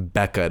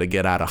Becca to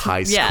get out of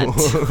high school.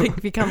 Yeah, to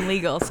like become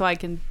legal so I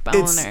can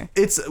bone her.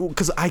 It's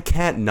because I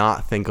can't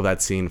not think of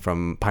that scene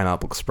from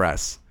Pineapple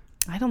Express.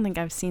 I don't think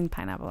I've seen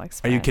Pineapple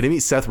Express. Are you kidding me?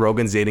 Seth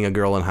Rogen's dating a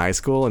girl in high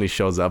school and he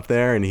shows up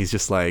there and he's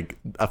just like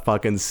a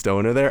fucking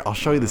stoner there. I'll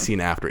show you the scene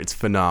after. It's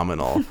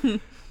phenomenal.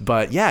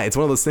 But yeah, it's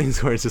one of those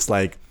things where it's just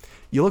like,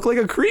 you look like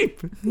a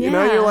creep. You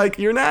know,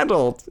 you're an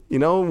adult. You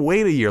know,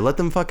 wait a year. Let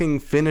them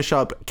fucking finish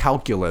up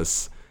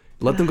calculus.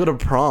 Let them go to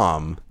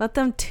prom. Let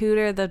them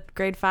tutor the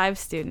grade 5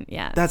 student.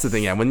 Yeah. That's the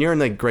thing. Yeah. When you're in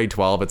like grade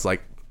 12, it's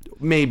like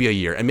maybe a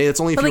year. I mean, it's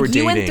only if but you were like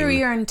dating. you went through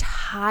your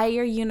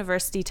entire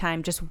university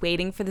time just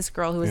waiting for this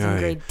girl who was in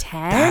grade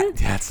 10.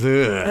 That's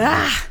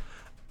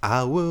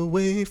I will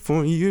wait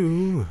for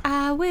you.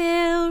 I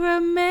will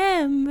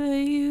remember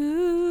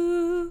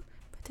you.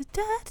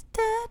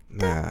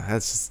 Yeah,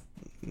 that's just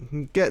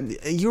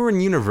you were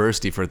in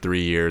university for 3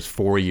 years,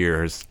 4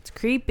 years. It's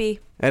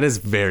creepy. That is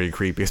very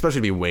creepy, especially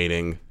to be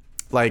waiting.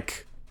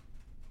 Like,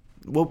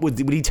 what would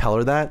he tell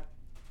her that?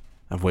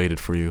 I've waited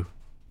for you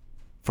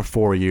for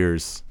 4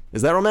 years.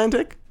 Is that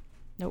romantic?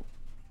 Nope.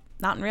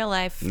 Not in real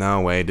life.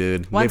 No way,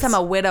 dude. Once I'm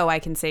a widow, I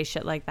can say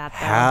shit like that. Though.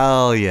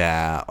 Hell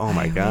yeah. Oh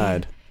my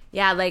God.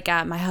 Yeah, like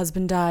my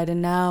husband died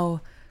and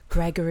now,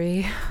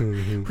 Gregory,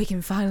 we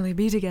can finally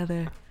be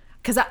together.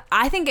 Because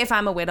I think if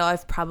I'm a widow,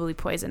 I've probably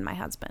poisoned my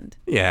husband.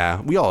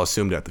 Yeah, we all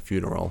assumed at the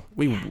funeral.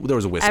 There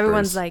was a whisper.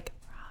 Everyone's like,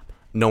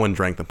 no one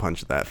drank the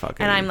punch of that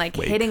fucking. and I'm like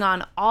hitting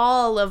on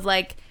all of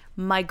like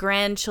my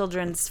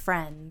grandchildren's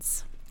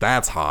friends.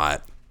 That's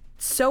hot.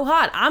 So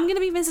hot. I'm gonna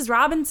be Mrs.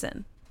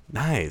 Robinson,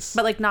 Nice.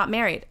 but like not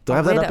married. Do I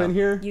have A that up widow. in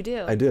here? You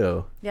do. I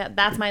do. Yeah,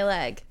 that's my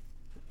leg.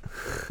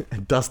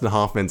 Dustin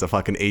Hoffman's a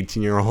fucking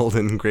 18-year-old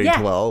in grade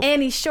Yeah, 12.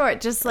 and he's short,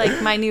 just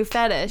like my new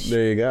fetish.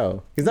 There you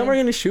go. He's not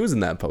wearing any shoes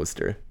in that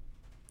poster.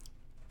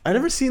 I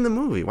never seen the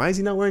movie. Why is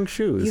he not wearing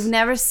shoes? You've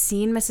never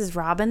seen Mrs.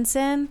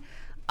 Robinson?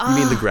 You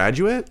mean The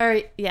Graduate?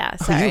 Or yeah,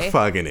 sorry. You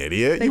fucking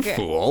idiot. You gra-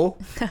 fool.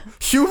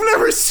 You've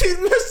never seen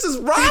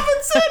Mrs.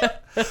 Robinson?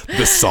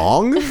 The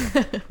song?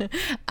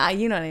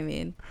 You know what I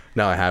mean.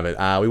 No, I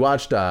haven't. We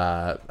watched,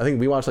 I think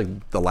we watched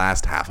like the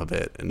last half of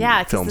it in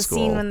Yeah, film because the school.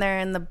 scene when they're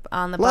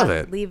on the Love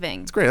bus it.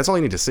 leaving. It's great. That's all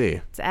you need to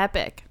see, It's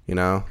epic. you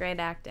know? Great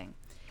acting.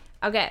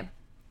 Okay.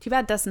 Too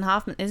bad Dustin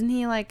Hoffman. Isn't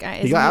he like...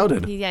 He got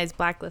outed. Yeah, he's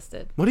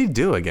blacklisted. What did he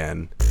do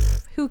again?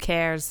 Who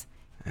cares?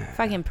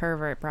 Fucking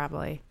pervert,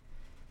 probably.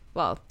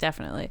 Well,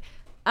 definitely.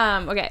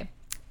 Okay.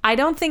 I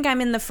don't think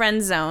I'm in the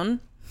friend zone.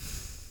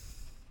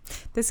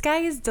 This guy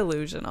is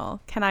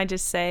delusional. Can I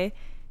just say?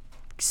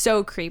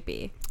 So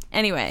creepy.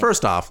 Anyway.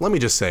 First off, let me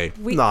just say,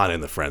 not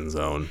in the friend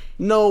zone.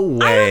 No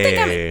way. I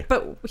don't think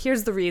but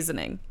here's the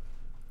reasoning.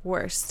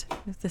 Worst.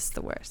 This is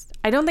the worst.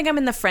 I don't think I'm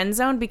in the friend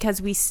zone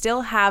because we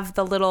still have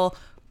the little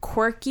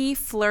quirky,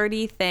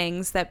 flirty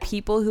things that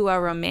people who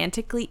are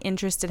romantically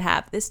interested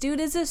have. This dude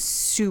is a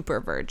super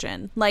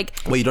virgin. Like,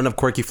 Wait, you don't have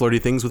quirky, flirty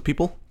things with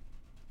people?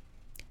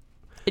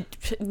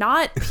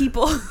 not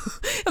people.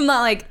 I'm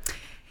not like...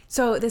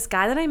 So this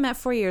guy that I met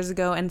 4 years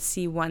ago and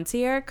see once a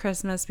year at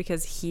Christmas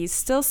because he's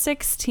still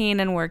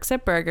 16 and works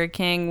at Burger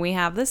King. We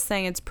have this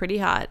thing. It's pretty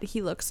hot.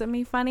 He looks at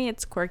me funny.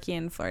 It's quirky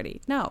and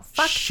flirty. No,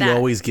 fuck She that.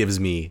 always gives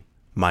me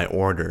my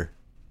order.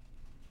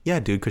 Yeah,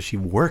 dude, because she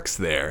works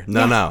there.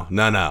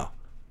 No.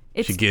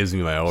 She gives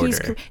me my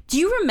order. Do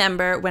you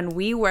remember when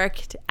we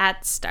worked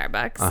at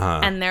Starbucks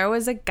and there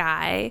was a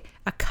guy,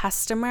 a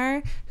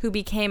customer, who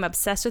became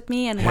obsessed with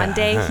me, and one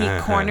day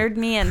he cornered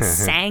me and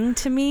sang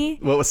to me?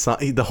 What was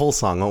the whole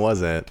song? What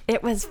was it?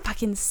 It was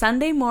fucking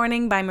Sunday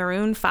Morning by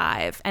Maroon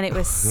 5, and it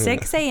was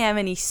 6 a.m.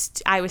 and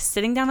I was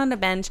sitting down on a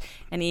bench,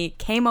 and he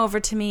came over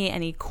to me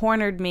and he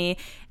cornered me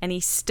and he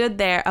stood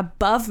there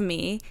above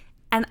me,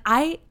 and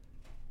I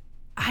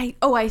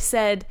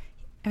said,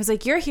 I was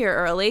like, you're here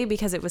early,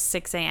 because it was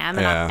 6 a.m.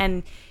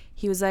 And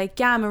he was like,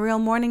 yeah, I'm a real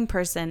morning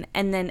person.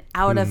 And then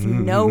out of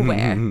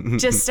nowhere,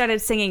 just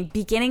started singing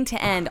beginning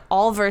to end,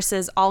 all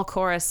verses, all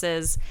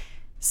choruses,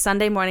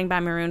 Sunday Morning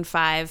by Maroon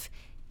 5.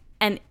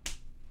 And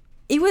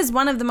it was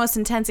one of the most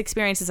intense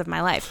experiences of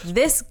my life.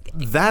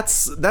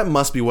 That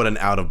must be what an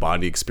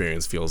out-of-body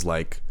experience feels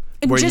like.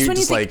 Where Just you're when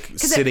you just think- like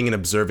 'cause sitting and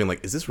observing,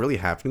 like, is this really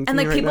happening to And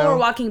me like right people now? were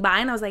walking by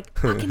and I was like,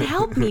 fucking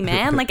help me,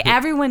 man. Like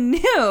everyone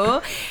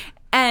knew.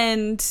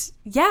 And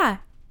yeah,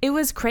 it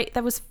was great.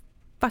 That was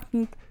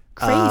fucking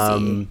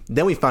crazy.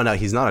 Then we found out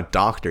he's not a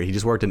doctor. He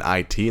just worked in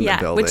IT in the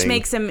building. Which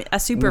makes him a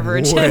super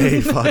virgin.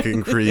 Way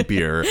fucking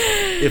creepier.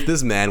 If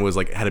this man was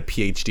like had a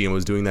PhD and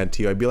was doing that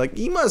to you, I'd be like,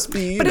 he must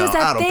be But it was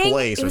that out thing, of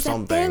place it or was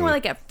something. that thing where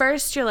like at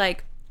first you're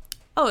like,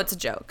 oh, it's a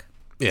joke.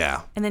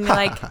 Yeah. And then you're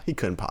like, he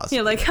couldn't possibly.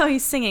 you're like, oh,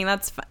 he's singing.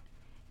 That's fun.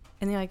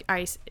 And you're like,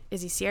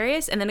 is he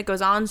serious? And then it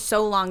goes on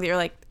so long that you're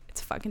like,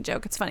 it's a fucking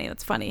joke. It's funny.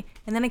 That's funny.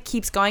 And then it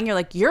keeps going. You're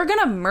like, you're going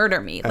to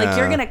murder me. Like,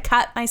 you're going to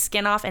cut my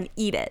skin off and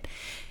eat it.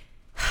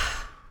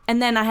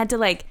 And then I had to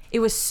like, it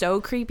was so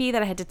creepy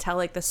that I had to tell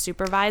like the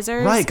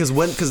supervisors. Right,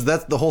 because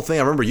that's the whole thing.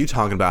 I remember you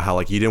talking about how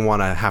like you didn't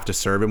want to have to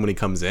serve him when he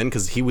comes in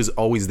because he was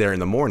always there in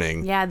the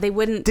morning. Yeah, they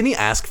wouldn't. Didn't he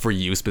ask for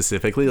you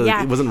specifically? Like,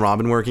 Yeah. Wasn't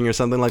Robin working or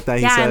something like that?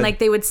 He Yeah, said? and like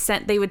they would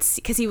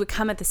because he would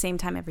come at the same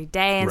time every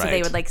day, and so they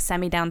Right. would like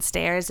send me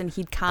downstairs, and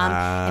he'd come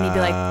and he'd be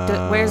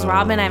like, "Where's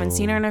Robin? I haven't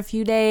seen her in a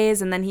few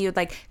days." And then he would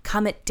like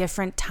come at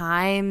different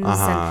times,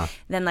 and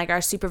then like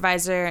our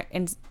supervisor,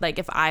 and like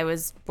if I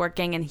was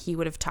working and he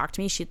would have talked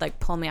to me, she'd like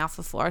pull me off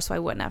the floor so I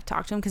wouldn't have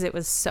talked to him because it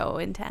was so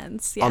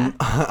intense. Yeah.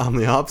 On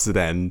the opposite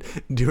end,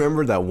 do you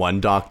remember that one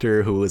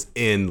doctor who was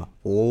in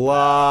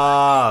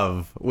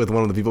love with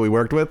one of the people we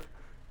worked with?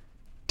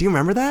 Do you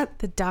remember that?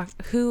 The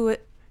who.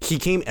 He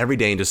came every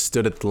day and just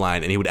stood at the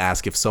line and he would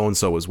ask if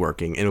so-and-so was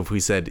working. And if we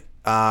said,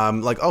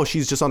 like, oh,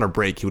 she's just on her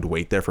break, he would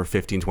wait there for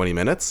 15, 20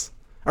 minutes.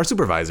 Our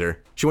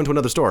supervisor, she went to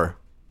another store.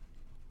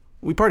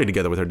 We partied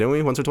together with her, didn't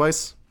we? Once or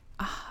twice?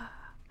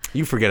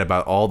 You forget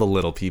about all the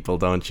little people,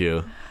 don't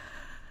you?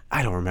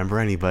 I don't remember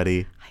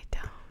anybody.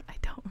 I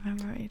don't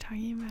remember what you're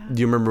talking about.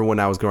 Do you remember when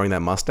I was growing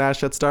that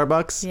mustache at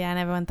Starbucks? Yeah, and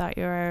everyone thought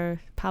you were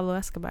Pablo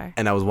Escobar.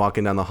 And I was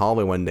walking down the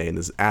hallway one day, and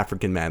this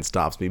African man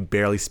stops me,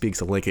 barely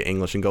speaks a lick of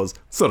English, and goes,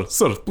 sir,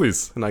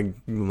 please. And I'm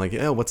like,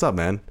 oh, what's up,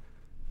 man?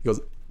 He goes,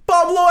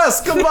 Pablo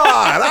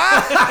Escobar!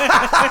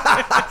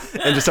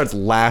 And just starts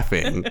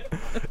laughing.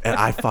 And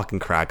I fucking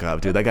crack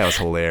up, dude. That guy was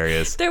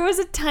hilarious. There was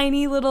a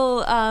tiny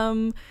little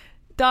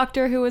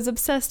doctor who was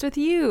obsessed with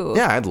you.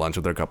 Yeah, I had lunch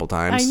with her a couple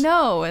times. I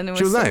know. And it was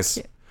She was so nice.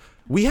 cute.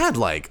 We had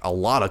like a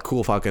lot of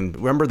cool fucking...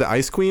 Remember the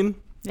Ice Queen?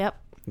 Yep.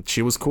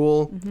 She was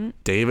cool.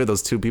 David,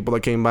 those two people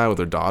that came by with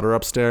their daughter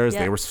upstairs,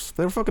 Yep.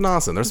 they were fucking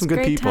awesome. There's some good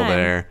great people time.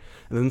 there.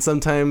 And then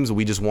sometimes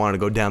we just wanted to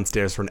go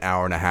downstairs for an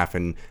hour and a half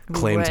and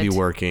claim to be would.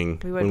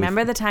 working. We would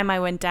remember the time I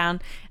went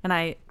down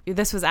and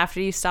this was after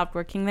you stopped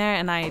working there,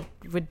 and I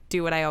would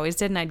do what I always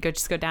did, and I'd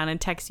just go down and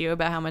text you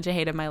about how much I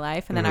hated my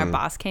life, and then our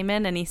boss came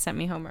in and he sent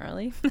me home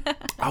early.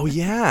 Oh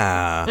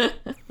yeah,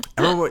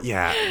 I remember.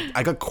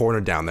 I got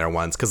cornered down there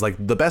once because like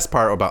the best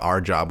part about our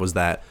job was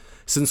that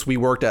since we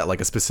worked at like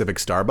a specific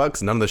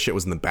Starbucks, none of the shit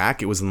was in the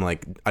back. It was in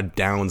like a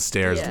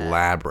downstairs Yeah.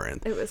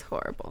 labyrinth. It was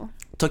horrible.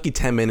 Took you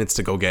 10 minutes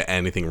to go get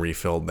anything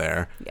refilled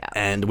there. Yeah.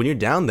 And when you're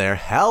down there,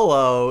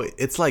 hello,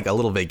 it's like a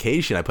little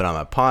vacation. I put on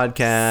my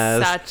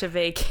podcast. Such a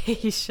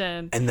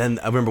vacation. And then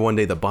I remember one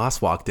day the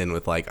boss walked in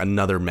with like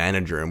another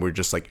manager and we're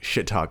just like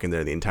shit talking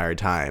there the entire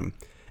time.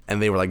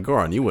 And they were like,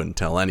 Goran, you wouldn't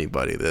tell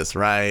anybody this,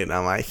 right? And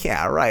I'm like,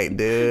 yeah, right,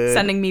 dude.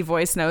 Sending me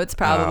voice notes,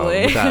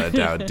 probably. Without a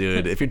doubt,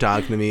 dude. If you're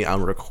talking to me,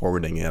 I'm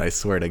recording it. I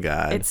swear to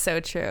God. It's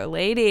so true.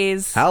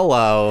 Ladies.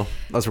 Hello.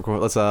 Let's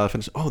record. Let's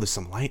finish. Oh, there's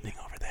some lightning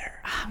over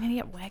there. I'm going to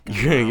get wet.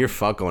 You're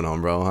fuck going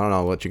home, bro. I don't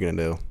know what you're going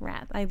to do.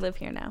 Rat. I live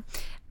here now.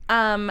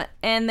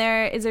 And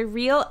there is a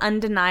real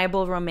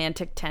undeniable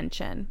romantic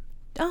tension.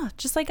 Oh,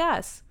 just like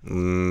us.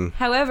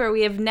 However,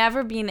 we have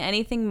never been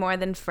anything more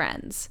than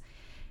friends.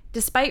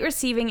 Despite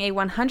receiving a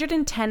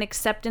 110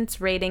 acceptance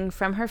rating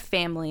from her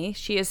family,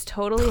 she is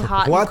totally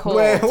hot and cold.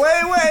 Wait.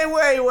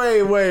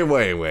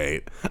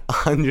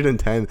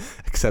 110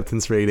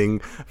 acceptance rating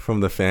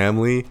from the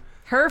family?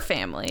 Her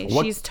family.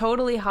 What? She's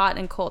totally hot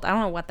and cold. I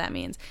don't know what that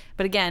means.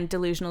 But again,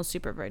 delusional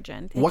super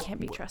virgin. They can't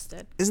be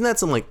trusted. Isn't that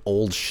some like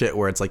old shit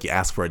where it's like you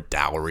ask for a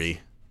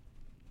dowry?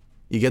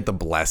 You get the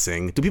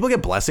blessing. Do people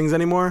get blessings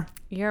anymore?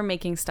 You're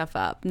making stuff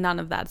up. None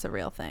of that's a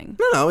real thing.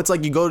 No. It's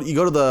like you go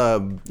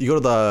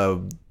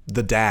to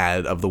the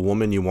dad of the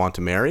woman you want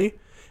to marry,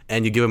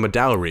 and you give him a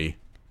dowry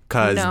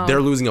because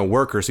they're losing a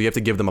worker, so you have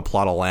to give them a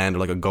plot of land or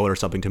like a goat or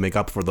something to make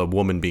up for the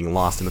woman being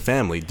lost in the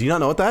family. Do you not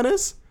know what that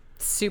is?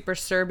 Super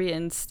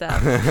Serbian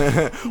stuff.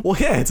 Well,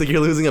 yeah, it's like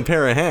you're losing a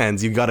pair of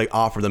hands. You got to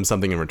offer them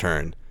something in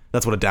return.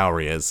 That's what a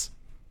dowry is.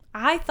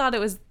 I thought it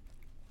was.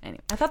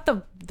 Anyway, I thought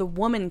the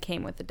woman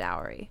came with the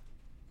dowry.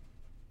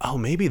 Oh,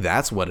 maybe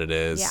that's what it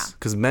is. Yeah.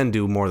 Because men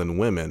do more than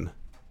women.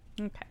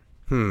 Okay.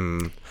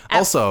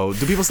 Also,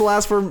 do people still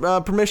ask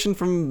for permission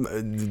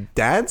from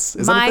dads?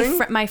 Is that a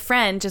thing? My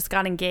friend just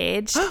got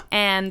engaged,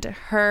 and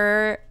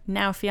her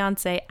now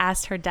fiance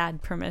asked her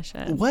dad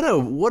permission. What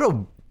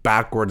a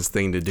backwards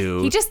thing to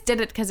do. He just did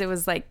it because it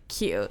was like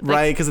cute,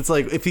 right? Because it's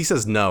like if he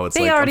says no, it's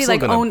they like already I'm still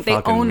like gonna owned they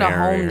fucking owned a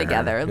marry home her.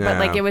 together, Yeah. but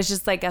like it was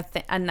just like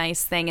a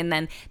nice thing, and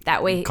then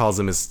that way He calls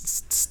him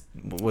his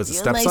my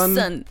stepson.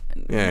 son,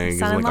 Yeah, he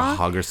gives him like son-in-law? a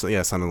hug or something.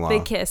 Yeah, son-in-law. They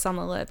kiss on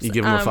the lips. You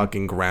give him a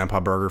fucking grandpa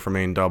burger from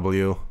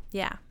A&W.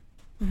 Yeah.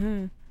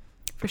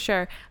 For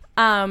sure.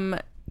 No,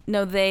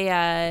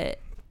 they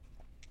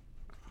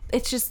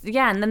it's just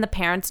and then the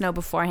parents know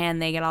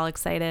beforehand, they get all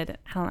excited.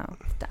 I don't know.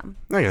 It's dumb.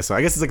 I guess so.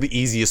 I guess it's like the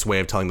easiest way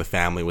of telling the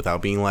family without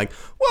being like,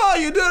 well,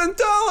 you didn't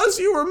tell us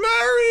you were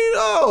married.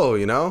 Oh,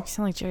 you know? You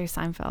sound like Jerry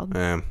Seinfeld.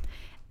 Yeah.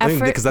 I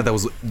think because that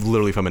was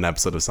literally from an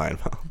episode of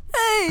Seinfeld.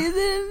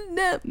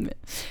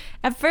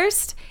 At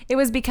first, it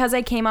was because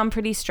I came on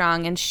pretty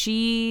strong, and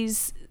she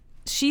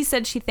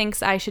said she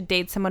thinks I should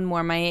date someone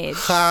more my age.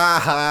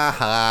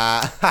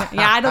 Yeah,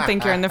 I don't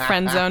think you're in the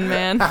friend zone,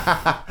 man.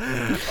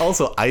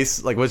 Also,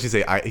 ice. Like, what did she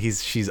say?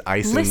 She's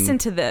ice. Listen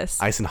to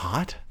this. Ice and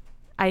hot.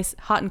 Ice,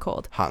 hot and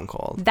cold. Hot and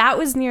cold. That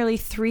was nearly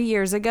 3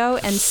 years ago,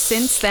 and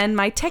since then,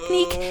 my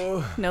technique.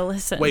 No,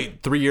 listen.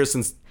 Wait, 3 years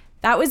since.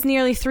 That was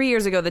nearly 3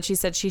 years ago that she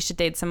said he should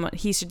date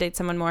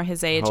someone more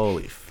his age.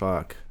 Holy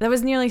fuck. That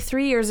was nearly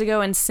 3 years ago,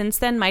 and since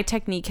then, my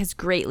technique has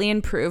greatly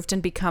improved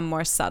and become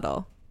more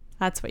subtle.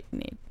 That's what you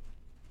need.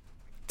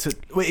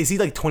 Wait, is he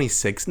like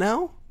 26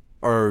 now?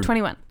 Or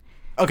 21.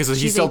 Okay, so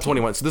he's still 18.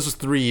 21. So this was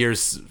 3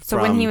 years So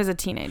when he was a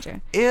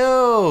teenager.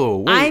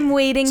 Ew. Wait, I'm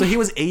waiting. So he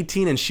was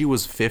 18 and she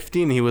was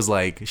 50 and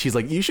she's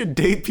like, you should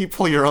date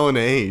people your own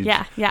age.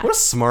 Yeah. What a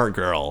smart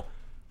girl.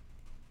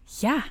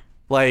 Yeah.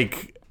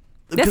 Like...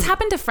 This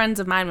happened to friends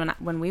of mine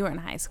when we were in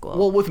high school.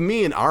 Well, with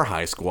me in our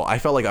high school, I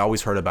felt like I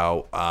always heard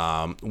about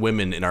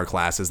women in our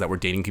classes that were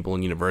dating people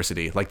in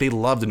university. Like, they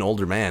loved an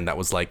older man that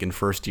was, like, in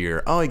first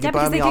year. Oh, you can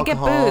buy me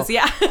alcohol. Get booze,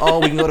 yeah. Oh,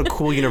 we can go to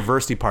cool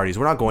university parties.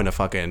 We're not going to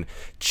fucking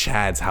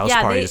Chad's house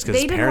party just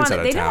because his parents out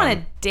of town. They didn't want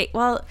to date.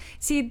 Well,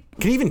 see...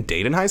 Can you even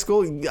date in high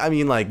school? I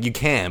mean, like, you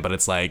can, but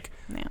it's like,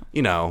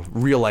 you know,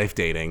 real-life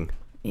dating.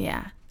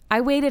 Yeah. I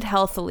waited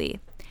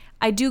healthily.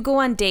 I do go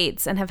on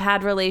dates and have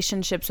had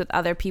relationships with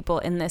other people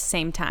in this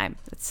same time.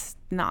 It's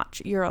not.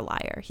 You're a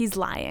liar. He's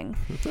lying.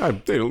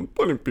 I've dated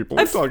plenty of people.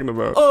 What are you talking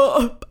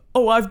about?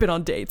 I've been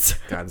on dates.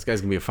 God, this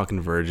guy's gonna be a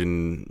fucking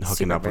virgin hooking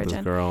Super up with virgin.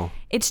 this girl.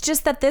 It's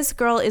just that this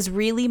girl is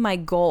really my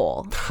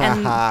goal.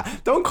 And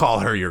Don't call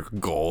her your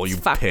goal, you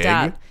fucked pig.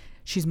 up.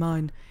 She's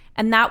mine.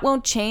 And that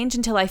won't change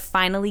until I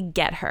finally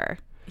get her.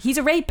 He's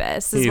a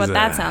rapist, is what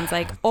that sounds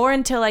like. Or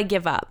until I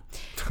give up.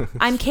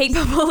 I'm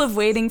capable of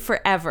waiting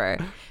forever.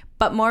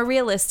 But more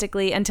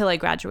realistically, until I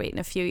graduate in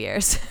a few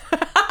years.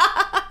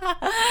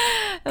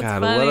 That's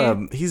God,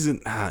 funny. he's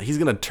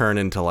gonna turn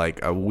into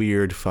like a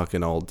weird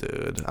fucking old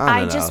dude. I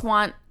don't know. just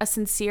want a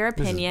sincere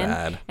opinion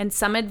bad. and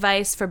some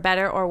advice for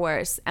better or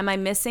worse. Am I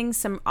missing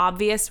some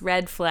obvious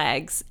red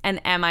flags? And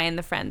am I in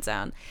the friend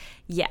zone?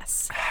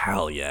 Yes.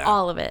 Hell yeah.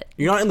 All of it.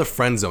 You're not in the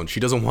friend zone. She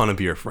doesn't want to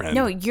be your friend.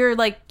 No, you're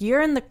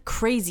in the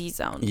crazy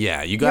zone.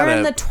 Yeah, you gotta. You're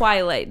in the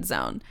twilight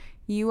zone.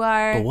 You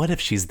are. But what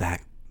if she's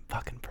that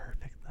fucking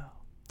perfect though?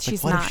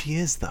 She's what not. if she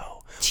is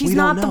though? She's We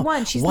not don't the know.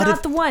 one. She's What not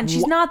if- the one.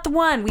 She's not the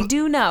one. We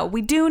do know.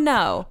 We do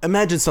know.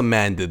 Imagine some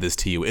man did this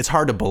to you. It's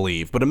hard to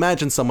believe, but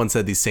imagine someone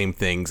said these same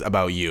things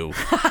about you.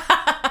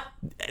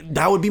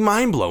 That would be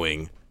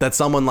mind-blowing. That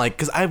someone like,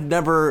 because I've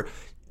never,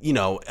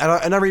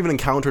 I never even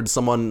encountered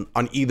someone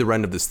on either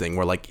end of this thing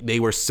where like they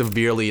were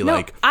severely No,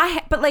 like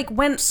but like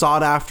when,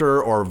 sought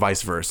after or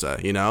vice versa,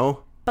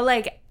 but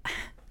like,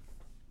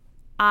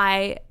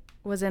 I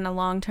was in a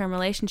long-term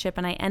relationship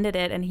and I ended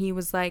it, and he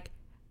was like,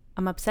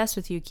 I'm obsessed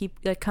with you.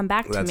 Come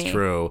back to me. That's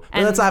true. But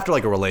And that's after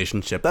like a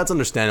relationship. That's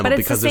understandable But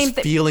it's because the there's same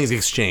thi- feelings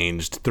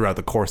exchanged throughout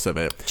the course of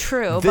it.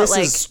 True, This but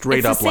like is straight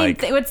it's the up same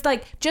like. it's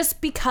like just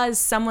because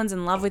someone's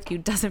in love with you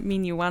doesn't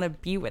mean you want to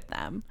be with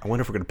them. I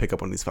wonder if we're gonna pick up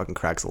one of these fucking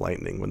cracks of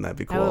lightning. Wouldn't that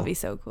be cool? That would be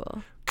so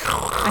cool.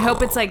 I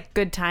hope it's like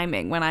good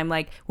timing when I'm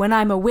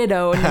a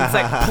widow and it's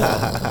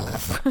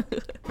like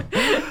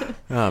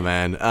Oh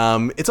man.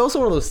 It's also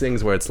one of those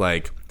things where it's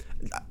like,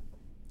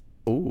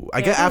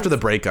 I get after the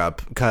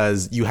breakup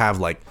because you have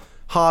like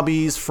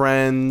hobbies,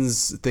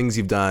 friends, things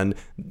you've done.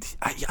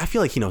 I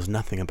feel like he knows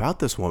nothing about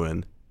this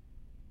woman.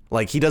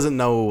 Like he doesn't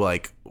know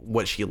like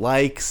what she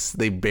likes.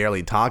 They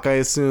barely talk, I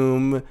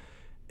assume.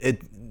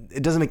 It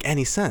doesn't make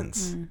any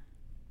sense.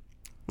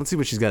 Let's see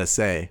what she's got to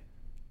say.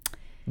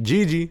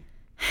 Gigi.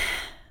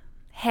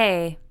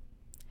 Hey,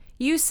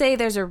 you say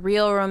there's a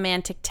real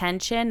romantic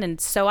tension, and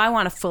so I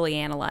want to fully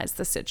analyze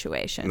the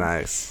situation.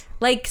 Nice.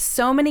 Like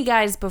so many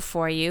guys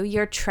before you,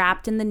 you're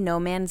trapped in the no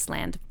man's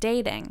land of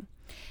dating.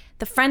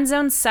 The friend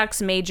zone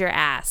sucks major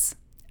ass.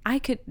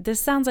 This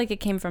sounds like it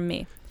came from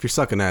me. If you're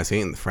sucking ass, you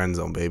ain't in the friend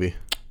zone, baby.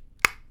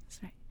 That's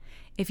right.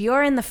 If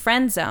you're in the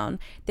friend zone,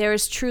 there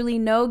is truly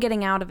no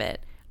getting out of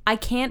it. I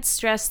can't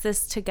stress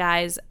this to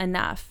guys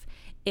enough.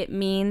 It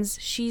means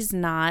she's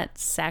not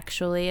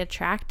sexually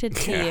attracted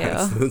to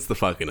you. That's the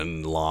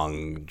fucking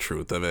long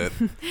truth of it.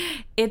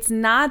 It's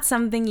not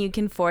something you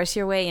can force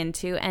your way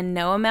into, and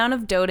no amount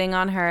of doting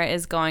on her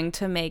is going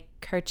to make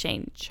her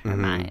change her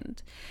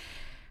mind.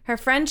 Her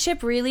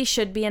friendship really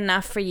should be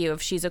enough for you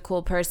if she's a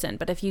cool person,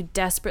 but if you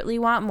desperately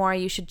want more,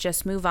 you should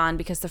just move on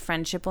because the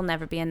friendship will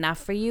never be enough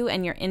for you,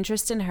 and your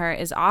interest in her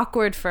is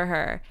awkward for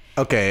her.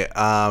 Okay,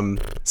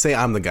 say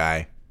I'm the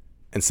guy,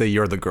 and say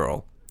you're the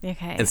girl.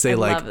 Okay, And say I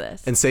like, love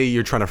this. and say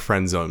you're trying to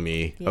friend zone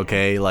me. Yeah.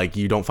 Okay, like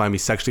you don't find me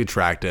sexually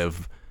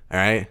attractive. All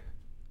right.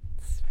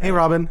 Hey,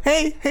 Robin.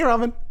 Hey,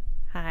 Robin.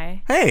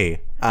 Hi.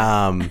 Hey.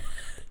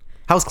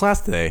 How's class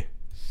today?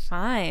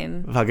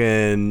 Fine.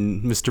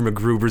 Fucking Mr.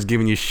 McGruber's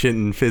giving you shit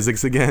in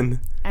physics again.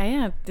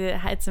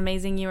 It's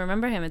amazing you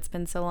remember him. It's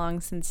been so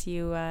long since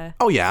you...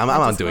 Oh yeah, I'm went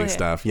to out school doing here.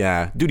 stuff.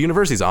 Yeah, dude,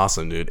 university's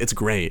awesome, dude. It's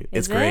great.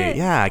 It's Is great. it?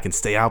 Yeah, I can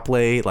stay out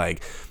late.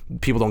 Like,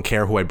 people don't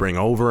care who I bring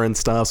over and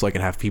stuff, so I can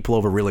have people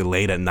over really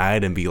late at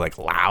night and be like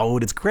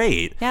loud. It's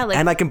great. Yeah, like-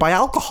 and I can buy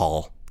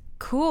alcohol.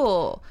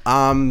 Cool.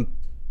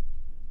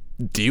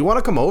 Do you want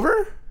to come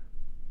over?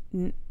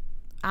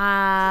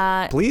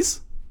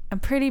 Please? I'm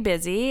pretty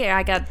busy.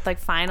 I got like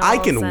finals. I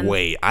can and-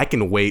 wait. I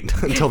can wait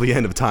until the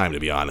end of time, to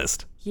be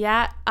honest.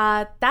 Yeah,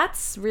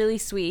 that's really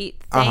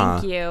sweet.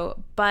 Thank you.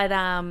 But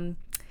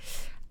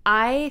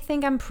I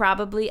think I'm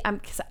probably I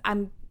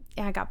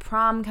got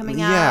prom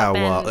coming up. Yeah,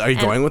 well, are you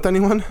going with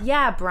anyone?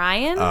 Yeah,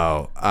 Brian.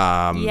 Oh,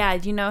 Yeah,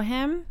 do you know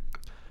him?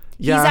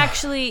 yeah. He's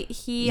actually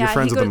You're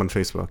friends with him on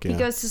Facebook, yeah. He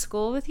goes to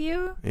school with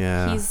you.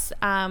 Yeah. He's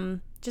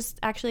just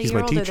actually He's a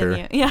year my older teacher. than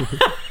you. Yeah.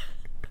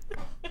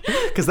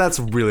 Because that's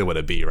really what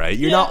it'd be, right?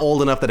 You're not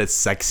old enough that it's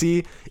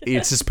sexy.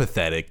 It's just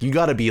pathetic. You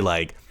got to be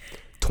like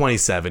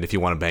 27 if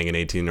you want to bang an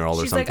 18-year-old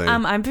or She's something.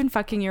 like, I've been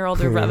fucking your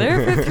older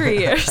brother for 3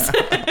 years.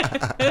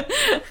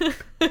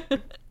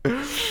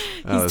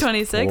 He's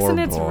 26 and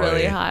it's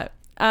really hot.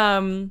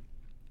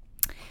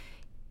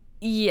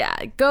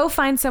 Yeah, go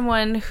find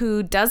someone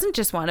who doesn't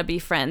just want to be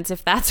friends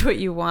if that's what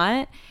you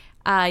want.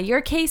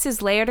 Your case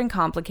is layered and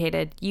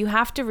complicated. You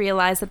have to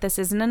realize that this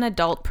isn't an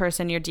adult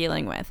person you're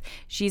dealing with.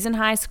 She's in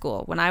high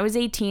school. When I was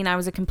 18, I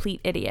was a complete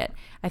idiot.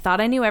 I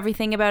thought I knew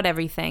everything about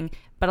everything,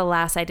 but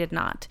alas, I did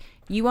not.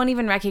 You won't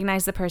even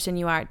recognize the person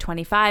you are at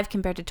 25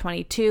 compared to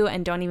 22,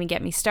 and don't even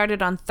get me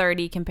started on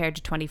 30 compared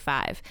to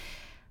 25.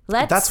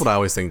 That's what I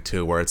always think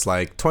too, where it's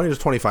like 20 to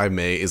 25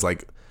 is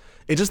like,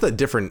 it's just that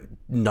different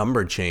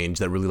number change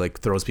that really like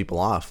throws people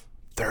off.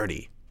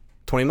 30.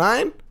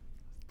 29?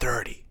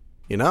 30.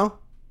 You know?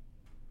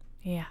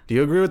 Yeah. Do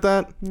you agree with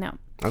that? No.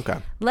 Okay.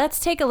 Let's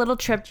take a little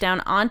trip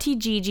down Auntie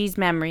Gigi's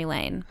memory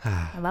lane.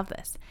 I love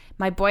this.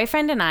 My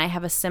boyfriend and I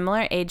have a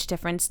similar age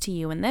difference to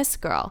you and this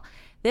girl.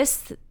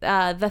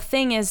 The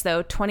thing is,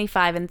 though,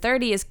 25 and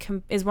 30 is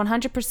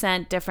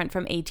 100% different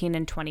from 18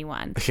 and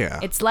 21. Yeah.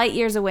 It's light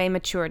years away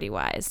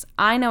maturity-wise.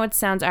 I know it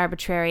sounds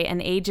arbitrary and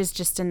age is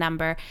just a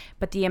number,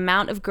 but the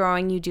amount of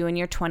growing you do in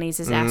your 20s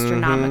is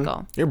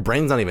astronomical. Your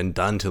brain's not even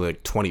done till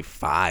like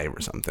 25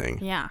 or something.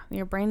 Yeah,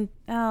 your brain...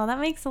 Oh, that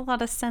makes a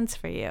lot of sense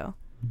for you.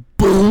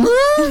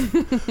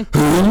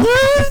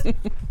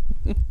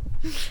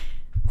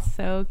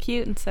 So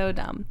cute and so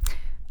dumb.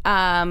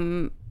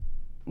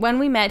 When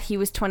we met, he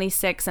was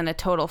 26 and a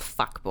total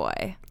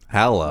fuckboy.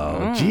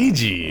 Hello,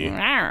 Gigi.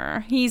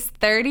 He's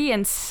 30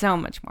 and so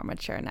much more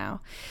mature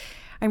now.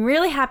 I'm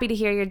really happy to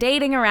hear you're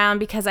dating around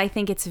because I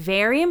think it's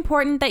very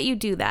important that you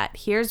do that.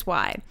 Here's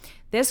why.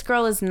 This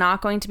girl is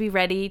not going to be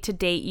ready to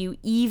date you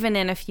even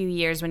in a few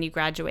years when you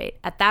graduate.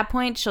 At that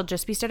point, she'll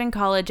just be starting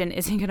college and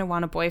isn't going to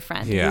want a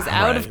boyfriend who's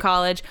out of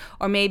college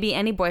or maybe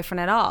any boyfriend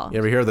at all. You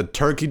ever hear of the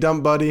turkey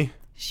dump, buddy?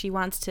 She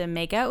wants to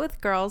make out with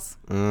girls.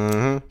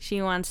 Mm-hmm.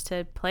 She wants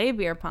to play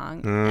beer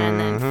pong and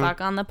then fuck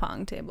on the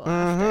pong table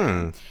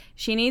after.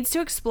 She needs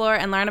to explore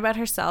and learn about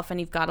herself, and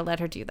you've got to let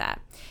her do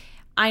that.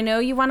 I know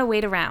you want to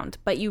wait around,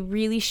 but you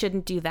really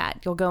shouldn't do that.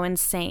 You'll go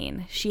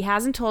insane. She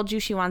hasn't told you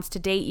she wants to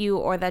date you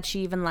or that she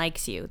even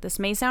likes you. This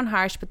may sound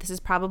harsh, but this is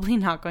probably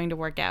not going to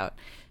work out.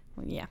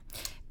 Well, yeah.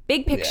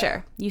 Big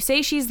picture. You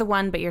say she's the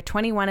one, but you're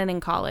 21 and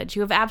in college.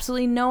 You have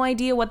absolutely no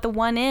idea what the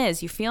one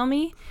is. You feel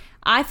me?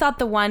 I thought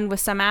the one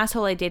was some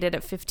asshole I dated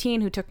at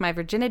 15 who took my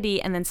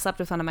virginity and then slept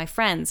with one of my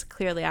friends.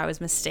 Clearly, I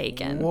was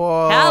mistaken.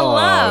 Whoa.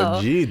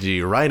 Hello.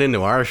 Gigi, right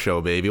into our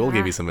show, baby. We'll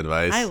give you some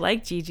advice. I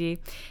like Gigi.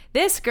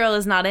 This girl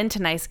is not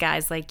into nice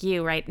guys like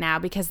you right now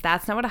because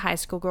that's not what a high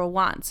school girl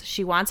wants.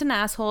 She wants an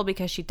asshole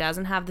because she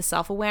doesn't have the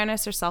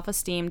self-awareness or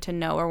self-esteem to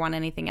know or want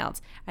anything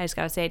else. I just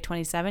gotta say, at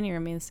 27, you're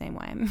gonna be the same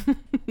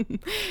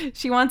way.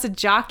 She wants a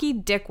jockey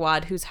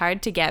dickwad who's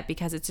hard to get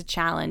because it's a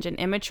challenge, and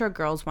immature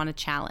girls want a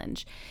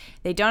challenge.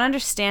 They don't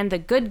understand the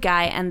good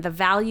guy and the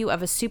value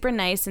of a super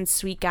nice and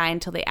sweet guy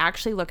until they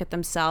actually look at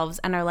themselves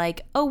and are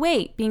like, oh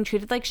wait, being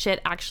treated like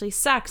shit actually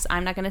sucks.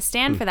 I'm not gonna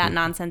stand for that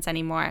nonsense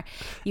anymore.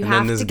 You and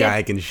have then this to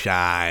guy can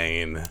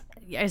shine.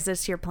 Is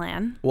this your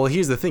plan? Well,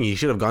 here's the thing. He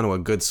should have gone to a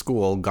good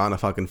school, gotten a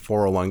fucking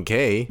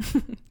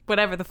 401k.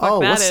 Whatever the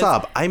fuck that is. Oh, what's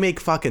up? I make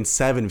fucking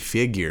 7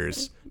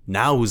 figures.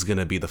 Now who's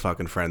gonna be the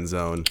fucking friend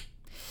zone?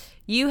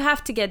 You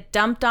have to get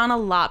dumped on a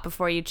lot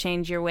before you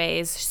change your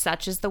ways.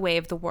 Such is the way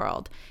of the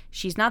world.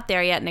 She's not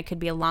there yet, and it could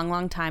be a long,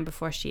 long time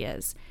before she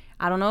is.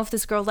 I don't know if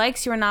this girl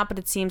likes you or not, but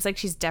it seems like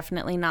she's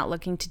definitely not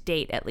looking to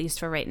date, at least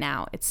for right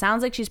now. It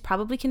sounds like she's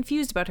probably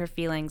confused about her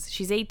feelings.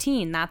 She's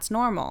 18. That's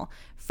normal.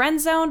 Friend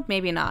zoned?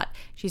 Maybe not.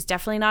 She's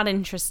definitely not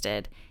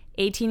interested.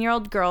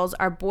 18-year-old girls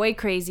are boy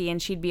crazy,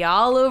 and she'd be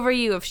all over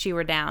you if she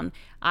were down.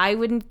 I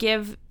wouldn't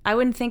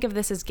think of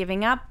this as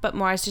giving up, but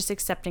more as just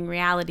accepting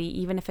reality,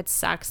 even if it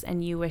sucks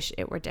and you wish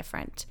it were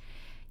different.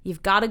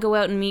 You've got to go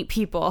out and meet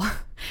people.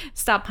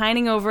 Stop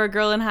pining over a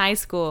girl in high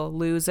school,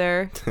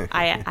 loser.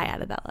 I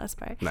added that last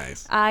part.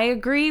 Nice. I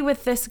agree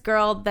with this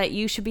girl that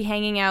you should be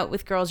hanging out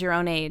with girls your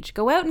own age.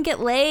 Go out and get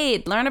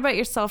laid. Learn about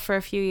yourself for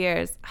a few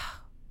years.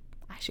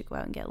 I should go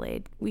out and get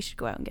laid. We should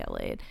go out and get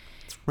laid.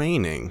 It's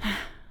raining.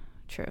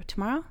 True.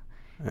 Tomorrow?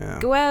 Yeah.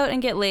 Go out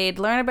and get laid.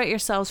 Learn about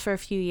yourselves for a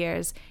few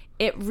years.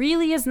 It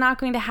really is not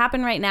going to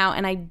happen right now,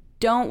 and I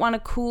don't want a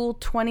cool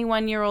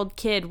 21-year-old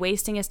kid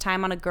wasting his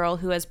time on a girl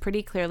who has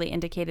pretty clearly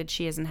indicated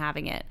she isn't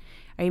having it.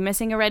 Are you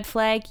missing a red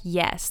flag?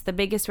 Yes. The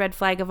biggest red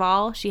flag of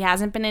all, she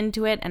hasn't been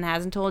into it and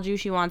hasn't told you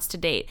she wants to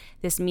date.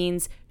 This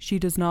means she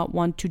does not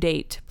want to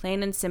date.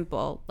 Plain and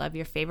simple. Love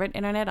your favorite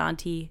internet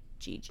auntie,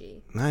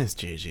 Gigi. Nice,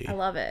 Gigi. I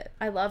love it.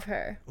 I love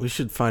her. We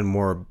should find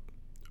more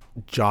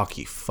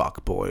jockey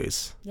fuck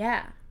boys.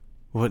 Yeah.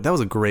 What? That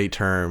was a great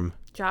term.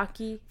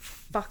 Jockey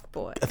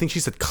fuckboy. I think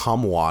she said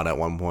cumwad at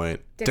one point.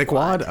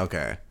 Dickwad. Dickwad?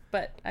 Okay.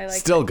 But I like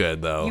Still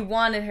good, though. You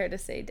wanted her to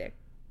say dick.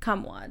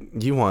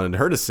 Cumwad. You wanted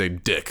her to say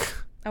dick.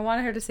 I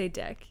wanted her to say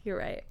dick. You're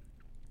right.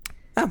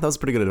 Yeah, that was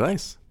pretty good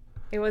advice.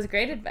 It was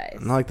great advice.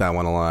 I like that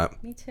one a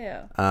lot. Me too. Do you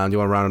want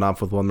to round it off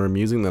with one more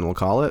musing, then we'll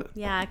call it?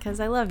 Yeah, because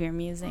I love your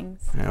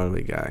musings. What do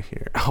we got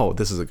here? Oh,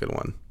 this is a good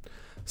one.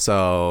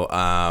 So,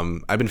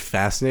 I've been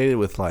fascinated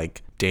with,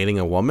 like, dating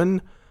a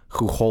woman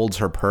who holds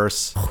her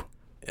purse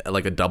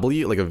like a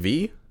W, like a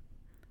V.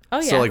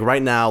 Oh, yeah. So, like,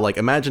 right now, like,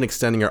 imagine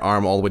extending your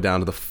arm all the way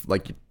down to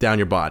the, down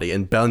your body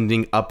and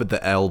bending up at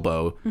the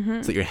elbow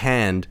so that your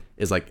hand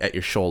is, like, at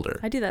your shoulder.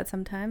 I do that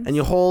sometimes. And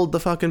you hold the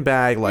fucking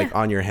bag, like,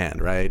 on your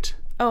hand, right?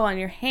 Oh, on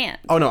your hand.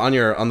 Oh, no, on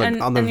your your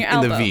in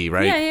elbow. the V,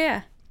 right?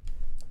 Yeah.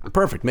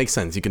 Perfect. Makes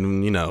sense. You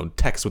can,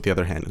 text with the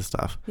other hand and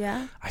stuff.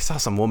 Yeah. I saw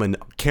some woman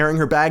carrying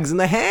her bags in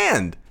the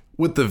hand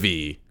with the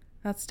V.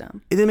 That's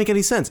dumb. It didn't make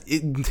any sense.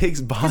 It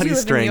takes body you live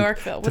strength. in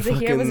Yorkville. Was it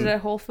here? Was it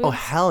at Whole Foods? Oh,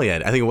 hell yeah.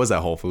 I think it was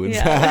at Whole Foods.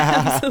 Yeah, it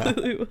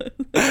absolutely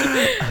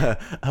was.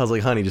 I was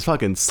like, honey, just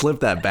fucking slip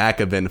that back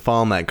a bit and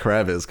fall in that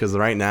crevice, because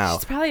right now...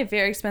 It's probably a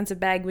very expensive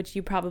bag, which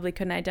you probably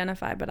couldn't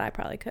identify, but I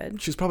probably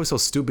could. She's probably so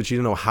stupid she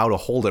didn't know how to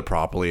hold it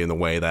properly in the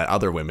way that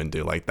other women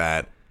do like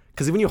that.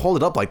 Because when you hold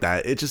it up like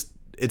that,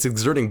 it's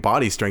exerting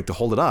body strength to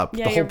hold it up.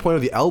 Yeah, the whole point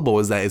of the elbow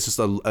is that it's just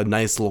a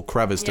nice little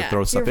crevice to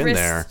throw stuff in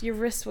there. Your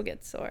wrist will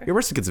get sore. Your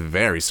wrist gets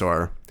very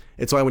sore.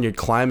 It's why when you're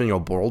climbing or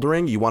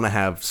bouldering, you want to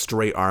have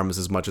straight arms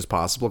as much as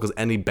possible, because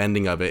any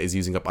bending of it is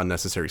using up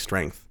unnecessary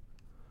strength.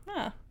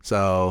 Huh.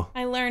 So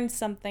I learned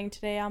something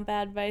today on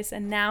Bad Advice,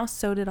 and now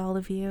so did all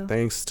of you.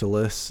 thanks to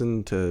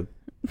listen to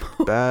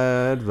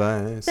Bad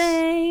Advice.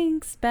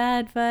 Thanks,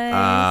 Bad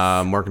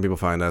Advice. Where can people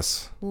find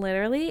us?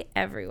 Literally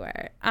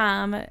everywhere.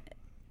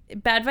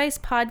 Bad Advice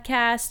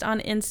Podcast on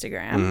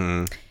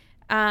Instagram.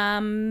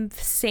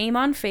 Same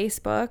on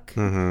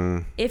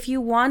Facebook. If you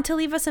want to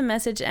leave us a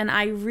message, and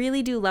I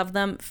really do love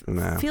them,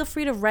 feel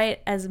free to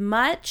write as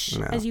much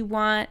as you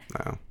want.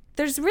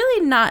 There's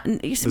really not.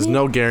 There's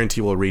no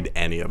guarantee we'll read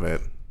any of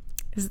it.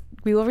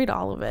 We will read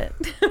all of it,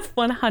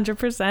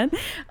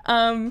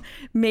 100%.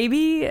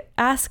 Maybe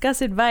ask us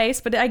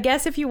advice, but I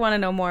guess if you want to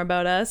know more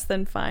about us,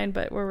 then fine.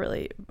 But we're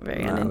really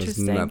very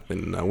uninteresting.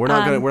 We're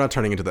not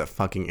turning into that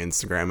fucking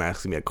Instagram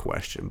asking me a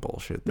question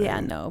bullshit thing. Yeah,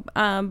 no.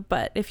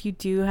 But if you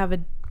do have a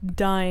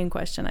dying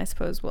question, I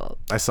suppose we'll.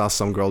 I saw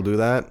some girl do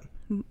that.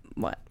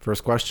 What?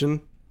 First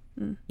question.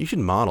 You should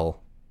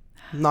model.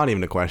 Not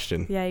even a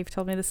question. Yeah, you've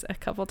told me this a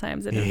couple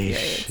times.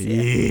 Yeesh,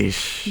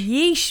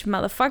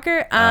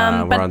 motherfucker.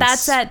 But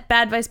that's at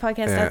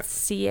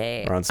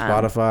badvicepodcast.ca. We're on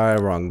Spotify.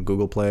 We're on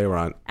Google Play. We're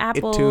on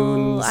Apple,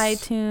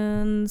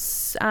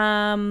 iTunes.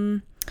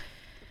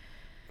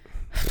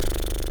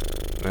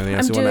 Anything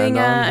else you want to end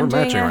on? We're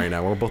matching right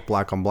now. We're both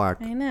black on black.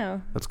 I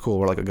know. That's cool.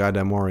 We're like a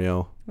goddamn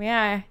Oreo. We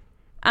are.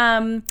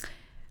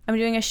 I'm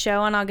doing a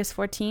show on August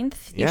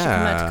 14th. You should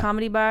come out to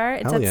Comedy Bar.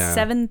 It's at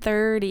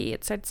 7:30.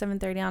 It starts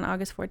 7:30 on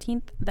August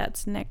 14th.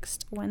 That's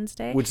next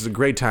Wednesday. Which is a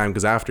great time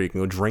because after you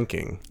can go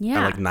drinking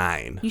at like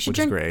 9. You should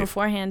drink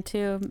beforehand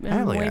too.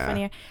 Way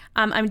funnier.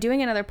 I'm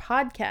doing another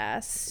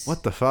podcast.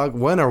 What the fuck?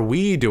 When are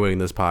we doing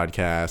this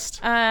podcast?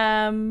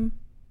 I'm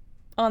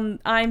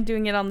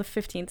doing it on the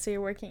 15th, so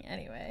you're working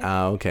anyway.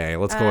 Okay.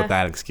 Let's go with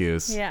that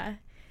excuse. Yeah.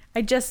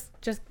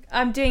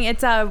 I'm doing,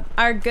 it's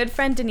our good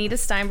friend Danita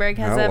Steinberg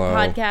has a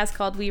podcast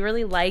called We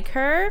Really Like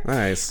Her.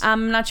 Nice.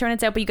 I'm not sure when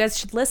it's out, but you guys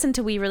should listen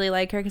to We Really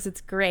Like Her because it's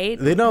great.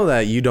 They know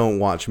that you don't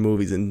watch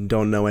movies and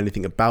don't know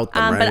anything about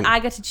them, right? But I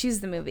got to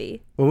choose the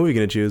movie. What movie are you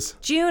going to choose?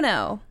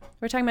 Juno.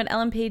 We're talking about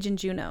Ellen Page and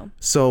Juno.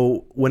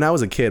 So when I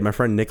was a kid, my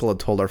friend Nicola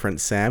told our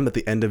friend Sam that at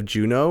the end of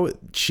Juno,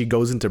 she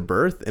goes into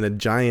birth and a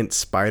giant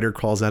spider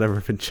crawls out of her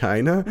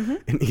vagina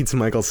and eats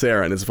Michael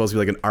Cera. And it's supposed to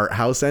be like an art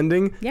house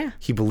ending. Yeah.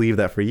 He believed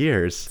that for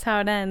years. That's how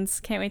it ends.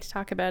 Can't wait to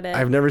talk about it.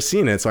 I've never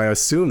seen it, so I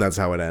assume that's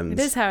how it ends.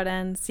 It is how it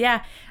ends.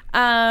 Yeah.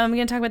 I'm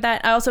going to talk about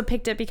that. I also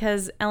picked it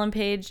because Ellen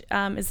Page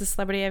is the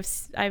celebrity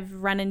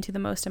I've run into the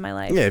most in my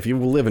life. Yeah, if you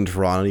live in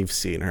Toronto, you've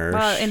seen her.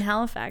 Well, in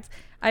Halifax.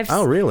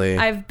 Oh, really?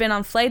 I've been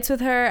on flights with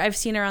her. I've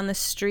seen her on the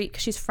street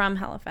because she's from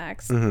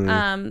Halifax.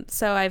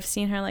 So I've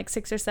seen her like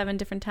 6 or 7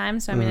 different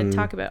times. So I'm going to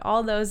talk about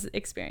all those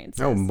experiences.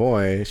 Oh,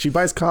 boy. She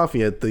buys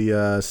coffee at the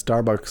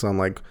Starbucks on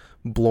like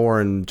Bloor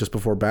and just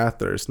before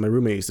Bathurst. My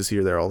roommate used to see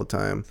her there all the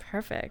time.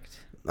 Perfect.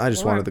 I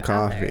just wanted the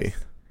coffee.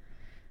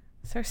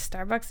 Is there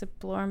Starbucks at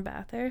Bloor and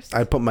Bathurst?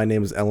 I put my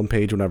name as Ellen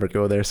Page whenever I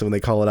go there. So when they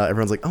call it out,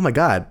 everyone's like, oh, my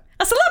God.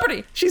 A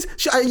celebrity!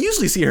 I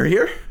usually see her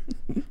here.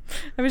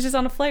 I was just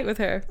on a flight with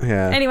her.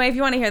 Yeah. Anyway, if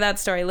you want to hear that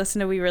story, listen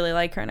to We Really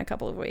Like Her in a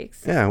couple of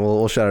weeks. Yeah,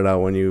 we'll shout it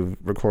out when you've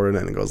recorded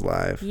it and it goes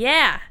live.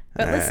 Yeah.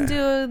 But listen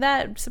to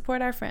that.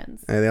 Support our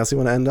friends. Anything else you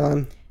want to end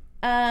on?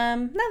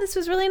 No, this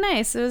was really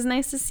nice. It was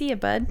nice to see you,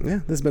 bud. Yeah,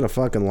 this has been a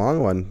fucking long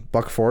one.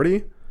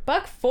 $1.40?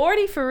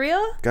 $1.40 for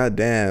real? God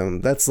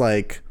damn. That's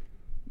like...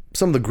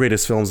 Some of the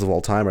greatest films of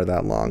all time are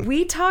that long.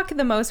 We talk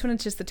the most when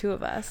it's just the two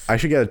of us. I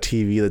should get a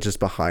TV that's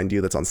just behind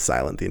you that's on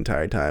silent the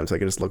entire time so I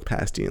can just look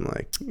past you and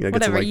like, get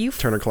whatever, some like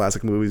Turner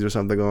Classic Movies or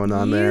something going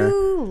on there.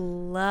 You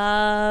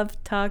love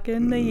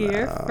talking to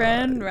your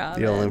friend Robin.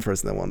 You're the only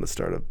person that wanted to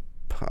start a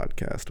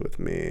podcast with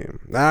me.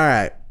 All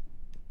right.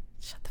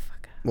 Shut the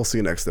fuck up. We'll see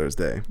you next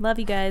Thursday. Love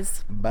you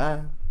guys.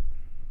 Bye.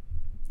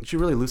 You should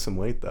really lose some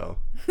weight though.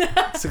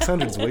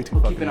 600 is way too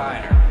fucking Keep an eye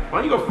on her.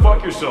 Why don't you go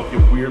fuck yourself, you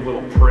weird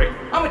little prick?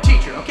 I'm a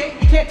teacher, okay?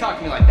 You can't talk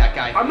to me like that,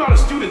 guy. I'm not a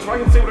student, so I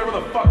can say whatever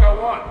the fuck I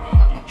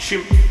want. You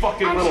chimp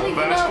fucking little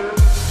bastard.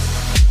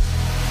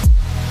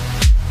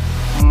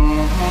 I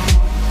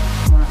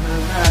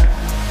heard that.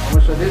 I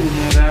wish I didn't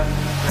hear that.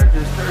 I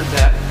just heard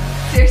that.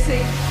 Seriously,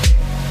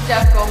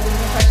 Jeff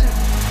Goldblum's impression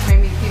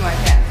made me pee my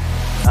pants.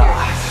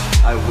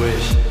 I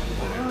wish.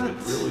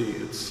 Really,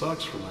 it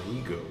sucks for my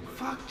ego.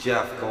 Fuck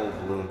Jeff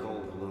Goldblum.